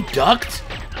 You ducked?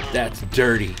 That's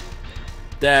dirty.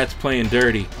 That's playing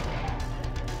dirty.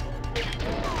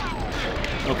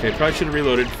 Okay, probably should have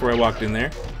reloaded before I walked in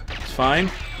there. It's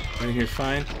fine. Right here's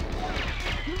fine.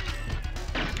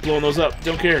 Blowing those up.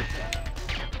 Don't care.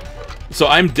 So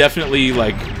I'm definitely,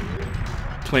 like,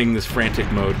 playing this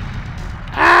frantic mode.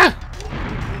 Ah!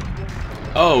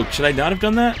 Oh, should I not have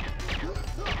done that?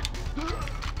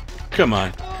 Come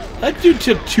on. That dude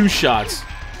took 2 shots.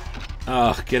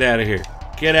 Oh, get out of here.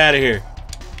 Get out of here.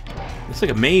 It's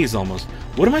like a maze almost.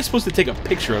 What am I supposed to take a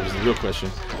picture of is the real question.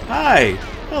 Hi.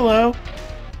 Hello.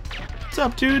 What's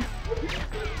up, dude?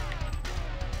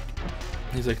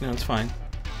 He's like, no, it's fine.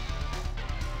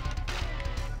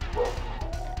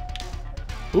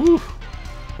 Ooh.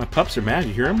 My pups are mad.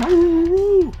 You hear them?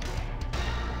 Ooh.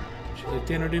 She's like,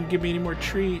 Dano didn't give me any more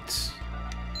treats.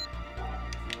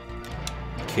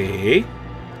 Okay.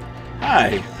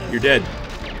 Hi. You're dead.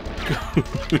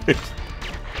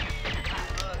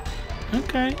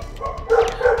 Okay.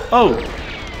 Oh.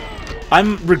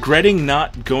 I'm regretting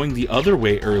not going the other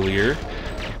way earlier.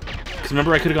 Because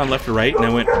remember I could have gone left or right, and I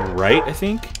went right, I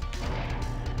think?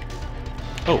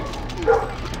 Oh.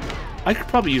 I could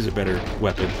probably use a better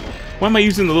weapon. Why am I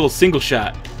using the little single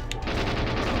shot?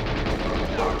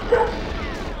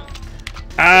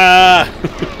 Ah!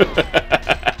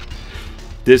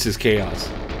 This is chaos.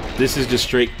 This is just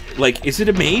straight... Like, is it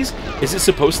a maze? Is it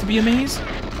supposed to be a maze?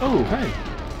 Oh, hi.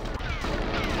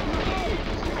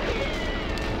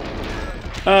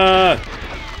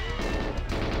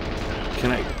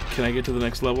 Can I get to the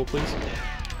next level, please?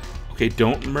 Okay,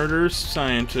 don't murder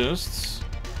scientists.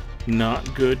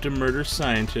 Not good to murder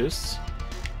scientists.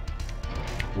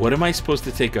 What am I supposed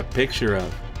to take a picture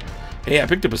of? Hey, I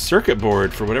picked up a circuit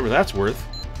board for whatever that's worth.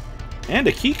 And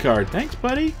a key card. Thanks,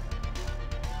 buddy.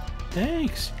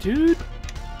 Thanks, dude.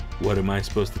 What am I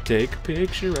supposed to take a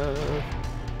picture of?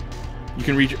 You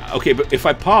can read... Okay, but if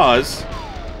I pause,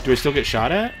 do I still get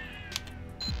shot at?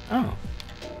 Oh.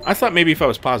 I thought maybe if I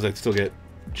was paused, I'd still get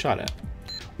shot at.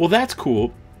 Well, that's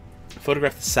cool.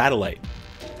 Photograph the satellite.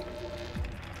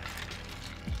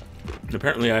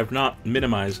 Apparently, I have not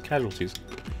minimized casualties.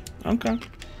 Okay.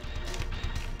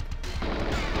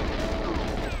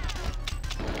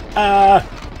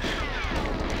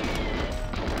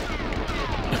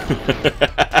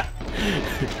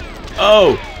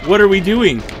 Oh, what are we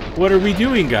doing? What are we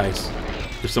doing, guys?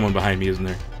 There's someone behind me, isn't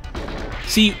there?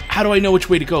 See, how do I know which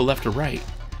way to go, left or right?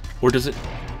 Or does it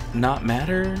not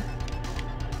matter?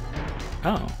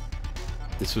 Oh.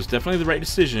 This was definitely the right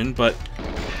decision, but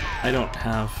I don't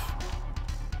have...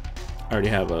 I already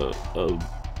have a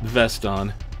vest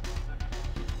on.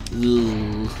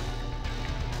 Ugh.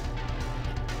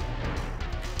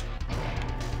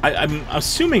 I'm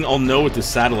assuming I'll know what the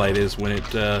satellite is when it...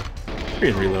 Hurry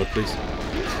and reload, please.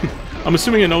 I'm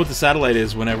assuming I know what the satellite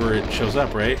is whenever it shows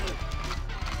up, right?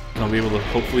 And I'll be able to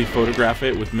hopefully photograph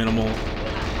it with minimal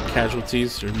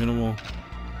casualties or minimal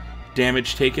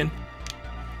damage taken.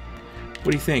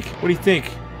 What do you think? What do you think?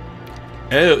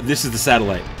 Oh, this is the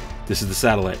satellite. This is the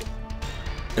satellite.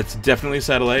 It's definitely a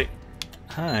satellite.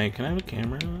 Hi, can I have a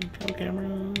camera? Can I have a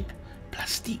camera?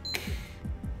 Plastique.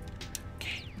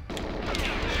 Okay.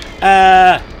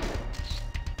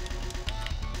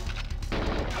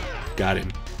 Got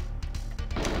him.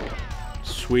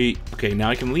 Sweet. Okay, now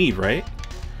I can leave, right?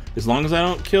 As long as I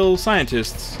don't kill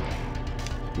scientists,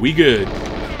 we good.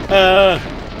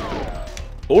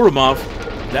 Oromov.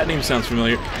 That name sounds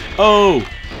familiar. Oh!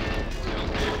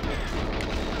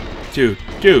 Dude,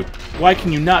 why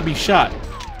can you not be shot?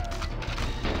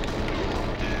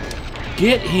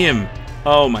 Get him!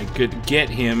 Oh my good, get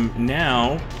him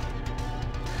now.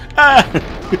 Ah!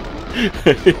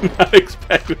 I did not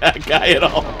expect that guy at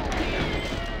all.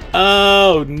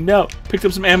 Oh no! Picked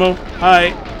up some ammo.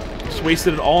 Hi. Just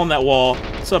wasted it all on that wall.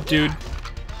 What's up, dude?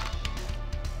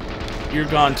 You're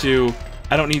gone too.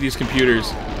 I don't need these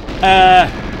computers.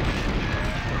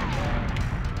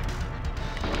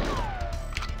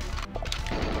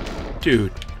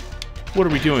 Dude, what are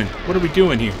we doing? What are we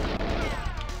doing here?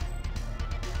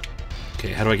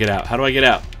 Okay, how do I get out? How do I get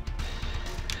out?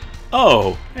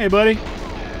 Oh, hey, buddy.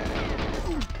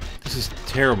 This is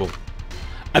terrible.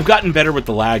 I've gotten better with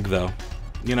the lag, though.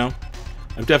 You know?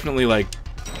 I've definitely, like...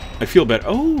 I feel better.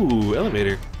 Oh,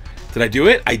 elevator. Did I do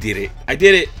it? I did it. I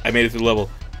did it. I made it through the level.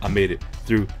 I made it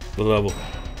through the level.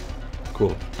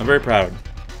 cool. I'm very proud.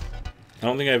 I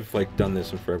don't think I've, like, done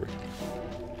this in forever.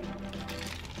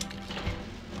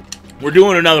 We're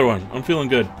doing another one. I'm feeling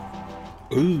good.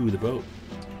 Ooh, the boat.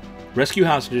 Rescue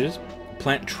hostages.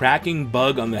 Plant tracking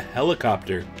bug on the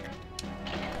helicopter.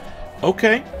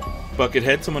 Okay.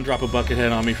 Buckethead. Someone drop a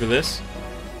buckethead on me for this.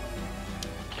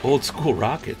 Old school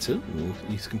rockets. Ooh,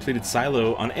 he's completed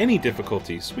silo on any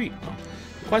difficulty. Sweet. Oh.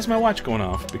 Why is my watch going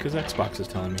off? Because Xbox is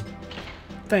telling me.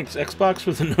 Thanks, Xbox,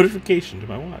 for the notification to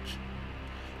my watch.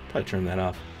 Probably turn that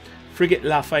off. Frigate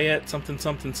Lafayette, something,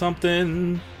 something,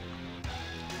 something.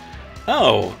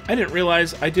 Oh, I didn't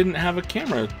realize I didn't have a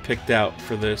camera picked out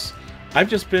for this. I've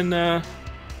just been,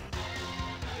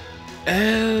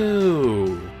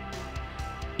 Oh.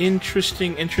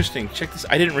 Interesting, interesting. Check this.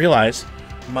 I didn't realize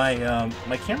my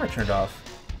my camera turned off.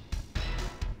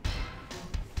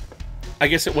 I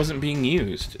guess it wasn't being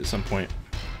used at some point.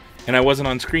 And I wasn't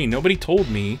on screen. Nobody told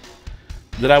me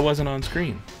that I wasn't on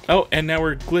screen. Oh, and now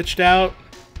we're glitched out.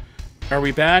 Are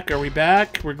we back? Are we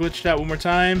back? We're glitched out one more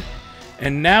time.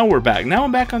 And now we're back. Now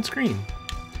I'm back on screen.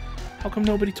 How come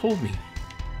nobody told me?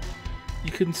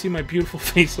 You couldn't see my beautiful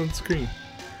face on screen.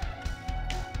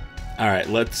 Alright,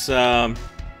 let's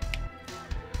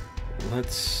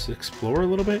explore a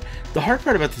little bit. The hard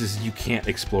part about this is you can't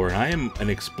explore, and I am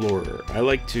an explorer. I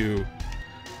like to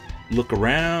look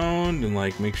around and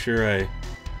like make sure I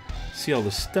see all the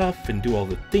stuff and do all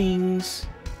the things.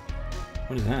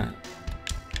 What is that?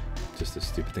 Just a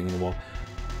stupid thing on the wall.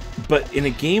 But in a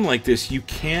game like this, you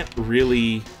can't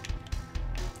really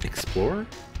explore.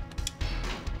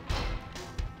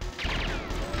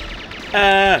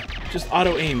 Just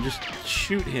auto aim. Just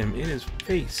shoot him in his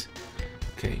face.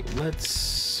 Okay,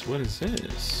 let's... What is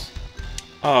this?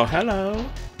 Oh, hello.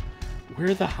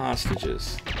 Where are the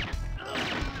hostages?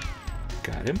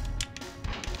 Got him.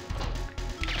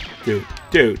 Dude.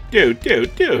 Did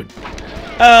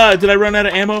I run out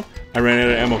of ammo? I ran out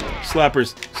of ammo.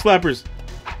 Slappers.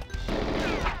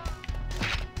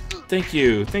 Thank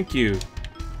you.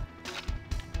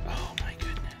 Oh my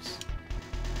goodness.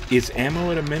 Is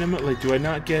ammo at a minimum? Like, do I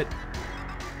not get...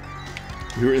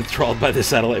 We were enthralled by the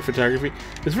satellite photography.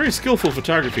 It's very skillful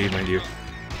photography, mind you.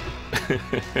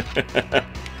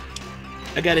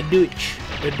 I got a Deutsch.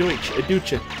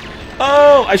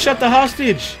 Oh, I shot the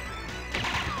hostage.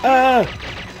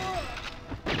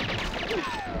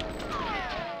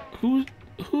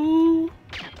 Who?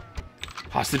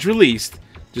 Hostage released.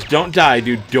 Just don't die,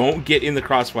 dude. Don't get in the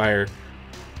crossfire.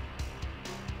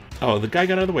 Oh, the guy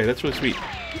got out of the way. That's really sweet.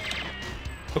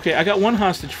 Okay, I got one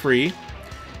hostage free.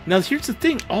 Now, here's the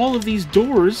thing. All of these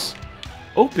doors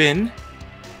open.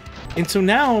 And so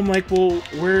now I'm like, well,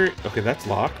 where... Okay, that's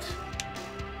locked.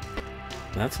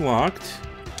 That's locked.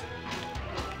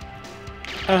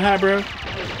 Oh, hi, bro.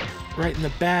 Right in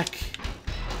the back.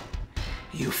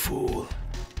 You fool.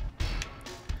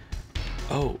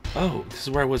 Oh, this is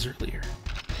where I was earlier.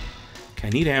 Okay, I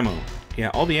need ammo. Yeah,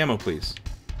 all the ammo, please.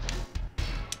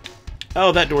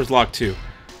 Oh, that door's locked, too.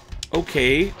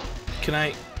 Okay. Can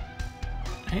I...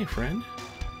 Hey, friend.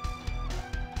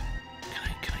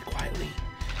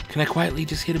 Can I quietly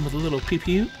just hit him with a little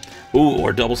pew-pew? Ooh,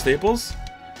 or double staples?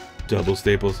 Double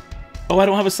staples. Oh, I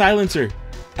don't have a silencer.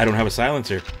 Oh,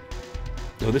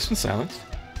 this one's silenced.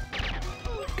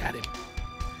 Got him.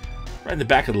 Right in the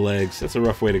back of the legs. That's a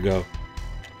rough way to go.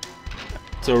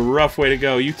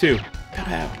 You too. Pow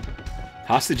pow.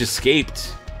 Hostage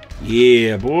escaped.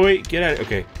 Yeah, boy. Get out.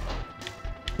 Okay.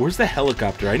 Where's the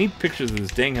helicopter? I need pictures of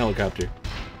this dang helicopter.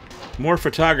 More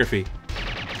photography.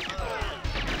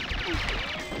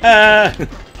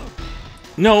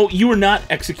 No, you were not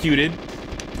executed.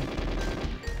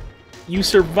 You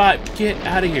survived. Get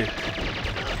out of here.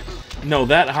 No,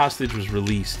 that hostage was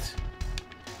released.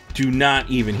 Do not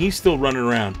even. He's still running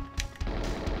around.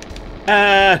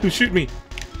 Who's shooting me?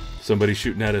 Somebody's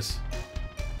shooting at us.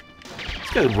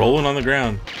 This guy's rolling on the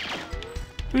ground.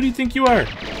 Who do you think you are?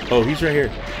 Oh, he's right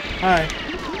here.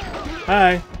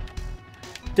 Hi.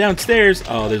 Downstairs.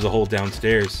 Oh, there's a hole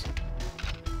downstairs.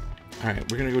 Alright,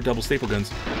 we're gonna go double staple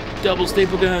guns. Oh,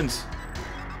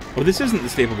 this isn't the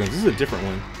staple guns. This is a different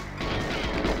one.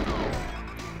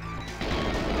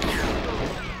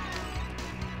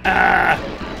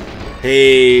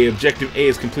 Hey, objective A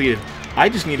is completed. I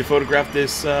just need to photograph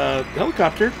this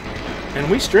helicopter, and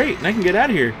we straight, and I can get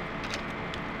out of here.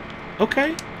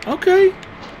 Okay.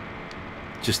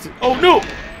 Oh,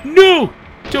 no!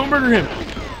 Don't murder him!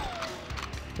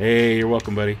 Hey, you're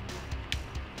welcome, buddy.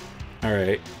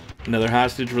 Alright. Another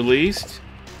hostage released.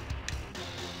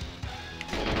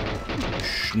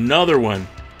 Another one.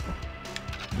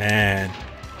 Man.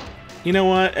 You know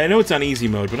what? I know it's on easy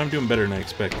mode, but I'm doing better than I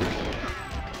expected.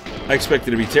 I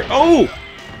expected to be Oh!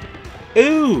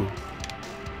 Ooh!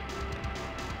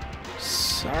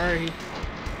 Sorry.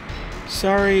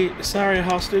 Sorry,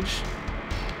 hostage.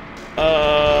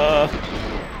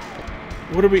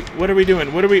 What are we doing?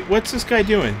 What's this guy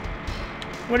doing?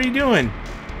 What are you doing?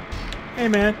 Hey,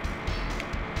 man.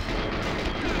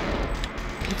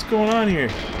 What's going on here?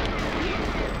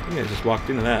 I think I just walked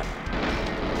into that.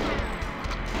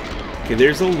 Okay,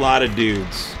 there's a lot of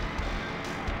dudes.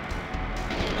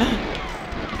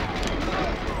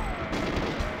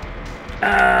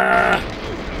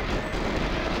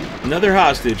 Another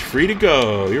hostage, free to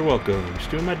go. You're welcome.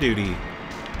 Just doing my duty.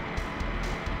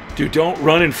 Dude, don't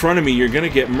run in front of me. You're gonna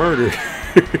get murdered.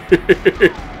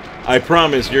 I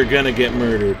promise you're gonna get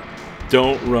murdered.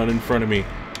 Don't run in front of me.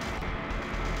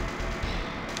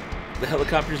 The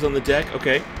helicopter's on the deck.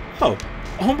 Okay. Oh,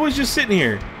 homeboy's just sitting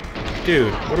here.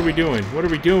 Dude, what are we doing? What are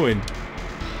we doing?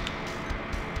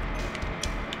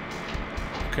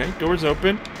 Okay, door's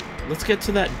open. Let's get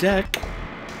to that deck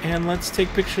and let's take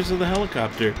pictures of the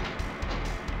helicopter.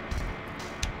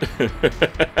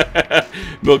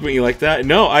 Milkman, you like that?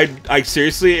 No, I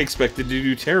seriously expected to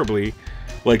do terribly.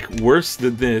 Like, worse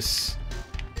than this.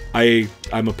 I'm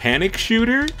a panic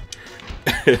shooter.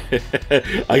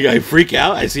 I freak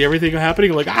out. I see everything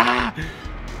happening. I'm like, ah!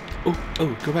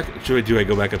 Oh, go back. Do I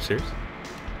go back upstairs?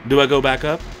 Do I go back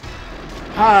up?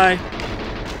 Hi!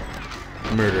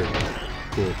 Murder.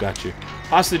 Cool, got you.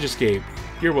 Hostage escape.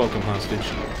 You're welcome, hostage.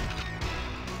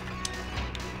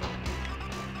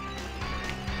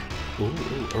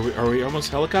 Ooh, are we almost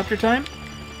helicopter time?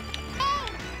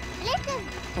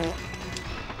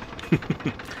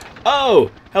 Oh,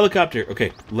 helicopter.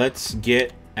 Okay, let's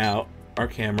get out our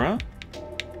camera.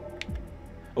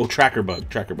 Oh, tracker bug.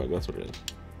 Tracker bug, that's what it is.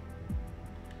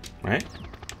 Right?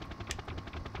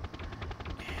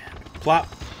 And plop.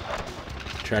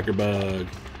 Tracker bug.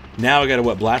 Now I gotta,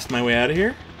 what, blast my way out of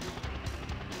here?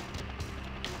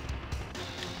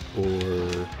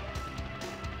 Or...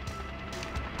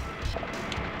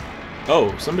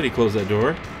 Oh, somebody closed that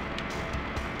door.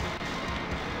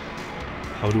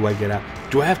 How do I get out?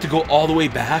 Do I have to go all the way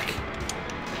back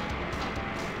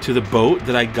to the boat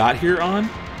that I got here on?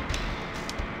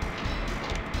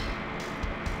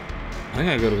 I think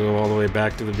I gotta go all the way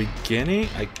back to the beginning.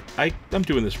 I'm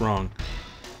doing this wrong.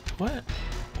 What?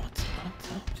 What's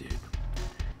up, dude?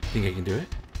 Think I can do it?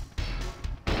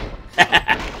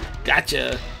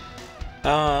 Gotcha.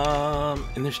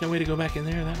 And there's no way to go back in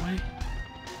there that way?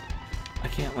 I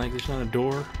can't, like, there's not a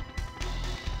door.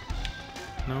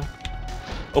 No?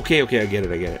 Okay, I get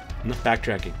it. Enough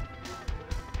backtracking.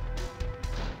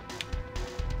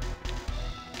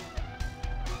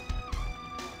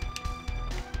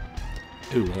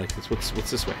 Ooh, I like this. What's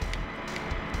this way?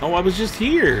 Oh, I was just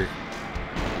here.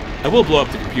 I will blow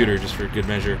up the computer just for good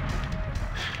measure.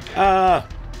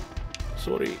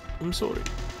 Sorry. I'm sorry.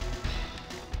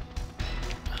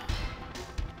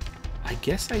 I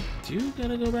guess I do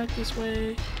gotta go back this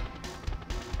way.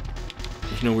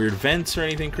 There's no weird vents or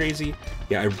anything crazy.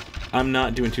 Yeah, I'm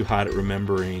not doing too hot at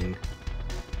remembering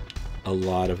a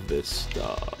lot of this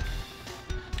stuff.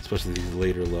 Especially these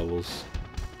later levels.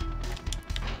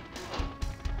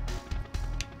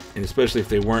 And especially if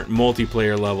they weren't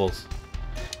multiplayer levels.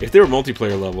 If they were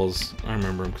multiplayer levels, I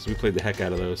remember them because we played the heck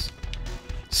out of those.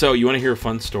 So, you want to hear a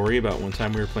fun story about one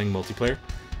time we were playing multiplayer?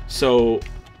 So,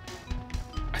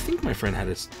 I think my friend had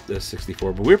a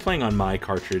 64, but we were playing on my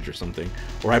cartridge or something.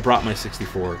 Or I brought my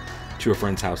 64 to a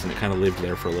friend's house and it kind of lived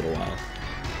there for a little while.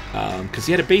 Because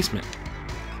he had a basement.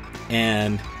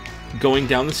 And going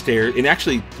down the stairs, and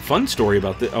actually, fun story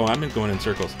about this. Oh, I'm going in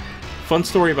circles. Fun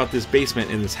story about this basement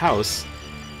in this house.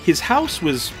 His house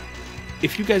was,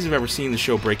 if you guys have ever seen the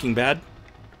show Breaking Bad,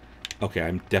 okay,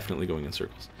 I'm definitely going in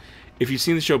circles. If you've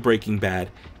seen the show Breaking Bad,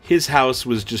 his house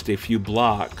was just a few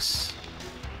blocks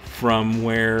from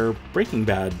where Breaking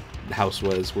Bad house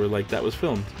was, where, like, that was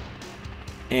filmed.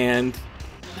 And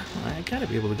I gotta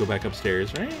be able to go back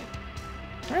upstairs, right?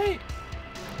 Right?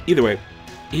 Either way,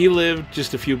 he lived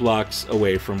just a few blocks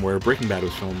away from where Breaking Bad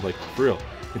was filmed, like, for real.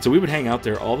 And so we would hang out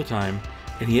there all the time,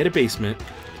 and he had a basement,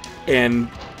 and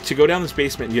to go down this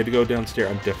basement, you had to go downstairs.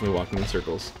 I'm definitely walking in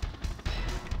circles.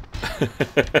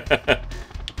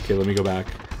 Okay, let me go back.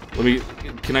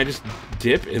 Can I just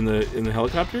dip in the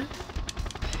helicopter?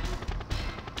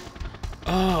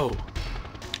 Oh,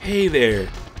 hey there.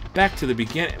 Back to the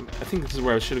beginning. I think this is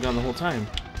where I should have gone the whole time.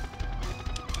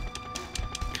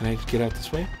 Can I get out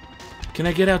this way? Can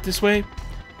I get out this way?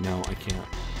 No, I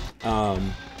can't.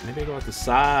 Maybe I go out the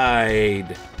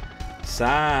side.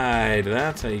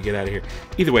 That's how you get out of here.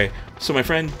 Either way, so my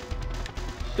friend,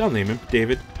 I'll name him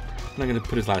David. I'm not going to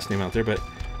put his last name out there, but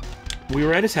we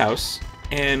were at his house,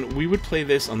 and we would play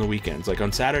this on the weekends. Like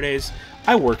on Saturdays,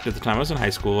 I worked at the time. I was in high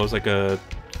school. I was like a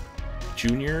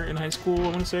junior in high school, I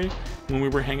want to say, when we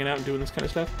were hanging out and doing this kind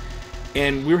of stuff.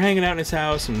 And we were hanging out in his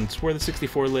house, and it's where the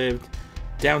 64 lived,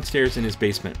 downstairs in his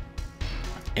basement.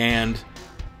 And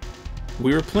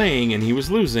we were playing, and he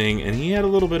was losing, and he had a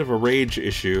little bit of a rage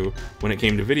issue when it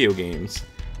came to video games.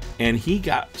 And he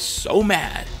got so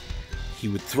mad, he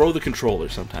would throw the controller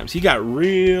sometimes. He got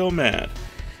real mad.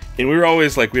 And we were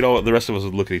always like, the rest of us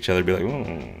would look at each other and be like,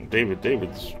 oh,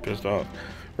 David's pissed off,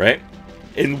 right?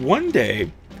 And one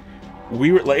day,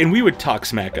 we were like, and we would talk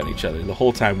smack on each other the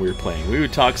whole time we were playing. We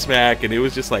would talk smack, and it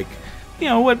was just like, you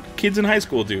know, what kids in high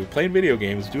school do, playing video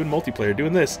games, doing multiplayer,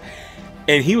 doing this.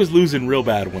 And he was losing real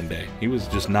bad one day. He was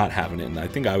just not having it, and I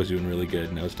think I was doing really good,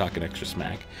 and I was talking extra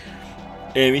smack.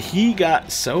 And he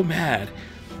got so mad,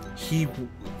 he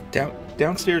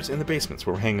downstairs in the basements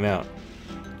where we're hanging out,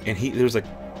 and there was like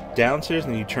downstairs,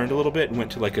 and then you turned a little bit and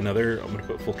went to like another. I'm gonna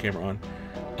put full camera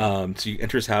on. So you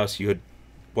enter his house, you would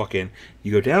walk in,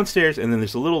 you go downstairs, and then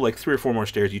there's a little like 3 or 4 more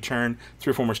stairs. You turn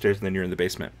 3 or 4 more stairs, and then you're in the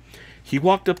basement. He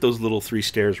walked up those little 3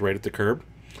 stairs right at the curb,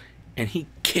 and he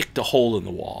kicked a hole in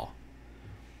the wall.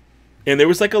 And there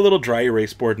was like a little dry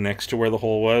erase board next to where the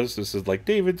hole was. This is like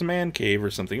David's man cave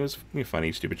or something. It was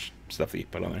funny, stupid stuff that he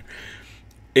put on there.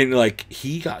 And like,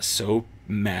 he got so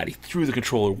mad, he threw the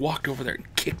controller, walked over there,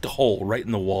 and kicked a hole right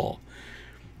in the wall.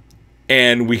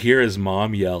 And we hear his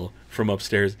mom yell from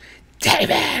upstairs,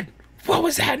 "David, what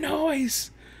was that noise?"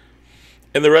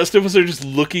 And the rest of us are just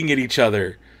looking at each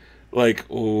other like,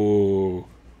 oh,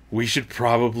 we should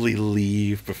probably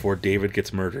leave before David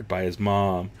gets murdered by his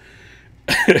mom.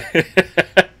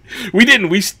 We didn't.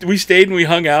 We stayed and we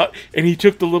hung out, and he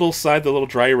took the little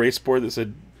dry erase board that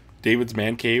said David's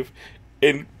man cave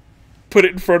and put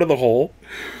it in front of the hole.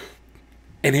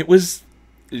 And it was,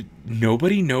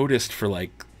 nobody noticed for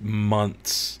like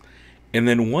months. And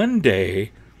then one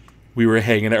day we were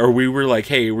hanging out, or we were like,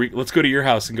 hey, let's go to your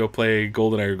house and go play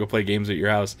Goldeneye or go play games at your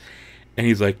house. And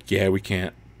he's like, yeah, we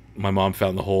can't. My mom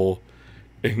found the hole,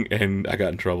 and I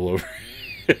got in trouble over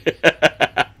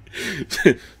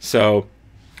it. So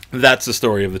that's the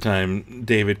story of the time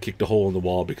David kicked a hole in the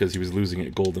wall because he was losing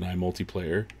at Goldeneye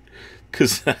multiplayer.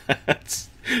 Because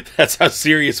that's how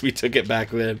serious we took it back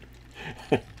then.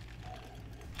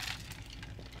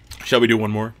 Shall we do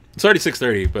one more? It's already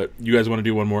 6:30, but you guys want to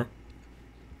do one more?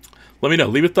 Let me know.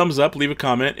 Leave a thumbs up. Leave a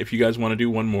comment if you guys want to do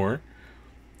one more.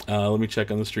 Let me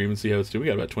check on the stream and see how it's doing. We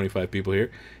got about 25 people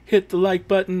here. Hit the like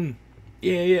button.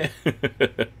 Yeah.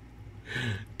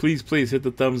 Please hit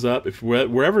the thumbs up. If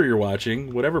wherever you're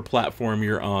watching, whatever platform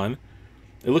you're on,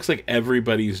 it looks like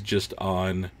everybody's just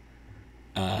on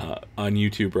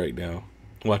YouTube right now,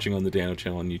 watching on the Dano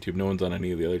channel on YouTube. No one's on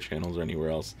any of the other channels or anywhere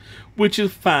else, which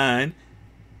is fine.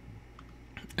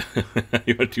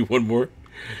 You want to do one more?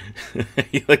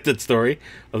 You like that story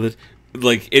of the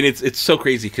and it's so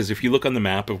crazy because if you look on the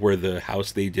map of where the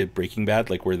house they did Breaking Bad,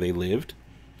 like where they lived,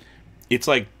 it's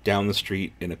like down the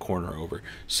street in a corner over.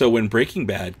 So when Breaking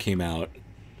Bad came out,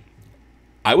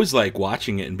 I was like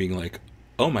watching it and being like,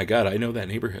 oh my god, I know that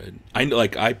neighborhood.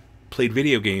 I played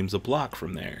video games a block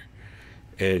from there.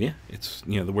 And yeah, it's,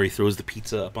 you know, where he throws the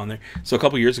pizza up on there. So a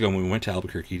couple years ago when we went to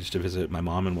Albuquerque just to visit my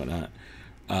mom and whatnot,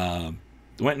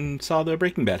 went and saw the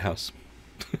Breaking Bad house.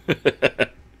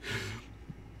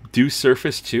 Do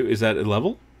Surface 2, is that a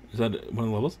level? Is that one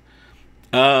of the levels?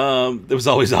 It was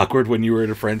always awkward when you were at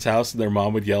a friend's house and their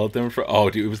mom would yell at them for, oh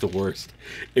dude, it was the worst.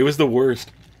 It was the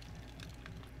worst.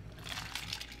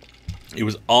 It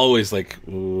was always like,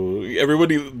 ooh,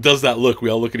 everybody does that look. We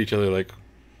all look at each other like,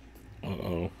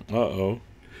 uh-oh.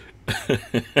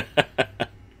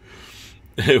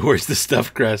 Where's the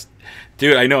stuffed crust?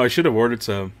 Dude, I know, I should have ordered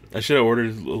some. I should have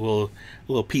ordered a little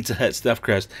Pizza Hut stuffed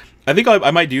crust. I think I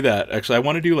might do that. Actually, I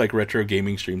want to do like retro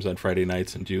gaming streams on Friday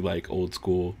nights and do like old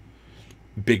school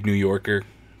Big New Yorker,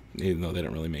 even though they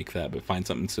don't really make that, but find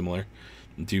something similar.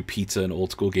 Do pizza and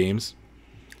old school games.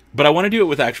 But I want to do it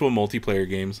with actual multiplayer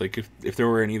games. Like if there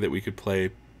were any that we could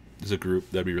play as a group,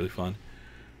 that'd be really fun.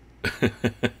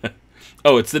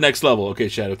 Oh, it's the next level. Okay,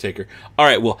 Shadow Taker. All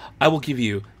right, well, I will give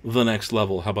you the next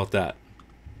level. How about that?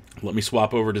 Let me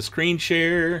swap over to screen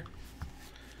share.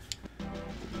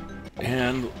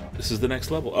 And this is the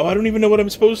next level. Oh, I don't even know what I'm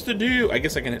supposed to do. I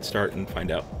guess I can hit start and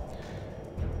find out.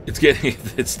 It's getting,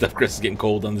 its stuffed crust is getting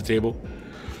cold on the table.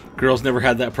 Girls never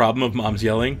had that problem of moms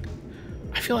yelling.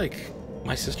 I feel like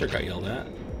my sister got yelled at.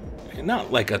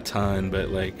 Not like a ton, but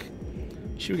like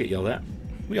she would get yelled at.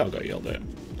 We all got yelled at.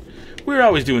 We were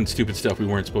always doing stupid stuff we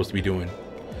weren't supposed to be doing.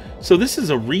 So this is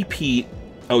a repeat.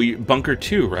 Oh, Bunker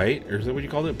 2, right? Or is that what you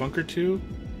called it? Bunker 2?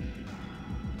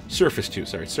 Surface 2,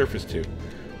 sorry, Surface 2.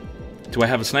 Do I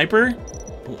have a sniper?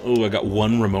 Oh, I got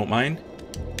one remote mine.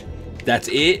 That's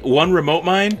it? One remote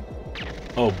mine?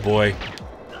 Oh boy.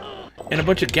 And a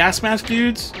bunch of gas mask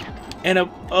dudes? And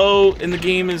and the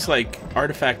game is like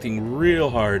artifacting real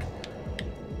hard.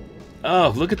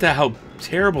 Oh, look at that, how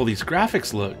terrible these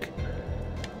graphics look.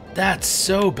 That's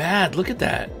so bad, look at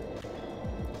that.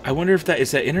 I wonder if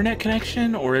is that internet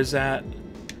connection or is that...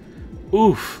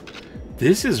 Oof.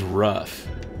 This is rough.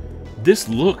 This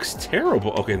looks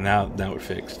terrible. Okay, now it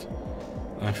fixed.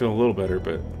 I feel a little better,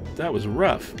 but that was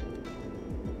rough.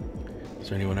 Is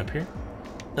there anyone up here?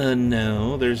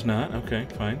 No, there's not. Okay,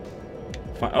 fine.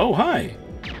 Fine. Oh, hi.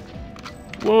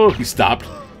 Whoa, he stopped.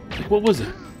 Like, what was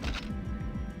it?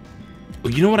 Oh,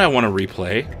 you know what I want to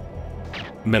replay?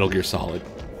 Metal Gear Solid.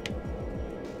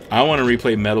 I want to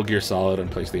replay Metal Gear Solid on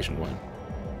PlayStation 1.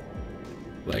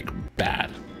 Like,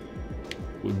 bad.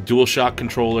 With DualShock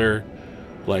controller,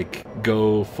 like,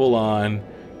 go full on,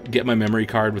 get my memory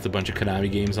card with a bunch of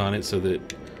Konami games on it so that,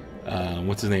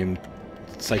 what's his name?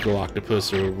 Psycho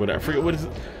Octopus or whatever. I forget, what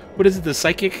is it, the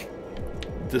psychic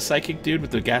dude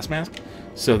with the gas mask?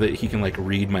 So that he can, like,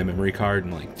 read my memory card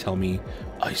and, like, tell me,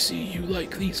 I see you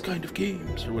like these kind of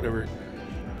games, or whatever.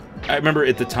 I remember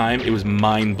at the time, it was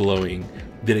mind-blowing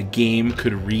that a game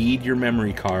could read your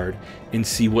memory card and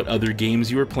see what other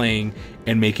games you were playing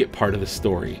and make it part of the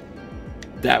story.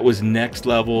 That was next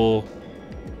level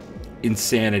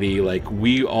insanity. Like,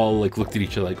 we all, like, looked at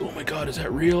each other like, oh my god, is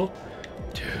that real?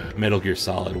 Dude, Metal Gear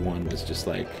Solid 1 was just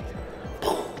like...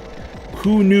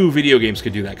 Who knew video games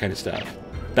could do that kind of stuff?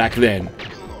 Back then.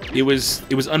 It was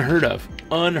unheard of.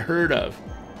 Unheard of.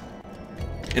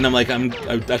 And I'm like,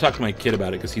 I talked to my kid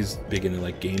about it because he's big into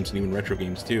like games and even retro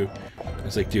games too. I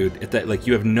was like, dude, like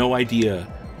you have no idea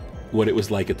what it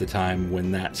was like at the time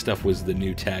when that stuff was the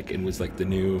new tech and was like the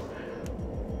new.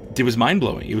 It was mind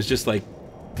blowing. It was just like,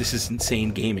 this is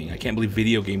insane gaming. I can't believe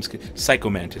video games could. Psycho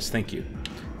Mantis, thank you,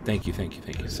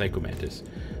 Psycho Mantis.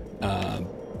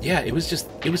 Yeah, it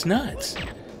was nuts.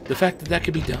 The fact that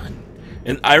could be done.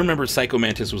 And I remember Psycho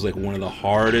Mantis was like one of the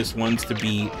hardest ones to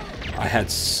beat. I had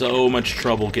so much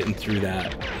trouble getting through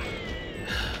that.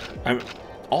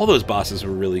 All those bosses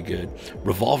were really good.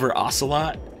 Revolver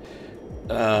Ocelot.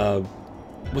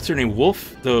 What's her name?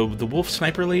 Wolf? The wolf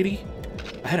sniper lady?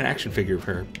 I had an action figure of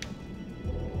her.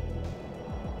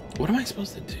 What am I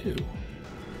supposed to do?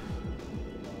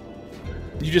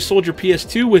 You just sold your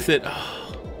PS2 with it.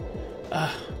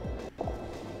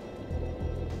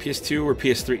 PS2 or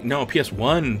PS3? No,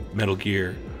 PS1 Metal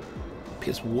Gear.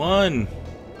 PS1.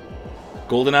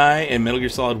 Goldeneye and Metal Gear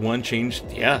Solid 1 changed.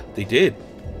 Yeah, they did.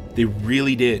 They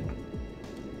really did.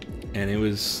 And it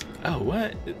was... Oh,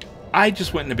 what? I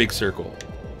just went in a big circle.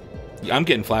 I'm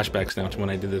getting flashbacks now to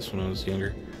when I did this when I was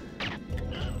younger.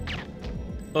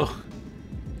 Oh.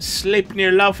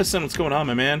 Sleipnir Laufesen. What's going on,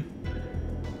 my man?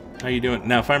 How you doing?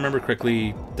 Now, if I remember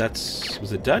correctly, that's...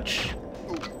 Was it Dutch?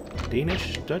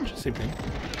 Danish? Dutch? Same thing.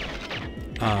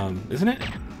 Isn't it?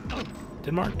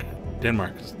 Denmark?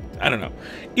 Denmark. I don't know.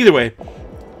 Either way.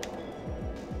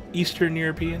 Eastern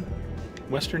European?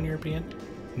 Western European?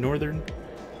 Northern?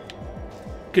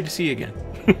 Good to see you again.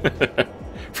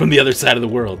 From the other side of the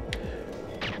world.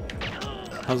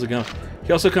 How's it going?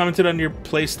 He also commented on your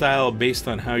play style based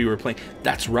on how you were playing.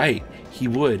 That's right. He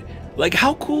would. Like,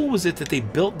 how cool was it that they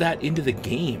built that into the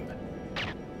game?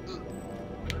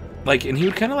 Like, and he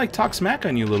would kind of like talk smack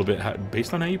on you a little bit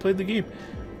based on how you played the game.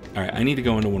 Alright, I need to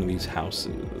go into one of these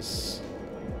houses.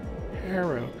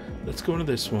 Harrow. Let's go into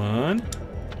this one.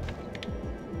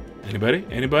 Anybody?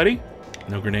 Anybody?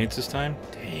 No grenades this time?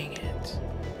 Dang it.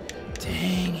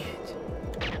 Dang it.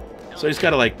 So I just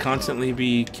gotta like constantly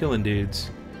be killing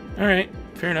dudes. Alright,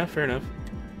 fair enough, fair enough.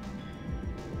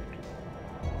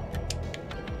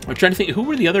 I'm trying to think, who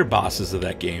were the other bosses of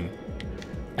that game?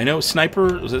 I know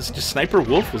Sniper, was that just Sniper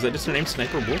Wolf? Was that just their name,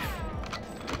 Sniper Wolf?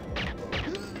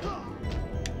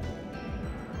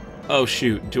 Oh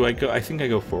shoot, do I go, I think I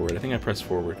go forward. I think I press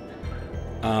forward.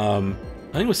 I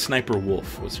think it was Sniper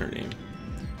Wolf was her name.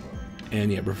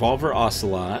 And yeah, Revolver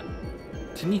Ocelot.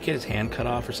 Didn't he get his hand cut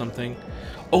off or something?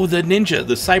 Oh, the ninja,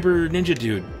 the cyber ninja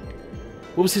dude.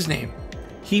 What was his name?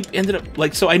 He ended up,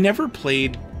 like, so I never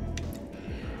played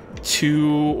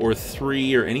 2 or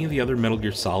 3 or any of the other Metal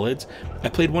Gear Solids. I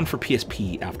played one for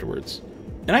PSP afterwards.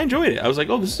 And I enjoyed it. I was like,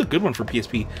 oh, this is a good one for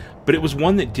PSP. But it was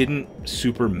one that didn't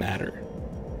super matter.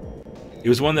 It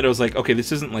was one that I was like, okay,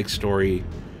 this isn't like story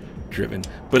driven.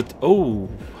 But, oh,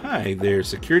 hi there,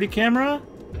 security camera.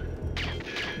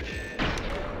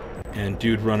 And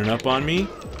dude running up on me.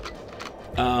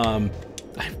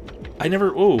 I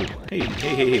never, oh,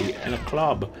 hey, and a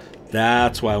club.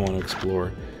 That's why I want to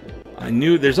explore. I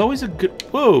knew there's always a good...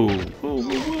 Whoa! Whoa,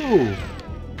 whoa, whoa!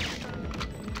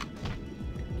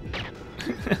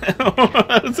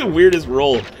 That's the weirdest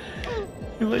roll.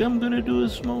 You're like, I'm gonna do a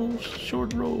small,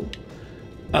 short roll.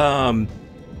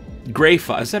 Gray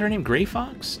Fox. Is that her name? Gray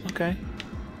Fox? Okay.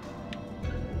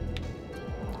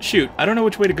 Shoot, I don't know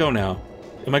which way to go now.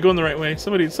 Am I going the right way?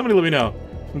 Somebody let me know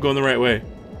if I'm going the right way.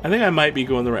 I think I might be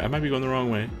going the right... I might be going the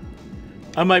wrong way.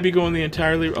 I might be going the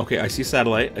entirely... Okay, I see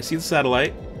satellite. I see the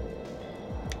satellite.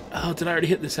 Oh, did I already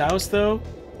hit this house, though?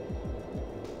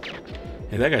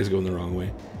 Hey, that guy's going the wrong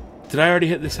way. Did I already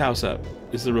hit this house up?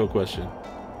 Is the real question.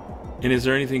 And is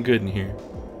there anything good in here?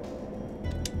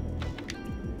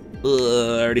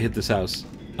 Ugh, I already hit this house.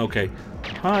 Okay.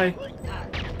 Hi.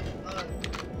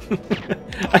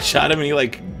 I shot him and he,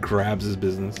 like, grabs his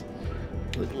business.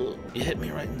 Like, you hit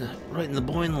me right in the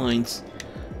boing lines.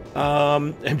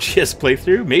 MGS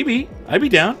playthrough? Maybe. I'd be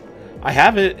down. I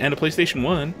have it and a PlayStation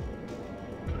 1.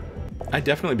 I'd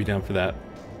definitely be down for that.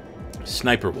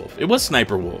 Sniper Wolf. It was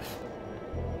Sniper Wolf.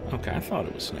 Okay, I thought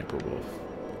it was Sniper Wolf.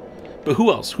 But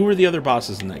who else? Who were the other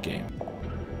bosses in that game?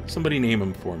 Somebody name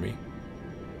them for me.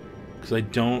 Because I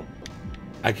don't...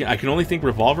 I can only think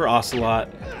Revolver Ocelot,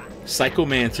 Psycho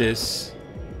Mantis...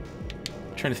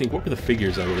 I'm trying to think, what were the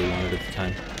figures I really wanted at the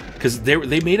time? Because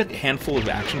they made a handful of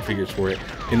action figures for it.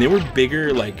 And they were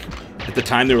bigger, like... At the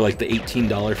time, they were like the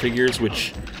 $18 figures,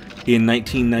 which... in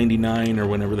 1999 or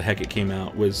whenever the heck it came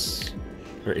out was,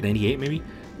 or 98 maybe,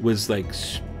 was like,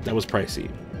 that was pricey.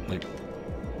 Like,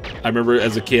 I remember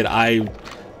as a kid, I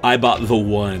bought the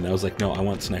one. I was like, no, I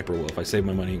want Sniper Wolf. I saved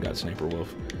my money and got Sniper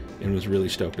Wolf and was really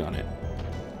stoked on it.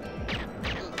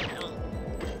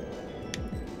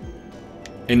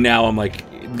 And now I'm like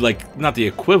not the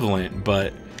equivalent,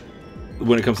 but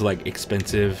when it comes to like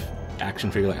expensive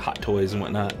action figure like Hot Toys and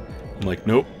whatnot, I'm like,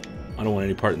 nope, I don't want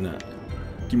any part in that.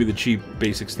 Give me the cheap,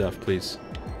 basic stuff, please.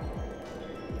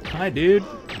 Hi, dude.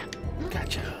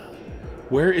 Gotcha.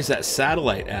 Where is that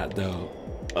satellite at, though?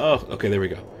 Oh, okay, there we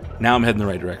go. Now I'm heading the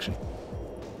right direction.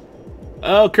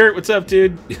 Oh, Kurt, what's up,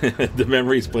 dude? The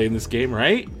memories playing this game,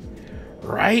 right?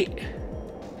 Right?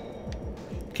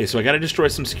 Okay, so I gotta destroy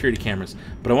some security cameras.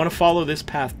 But I want to follow this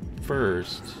path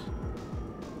first.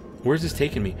 Where's this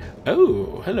taking me?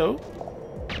 Oh, hello.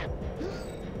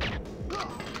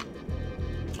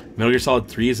 Metal Gear Solid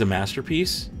 3 is a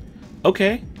masterpiece.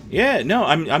 Okay, yeah, no,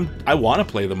 I want to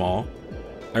play them all.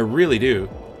 I really do.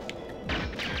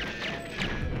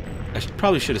 I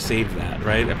probably should have saved that,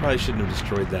 right? I probably shouldn't have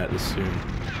destroyed that this soon.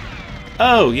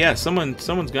 Oh yeah,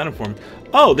 someone's gunning for me.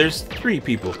 Oh, there's 3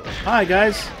 people. Hi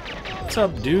guys, what's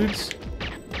up, dudes?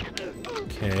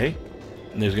 Okay,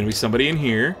 and there's gonna be somebody in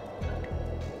here.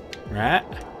 Right?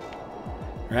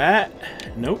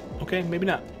 Nope. Okay, maybe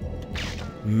not.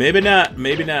 Maybe not.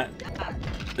 Maybe not.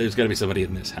 There's got to be somebody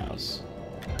in this house.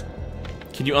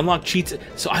 Can you unlock cheats?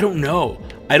 So I don't know.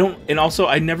 And also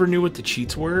I never knew what the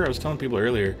cheats were. I was telling people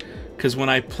earlier, because when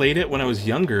I played it when I was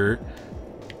younger,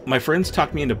 my friends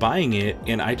talked me into buying it,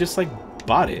 and I just like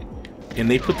bought it, and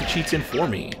they put the cheats in for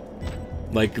me.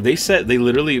 Like they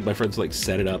literally, my friends like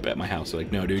set it up at my house. They're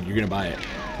like, no, dude, you're gonna buy it.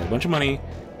 I had a bunch of money,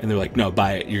 and they're like, no,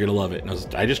 buy it. You're gonna love it.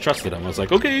 And I just trusted them. I was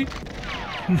like, okay.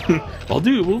 I'll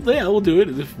do it. Well, yeah, we'll do it.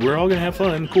 If we're all gonna have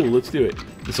fun, cool, let's do it.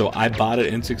 And so I bought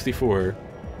it in 64,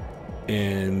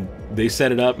 and they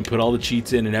set it up and put all the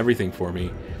cheats in and everything for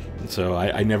me. And so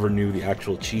I never knew the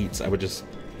actual cheats. I would just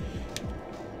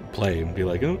play and be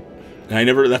like, oh.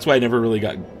 And that's why I never really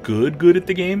got good at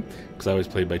the game, because I always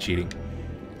played by cheating.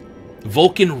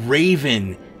 Vulcan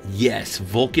Raven. Yes,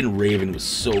 Vulcan Raven was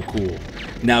so cool.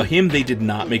 Now him they did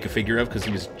not make a figure of because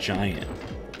he was giant.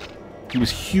 He was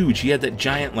huge. He had that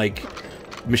giant, like,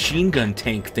 machine gun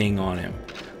tank thing on him.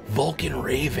 Vulcan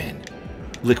Raven.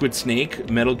 Liquid Snake,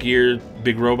 Metal Gear,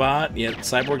 Big Robot, yeah,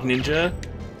 Cyborg Ninja.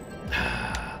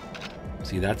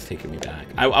 See, that's taking me back.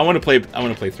 I want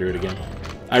to play through it again.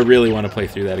 I really want to play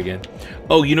through that again.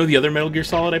 Oh, you know the other Metal Gear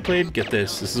Solid I played? Get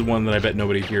this. This is one that I bet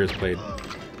nobody here has played.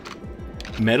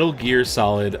 Metal Gear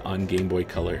Solid on Game Boy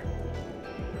Color.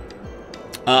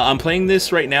 I'm playing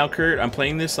this right now, Kurt. I'm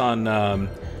playing this on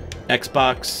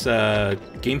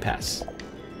Xbox Game Pass.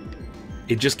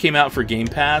 It just came out for Game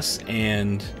Pass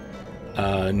and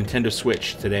Nintendo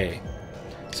Switch today.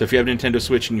 So if you have Nintendo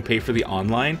Switch and you pay for the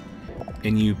online,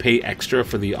 and you pay extra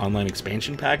for the online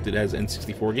expansion pack that has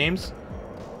N64 games.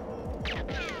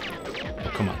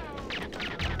 Oh, come on.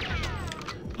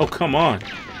 Oh, come on.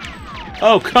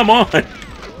 Oh, come on.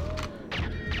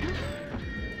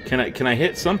 Can I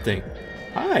hit something?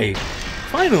 Hi.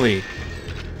 Finally.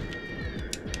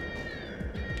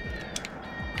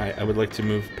 I would like to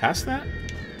move past that.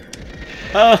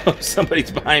 Oh, somebody's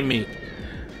behind me.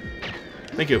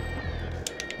 Thank you.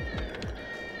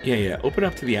 Yeah. Open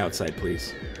up to the outside,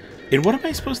 please. And what am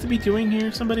I supposed to be doing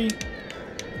here, somebody?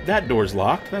 That door's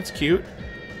locked. That's cute.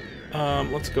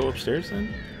 Let's go upstairs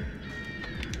then.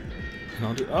 And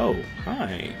I'll do... Oh,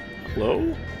 hi.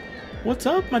 Hello? What's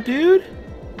up, my dude?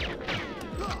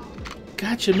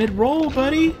 Gotcha mid-roll,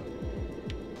 buddy.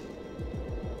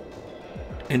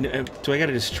 And do I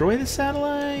gotta destroy the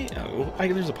satellite? Oh,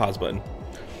 there's a pause button.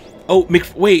 Oh,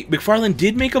 wait, McFarlane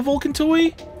did make a Vulcan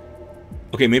toy?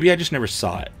 Okay, maybe I just never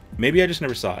saw it. Maybe I just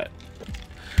never saw it.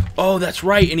 Oh, that's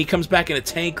right, and he comes back in a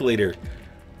tank later.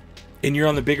 And you're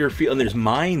on the bigger field, and there's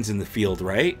mines in the field,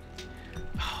 right?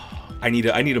 I need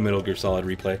a Metal Gear Solid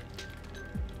replay.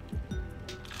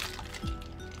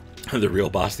 The real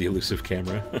boss, the elusive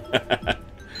camera.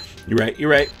 You're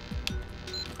right.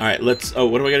 Alright, let's... Oh,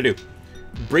 what do I gotta do?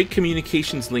 Break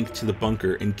communications link to the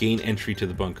bunker and gain entry to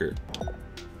the bunker.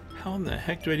 How in the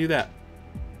heck do I do that?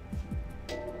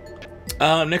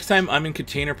 Next time I'm in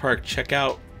Container Park, check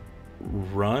out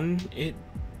Run It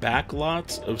Back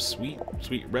lots of sweet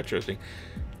retro thing.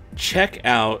 Check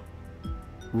out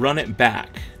Run It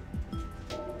Back.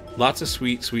 Lots of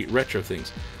sweet retro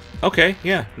things. Okay,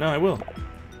 yeah, no, I will.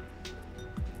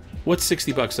 What's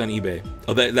 $60 on eBay?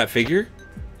 Oh, that figure?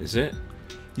 Is it?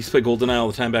 Used to play Goldeneye all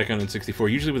the time back on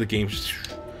N64. Usually with a game...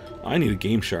 I need a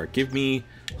Game Shark. Hook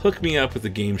me up with a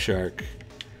Game Shark.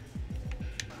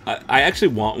 I actually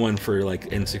want one for, like,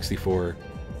 N64.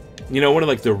 You know, one of,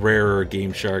 like, the rarer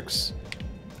Game Sharks.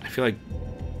 I feel like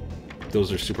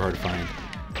those are super hard to find.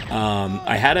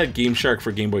 I had a Game Shark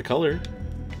for Game Boy Color.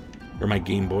 Or my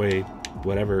Game Boy...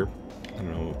 whatever. I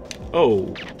don't know.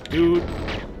 Oh, dude.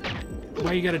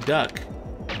 Why you gotta duck?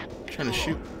 I'm trying to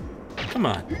shoot. Come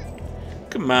on.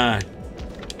 Come on.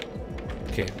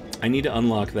 Okay, I need to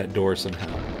unlock that door somehow.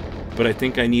 But I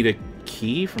think I need a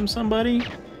key from somebody?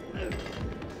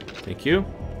 Thank you.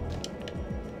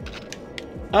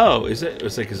 Oh, is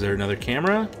there another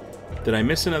camera? Did I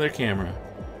miss another camera?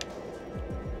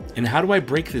 And how do I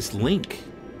break this link?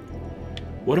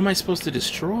 What am I supposed to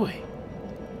destroy?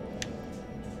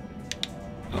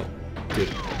 Oh, good.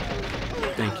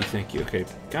 Thank you. Okay,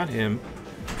 got him.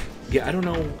 Yeah, I don't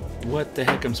know what the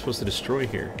heck I'm supposed to destroy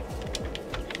here.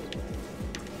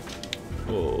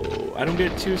 Oh, I don't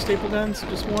get 2 staple guns,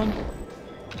 just 1?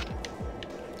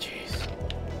 Jeez.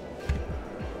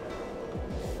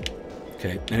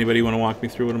 Okay, anybody want to walk me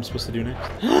through what I'm supposed to do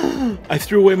next? I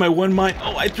threw away my 1 mine.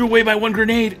 Oh, I threw away my 1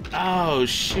 grenade. Oh,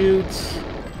 shoot.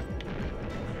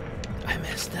 I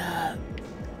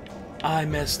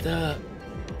messed up.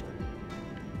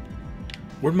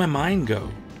 Where'd my mine go?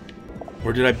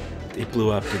 Or did I... It blew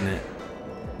up, didn't it?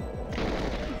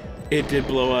 It did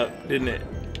blow up, didn't it?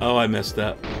 Oh, I messed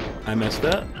up.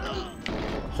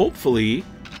 Hopefully,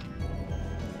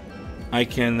 I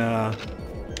can,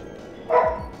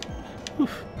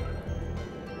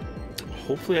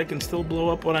 hopefully I can still blow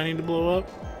up what I need to blow up.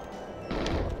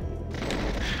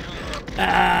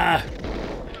 Ah!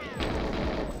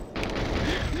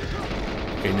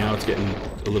 Okay, now it's getting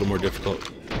a little more difficult.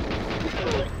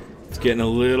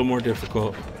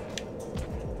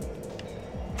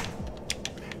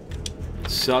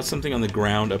 Saw something on the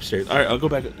ground upstairs. Alright, I'll go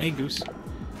back. Hey, Goose.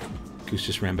 Goose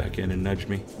just ran back in and nudged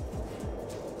me.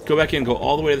 Go back in, go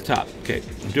all the way to the top. Okay,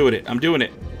 I'm doing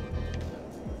it.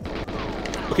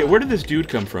 Okay, where did this dude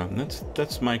come from?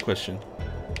 That's my question.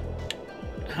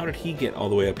 How did he get all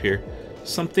the way up here?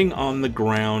 Something on the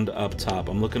ground up top.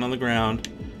 I'm looking on the ground.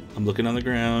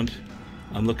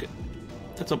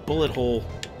 That's a bullet hole.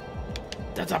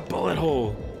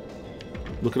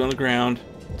 Looking on the ground.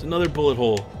 It's another bullet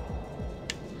hole.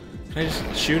 Can I just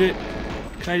shoot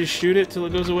it? Till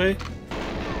it goes away?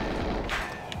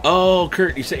 Oh,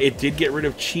 Kurt, you say it did get rid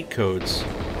of cheat codes.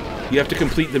 You have to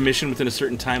complete the mission within a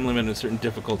certain time limit and a certain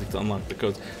difficulty to unlock the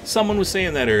codes. Someone was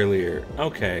saying that earlier.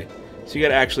 Okay. So you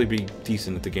gotta actually be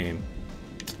decent at the game.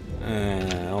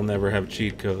 I'll never have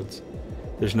cheat codes.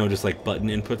 There's no just like button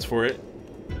inputs for it.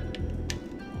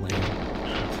 Lame.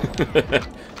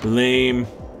 Lame.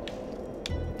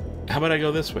 How about I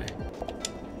go this way?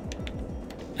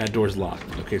 That door's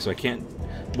locked. Okay, so I can't...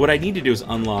 What I need to do is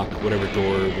unlock whatever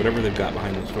door, whatever they've got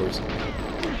behind those doors.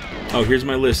 Oh, here's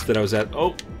my list that I was at.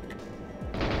 Oh!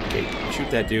 Okay, shoot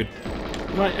that dude.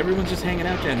 What? Everyone's just hanging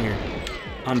out down here.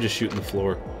 I'm just shooting the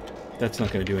floor. That's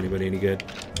not going to do anybody any good.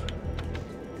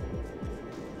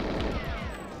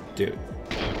 Dude.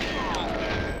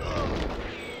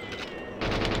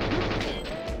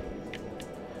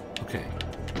 Okay.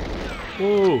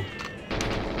 Whoa!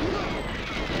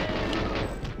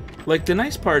 Like, the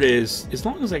nice part is, as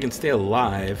long as I can stay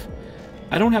alive,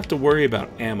 I don't have to worry about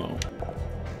ammo.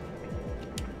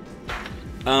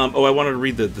 Oh, I wanted to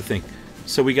read the thing.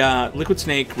 So we got Liquid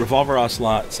Snake, Revolver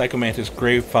Ocelot, Psycho Mantis,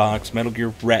 Grey Fox, Metal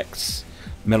Gear Rex.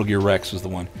 Metal Gear Rex was the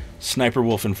one. Sniper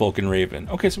Wolf and Falcon Raven.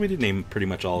 Okay, so we did name pretty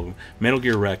much all of them. Metal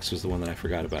Gear Rex was the one that I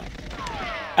forgot about.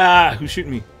 Ah, who's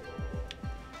shooting me?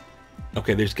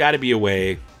 Okay, there's got to be a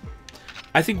way.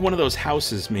 I think one of those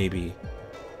houses maybe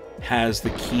has the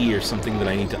key or something that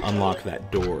I need to unlock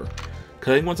that door.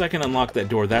 Because I think once I can unlock that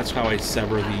door, that's how I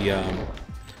sever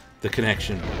the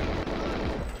connection.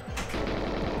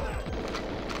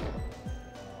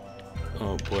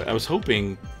 Oh boy, I was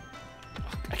hoping...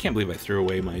 I can't believe I threw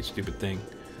away my stupid thing.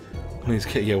 One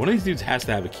of these dudes has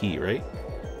to have a key, right?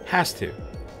 Has to.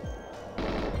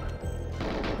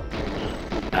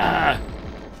 Ah!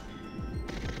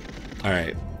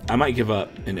 Alright, I might give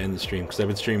up and end the stream, because I've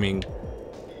been streaming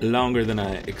longer than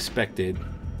I expected.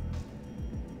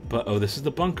 But, oh, this is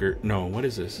the bunker. No, what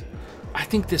is this? I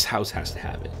think this house has to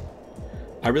have it.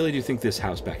 I really do think this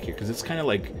house back here, because it's kind of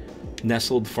like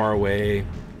nestled far away.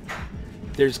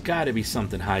 There's got to be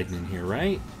something hiding in here,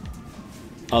 right?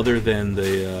 Other than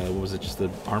the, what was it, just the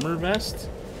armor vest?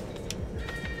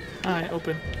 Alright,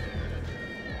 open.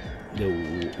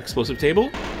 The explosive table?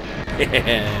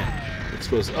 Yeah.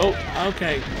 Explosive. Oh,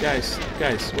 okay, guys,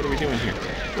 what are we doing here?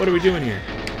 What are we doing here?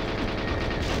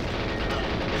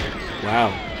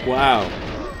 Wow.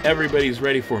 Everybody's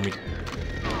ready for me.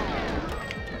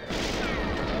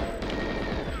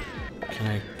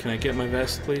 Can I get my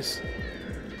vest, please?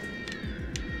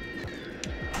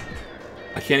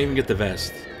 I can't even get the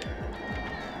vest.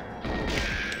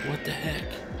 What the heck?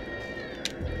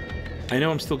 I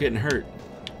know I'm still getting hurt.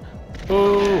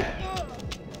 Oh!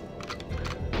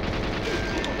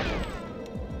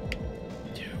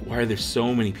 Dude, why are there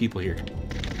so many people here?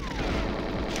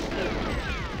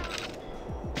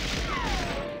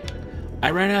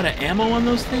 I ran out of ammo on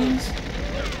those things?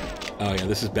 Oh yeah,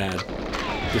 this is bad.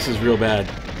 This is real bad.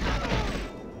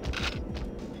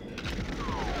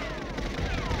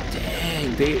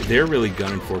 Dang, they're really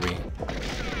gunning for me.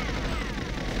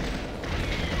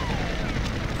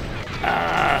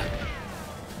 Ah!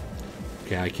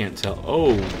 Okay, I can't tell.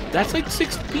 Oh, that's like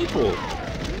 6 people.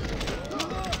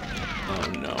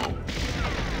 Oh no.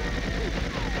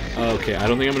 Okay, I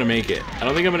don't think I'm gonna make it.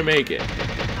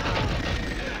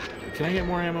 Can I get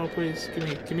more ammo, please?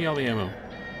 Give me all the ammo.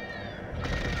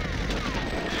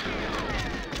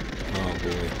 Oh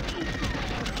boy.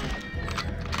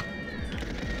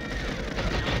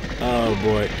 Oh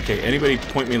boy. Okay, anybody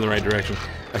point me in the right direction.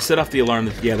 I set off the alarm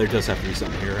that, yeah, there does have to be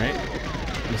something here, right?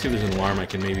 Let's see if there's an alarm I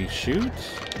can maybe shoot.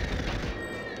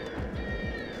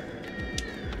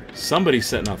 Somebody's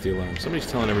setting off the alarm. Somebody's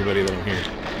telling everybody that I'm here.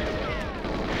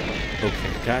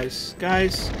 Okay, guys,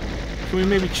 can we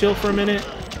maybe chill for a minute?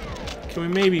 Can we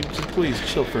maybe just please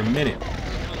chill for a minute?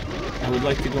 I would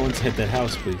like to go inside that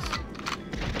house, please.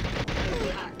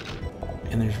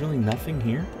 And there's really nothing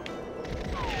here?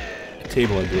 A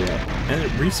table I blew up. And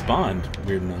it respawned,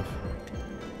 weird enough.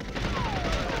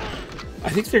 I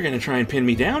think they're gonna try and pin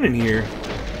me down in here.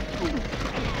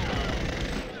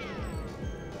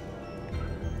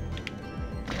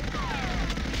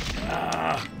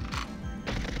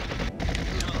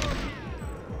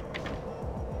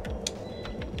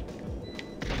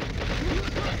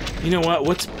 You know what?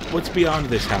 What's beyond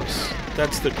this house?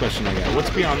 That's the question I got.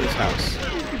 What's beyond this house?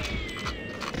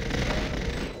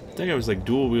 I think I was like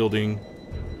dual wielding.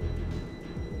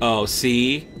 Oh,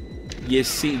 see? You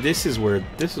see, this is where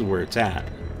it's at.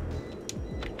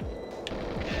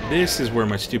 This is where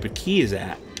my stupid key is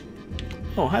at.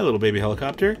 Oh, hi, little baby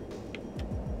helicopter.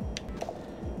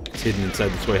 It's hidden inside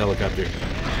the toy helicopter.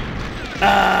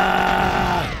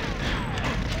 Ah!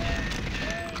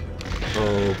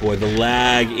 Oh boy, the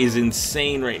lag is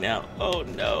insane right now. Oh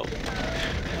no.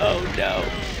 Oh no.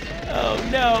 Oh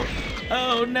no.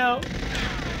 Oh no.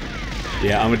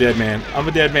 Yeah, I'm a dead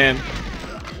man.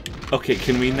 Okay,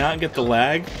 can we not get the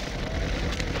lag?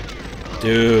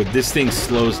 Dude, this thing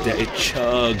slows down. It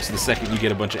chugs the second you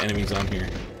get a bunch of enemies on here.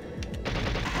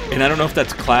 And I don't know if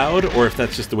that's cloud or if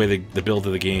that's just the way the build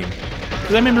of the game.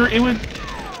 Because I remember it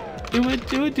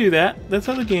would do that. That's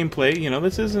how the game played. You know,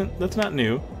 that's not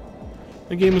new.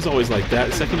 The game was always like that.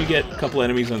 The second you get a couple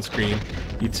enemies on screen,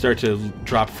 you'd start to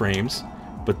drop frames.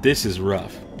 But this is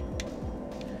rough.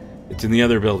 It's in the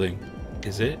other building.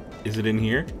 Is it? Is it in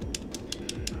here?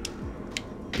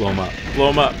 Blow him up. Blow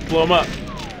him up. Blow him up.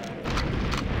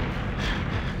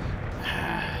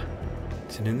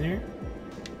 Is it in there?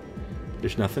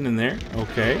 There's nothing in there.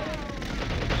 Okay.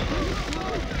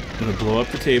 I'm gonna blow up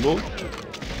the table.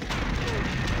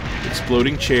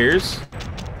 Exploding chairs.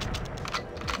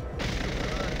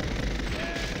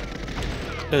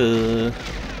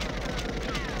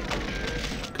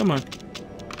 Come on.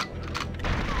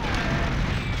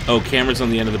 Oh, camera's on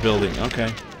the end of the building.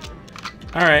 Okay.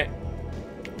 Alright.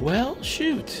 Well,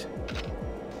 shoot.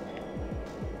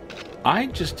 I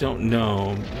just don't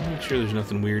know. I'm not sure there's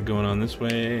nothing weird going on this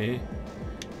way.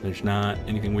 There's not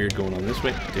anything weird going on this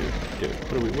way. Dude,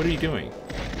 what are you doing?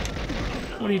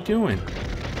 What are you doing?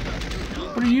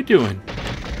 What are you doing?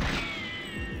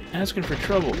 Asking for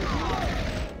trouble.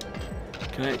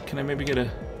 Can I maybe get a...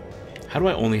 How do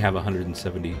I only have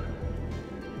 170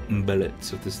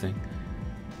 bullets with this thing?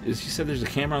 You said there's a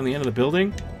camera on the end of the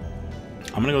building?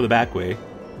 I'm gonna go the back way.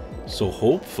 So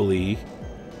hopefully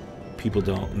people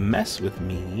don't mess with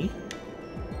me.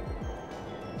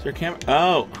 Is there a camera?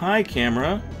 Oh, hi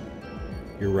camera.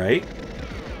 You're right.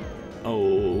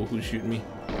 Oh, who's shooting me?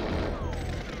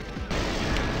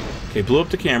 Okay, blew up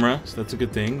the camera, so that's a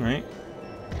good thing, right?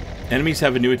 Enemies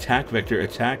have a new attack vector.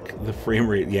 Attack the frame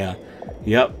rate. Yeah.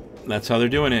 Yep. That's how they're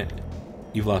doing it.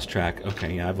 You've lost track.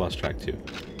 Okay, yeah, I've lost track too.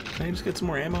 Can I just get some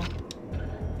more ammo?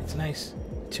 It's nice.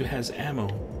 It too has ammo.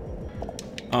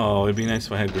 Oh, it'd be nice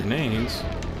if I had grenades.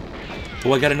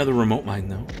 Oh, I got another remote mine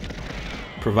though.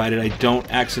 Provided I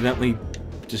don't accidentally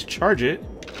discharge it.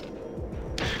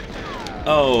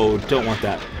 Oh, don't want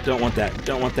that. Don't want that.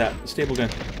 Don't want that. Staple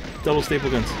gun. Double staple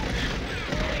guns.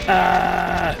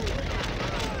 Ah!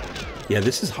 Yeah,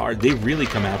 this is hard. They really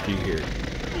come after you here.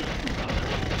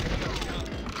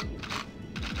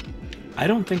 I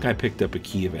don't think I picked up a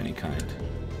key of any kind.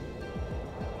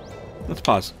 Let's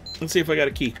pause. Let's see if I got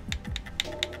a key.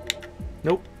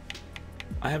 Nope.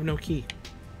 I have no key.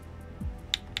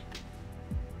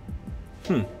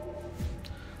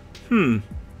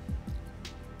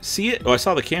 See it? Oh, I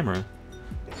saw the camera.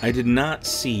 I did not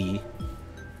see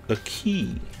a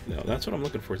key. No, that's what I'm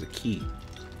looking for, is a key.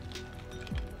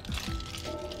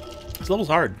 This level's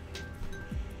hard.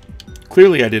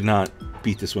 Clearly I did not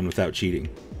beat this one without cheating.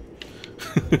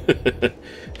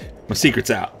 My secret's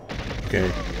out. Okay.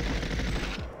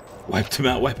 Wiped them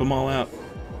out, wipe them all out.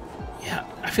 Yeah,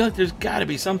 I feel like there's gotta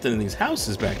be something in these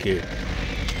houses back here.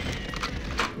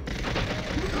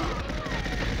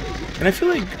 And I feel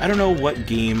like, I don't know what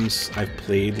games I've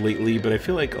played lately, but I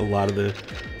feel like a lot of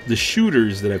the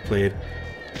shooters that I've played,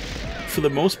 for the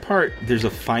most part, there's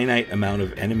a finite amount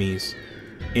of enemies.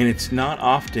 And it's not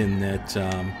often that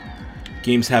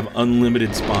games have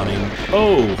unlimited spawning.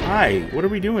 Oh, hi. What are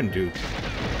we doing, dude?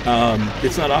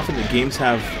 It's not often that games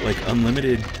have, like,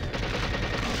 unlimited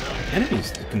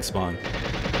enemies that can spawn.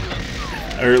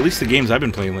 Or at least the games I've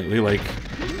been playing lately. Like,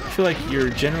 I feel like you're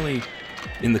generally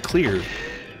in the clear.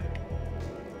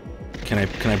 Can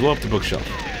I blow up the bookshelf?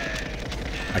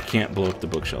 I can't blow up the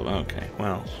bookshelf. Okay,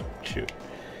 well, shoot.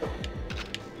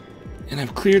 And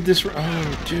I've cleared this...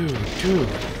 Oh, dude.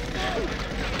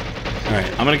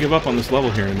 Alright, I'm gonna give up on this level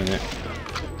here in a minute.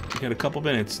 We got a couple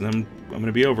minutes, and then I'm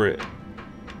gonna be over it.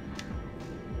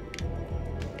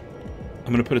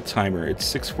 I'm gonna put a timer. It's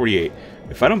 6:48.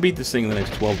 If I don't beat this thing in the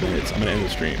next 12 minutes, I'm gonna end the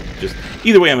stream. Just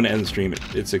either way, I'm gonna end the stream at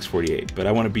 6:48. But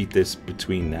I want to beat this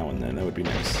between now and then. That would be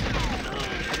nice.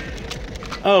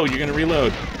 Oh, you're gonna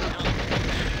reload.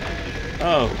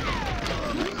 Oh,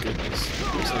 my goodness.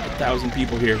 There's like 1,000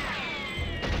 people here.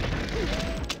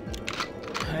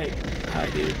 Hi,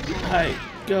 dude. Hi.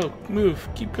 Go. Move.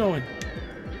 Keep going.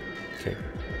 Okay.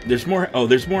 There's more. Oh,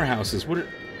 there's more houses. What are...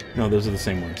 No, those are the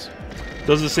same ones.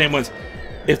 Those are the same ones.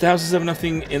 If the houses have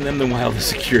nothing in them, then why all the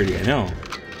security? I know.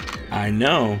 I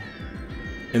know.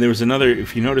 And there was another...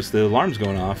 If you notice, the alarm's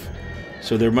going off.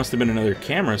 So there must have been another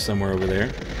camera somewhere over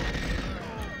there.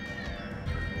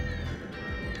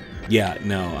 Yeah,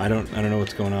 no. I don't know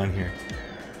what's going on here.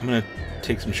 I'm gonna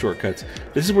take some shortcuts.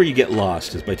 This is where you get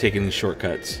lost, is by taking these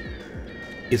shortcuts.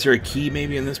 Is there a key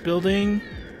maybe in this building?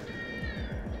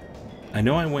 I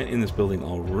know I went in this building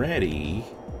already.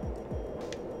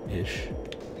 Ish.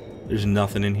 There's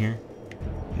nothing in here.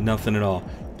 Nothing at all.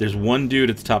 There's one dude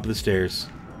at the top of the stairs.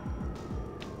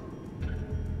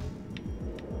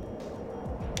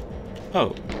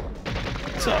 Oh.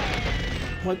 What's up?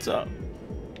 What's up?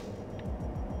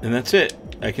 And that's it.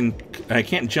 I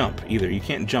can't jump either. You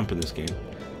can't jump in this game.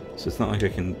 So it's not like I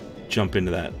can jump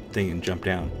into that thing and jump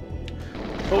down.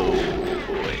 Oh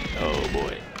boy. Oh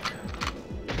boy.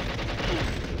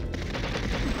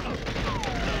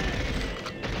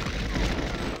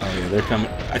 Oh yeah, they're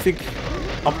coming. I think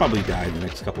I'll probably die in the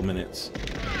next couple minutes.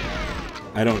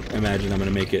 I don't imagine I'm gonna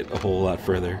make it a whole lot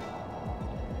further.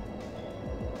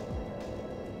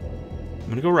 I'm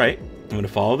gonna go right. I'm gonna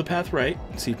follow the path right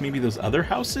and see if maybe those other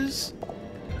houses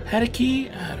had a key.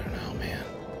 I don't know, man.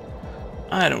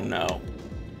 I don't know.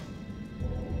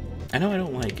 I know I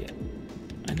don't like it.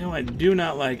 I know I do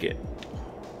not like it.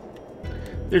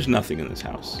 There's nothing in this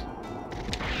house.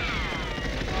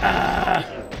 Ah!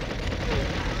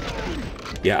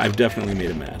 Yeah, I've definitely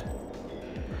made him mad.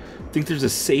 I think there's a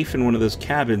safe in one of those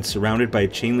cabins surrounded by a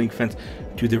chain link fence.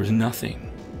 Dude, there was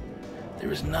nothing. There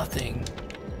was nothing.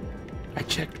 I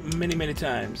checked many, many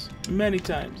times. Many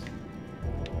times.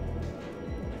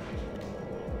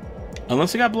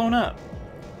 Unless it got blown up.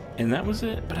 And that was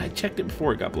it. But I checked it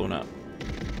before it got blown up.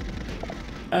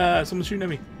 Someone's shooting at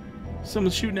me.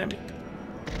 Someone's shooting at me.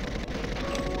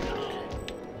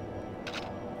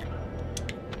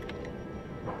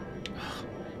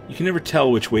 You can never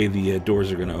tell which way the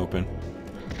doors are going to open.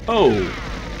 Oh!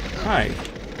 Hi.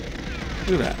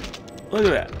 Look at that. Look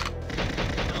at that.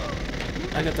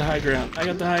 I got the high ground. I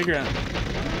got the high ground.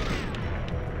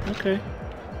 Okay.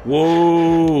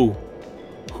 Whoa!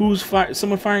 Who's firing?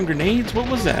 Someone firing grenades? What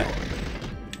was that?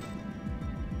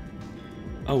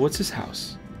 Oh, what's this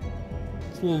house?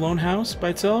 It's a little lone house by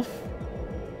itself?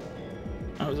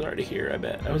 I was already here, I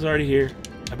bet. I was already here.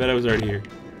 I bet I was already here.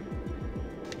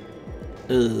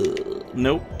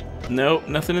 Nope. Nope,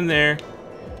 nothing in there.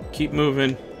 Keep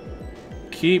moving.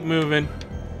 Keep moving.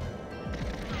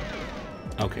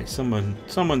 Okay,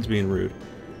 someone's being rude.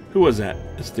 Who was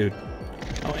that? This dude.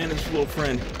 Oh, and his little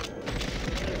friend.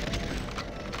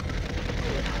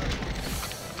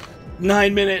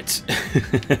 9 minutes.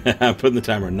 I'm putting the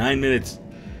timer on 9 minutes.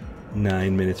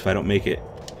 9 minutes if I don't make it.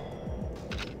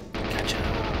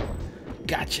 Gotcha.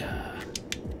 Gotcha.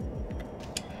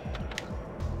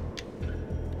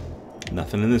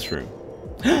 Nothing in this room.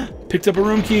 Picked up a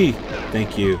room key.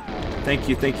 Thank you. Thank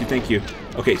you, thank you, thank you.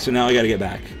 Okay, so now I gotta get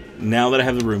back. Now that I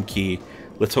have the room key,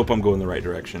 let's hope I'm going the right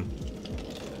direction.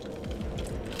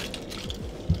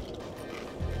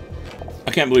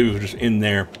 I can't believe we were just in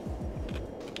there.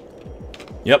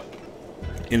 Yep.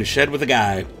 In a shed with a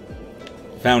guy.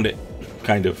 Found it.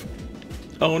 Kind of.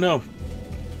 Oh no.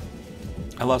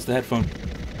 I lost the headphone.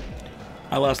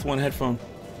 I lost one headphone.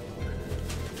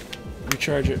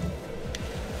 Recharge it.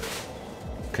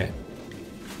 Okay.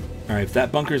 Alright, if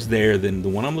that bunker's there, then the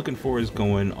one I'm looking for is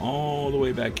going all the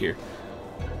way back here.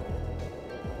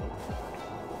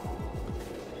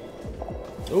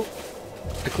 Oh,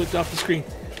 I clicked off the screen.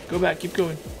 Go back, keep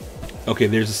going. Okay,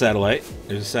 there's a satellite.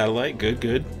 There's a satellite. Good,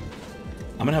 good.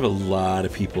 I'm gonna have a lot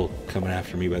of people coming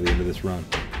after me by the end of this run.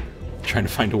 Trying to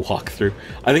find a walkthrough.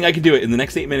 I think I can do it. In the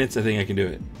next 8 minutes, I think I can do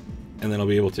it. And then I'll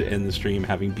be able to end the stream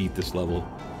having beat this level.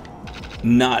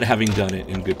 Not having done it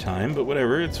in good time, but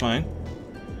whatever, it's fine.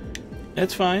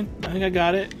 It's fine. I think I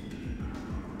got it.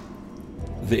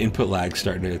 The input lag's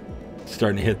starting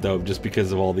to hit though, just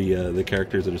because of all the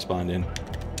characters that are spawned in.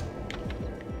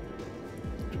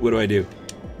 What do I do?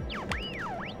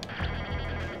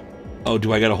 Oh,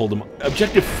 do I gotta hold them?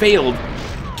 Objective failed.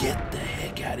 Get the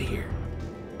heck out of here.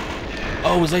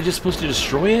 Oh, was I just supposed to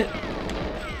destroy it?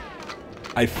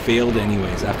 I failed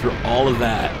anyways. After all of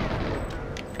that.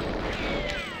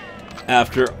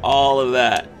 After all of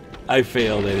that, I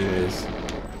failed anyways.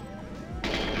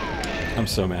 I'm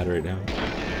so mad right now.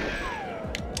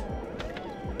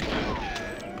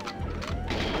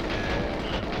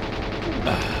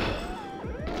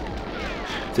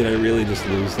 Did I really just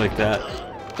lose like that?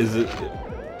 Is it...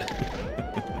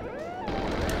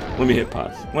 Let me hit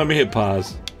pause. Let me hit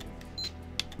pause.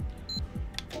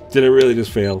 Did I really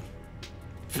just fail?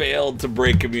 Failed to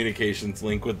break communications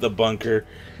link with the bunker.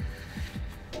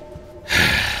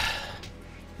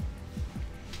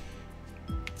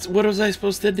 What was I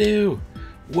supposed to do?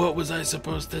 What was I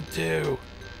supposed to do?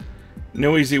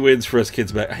 No easy wins for us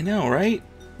kids back. I know, right?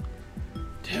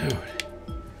 Dude.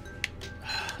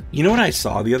 You know what I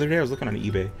saw the other day? I was looking on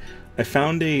eBay. I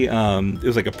found a, it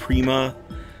was like a Prima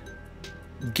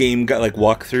game, like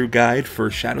walkthrough guide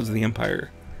for Shadows of the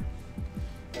Empire.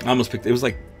 I almost picked it. It was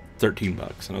like 13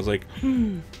 bucks. And I was like,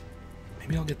 maybe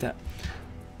I'll get that.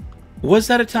 Was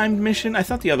that a timed mission? I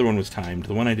thought the other one was timed.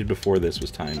 The one I did before this was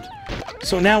timed.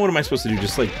 So now what am I supposed to do?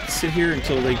 Just like sit here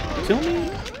until they kill me?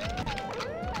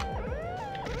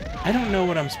 I don't know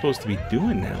what I'm supposed to be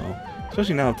doing now.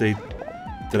 Especially now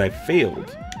that I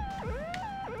failed.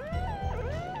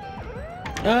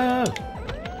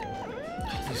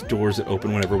 These doors that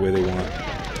open whatever way they want.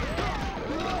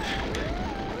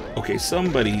 Okay,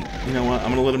 somebody, you know what? I'm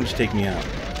gonna let them just take me out.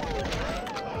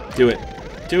 Do it.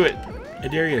 Do it. I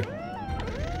dare you.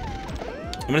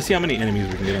 I'm gonna see how many enemies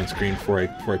we can get on screen before I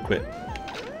quit.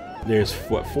 There's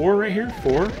what, 4 right here?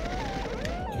 4? You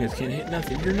guys can't hit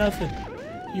nothing. You're nothing.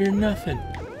 You're nothing.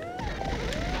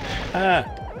 Ah.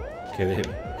 Okay, they hit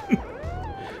me.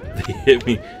 They hit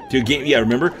me. Dude, game, yeah,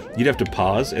 remember? You'd have to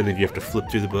pause, and then you have to flip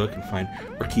through the book and find,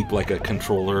 or keep like a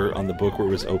controller on the book where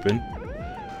it was open.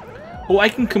 Oh, I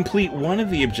can complete one of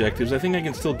the objectives. I think I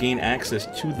can still gain access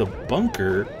to the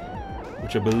bunker,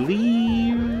 which I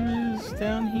believe is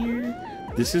down here.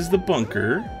 This is the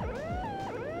bunker.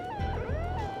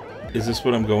 Is this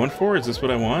what I'm going for? Is this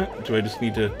what I want? Do I just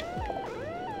need to...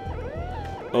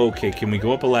 Okay, can we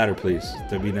go up a ladder, please?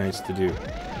 That'd be nice to do.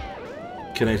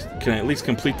 Can I at least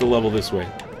complete the level this way?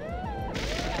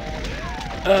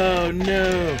 Oh,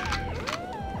 no!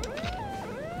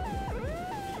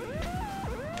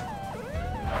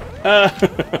 No!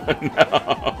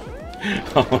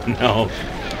 Oh, no.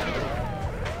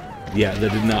 Yeah,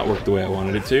 that did not work the way I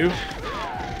wanted it to.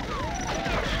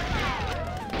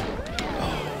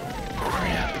 Oh,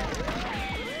 crap.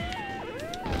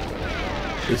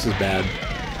 This is bad.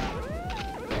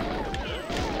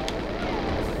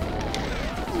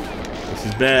 This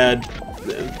is bad.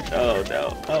 Oh,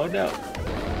 no. Oh, no.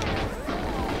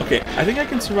 Okay, I think I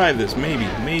can survive this. Maybe.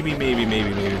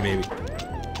 Maybe.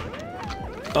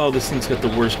 Oh, this thing's got the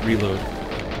worst reload.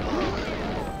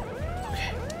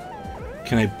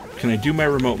 Okay. Can I do my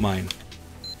remote mine?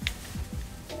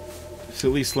 So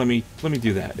at least let me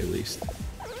do that at least.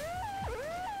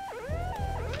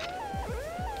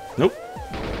 Nope.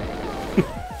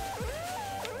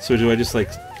 So do I just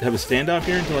like have a standoff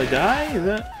here until I die? Is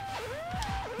that?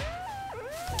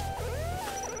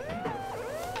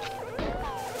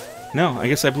 No, I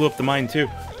guess I blew up the mine too.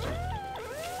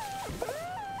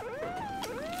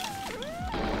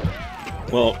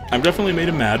 Well, I've definitely made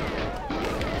him mad.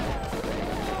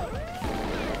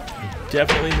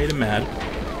 Definitely made him mad.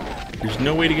 There's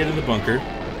no way to get in the bunker.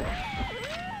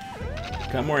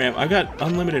 Got more ammo. I've got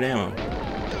unlimited ammo.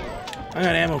 I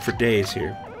got ammo for days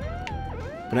here.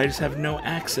 But I just have no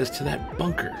access to that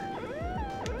bunker.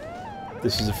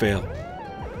 This is a fail.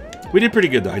 We did pretty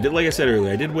good though. I did, like I said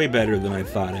earlier, I did way better than I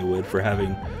thought I would for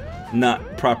having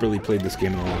not properly played this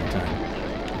game in a long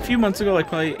time. A few months ago, like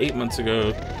probably 8 months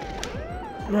ago,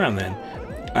 around then,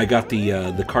 I got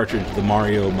the cartridge, the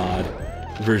Mario mod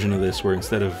version of this, where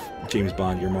instead of James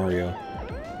Bond, you're Mario,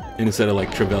 and instead of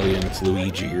like Trevelyan, it's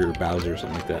Luigi or Bowser or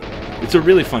something like that. It's a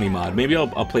really funny mod. Maybe I'll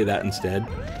play that instead.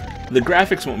 The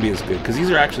graphics won't be as good because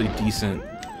these are actually decent.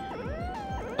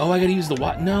 Oh, I gotta use the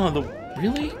watch. No,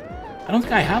 really? I don't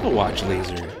think I have a watch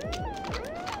laser.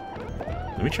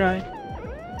 Let me try.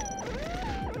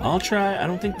 I'll try. I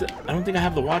don't think I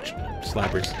have the watch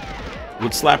slappers.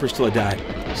 With slappers till I die.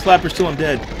 Slappers till I'm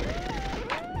dead.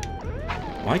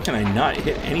 Why can I not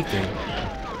hit anything?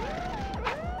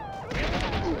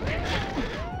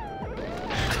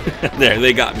 There,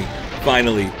 they got me.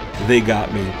 Finally, they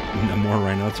got me. No more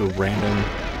rhino. That's a random,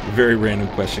 very random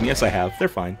question. Yes, I have. They're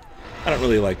fine. I don't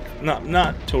really like...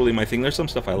 Not totally my thing. There's some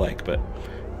stuff I like, but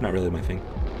not really my thing.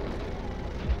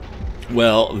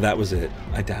 Well, that was it.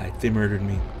 I died. They murdered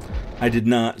me. I did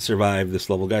not survive this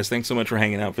level. Guys, thanks so much for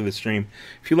hanging out for this stream.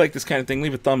 If you like this kind of thing,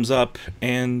 leave a thumbs up.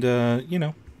 And, you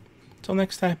know, until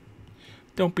next time,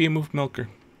 don't be a moof milker.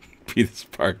 Be the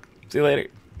spark. See you later.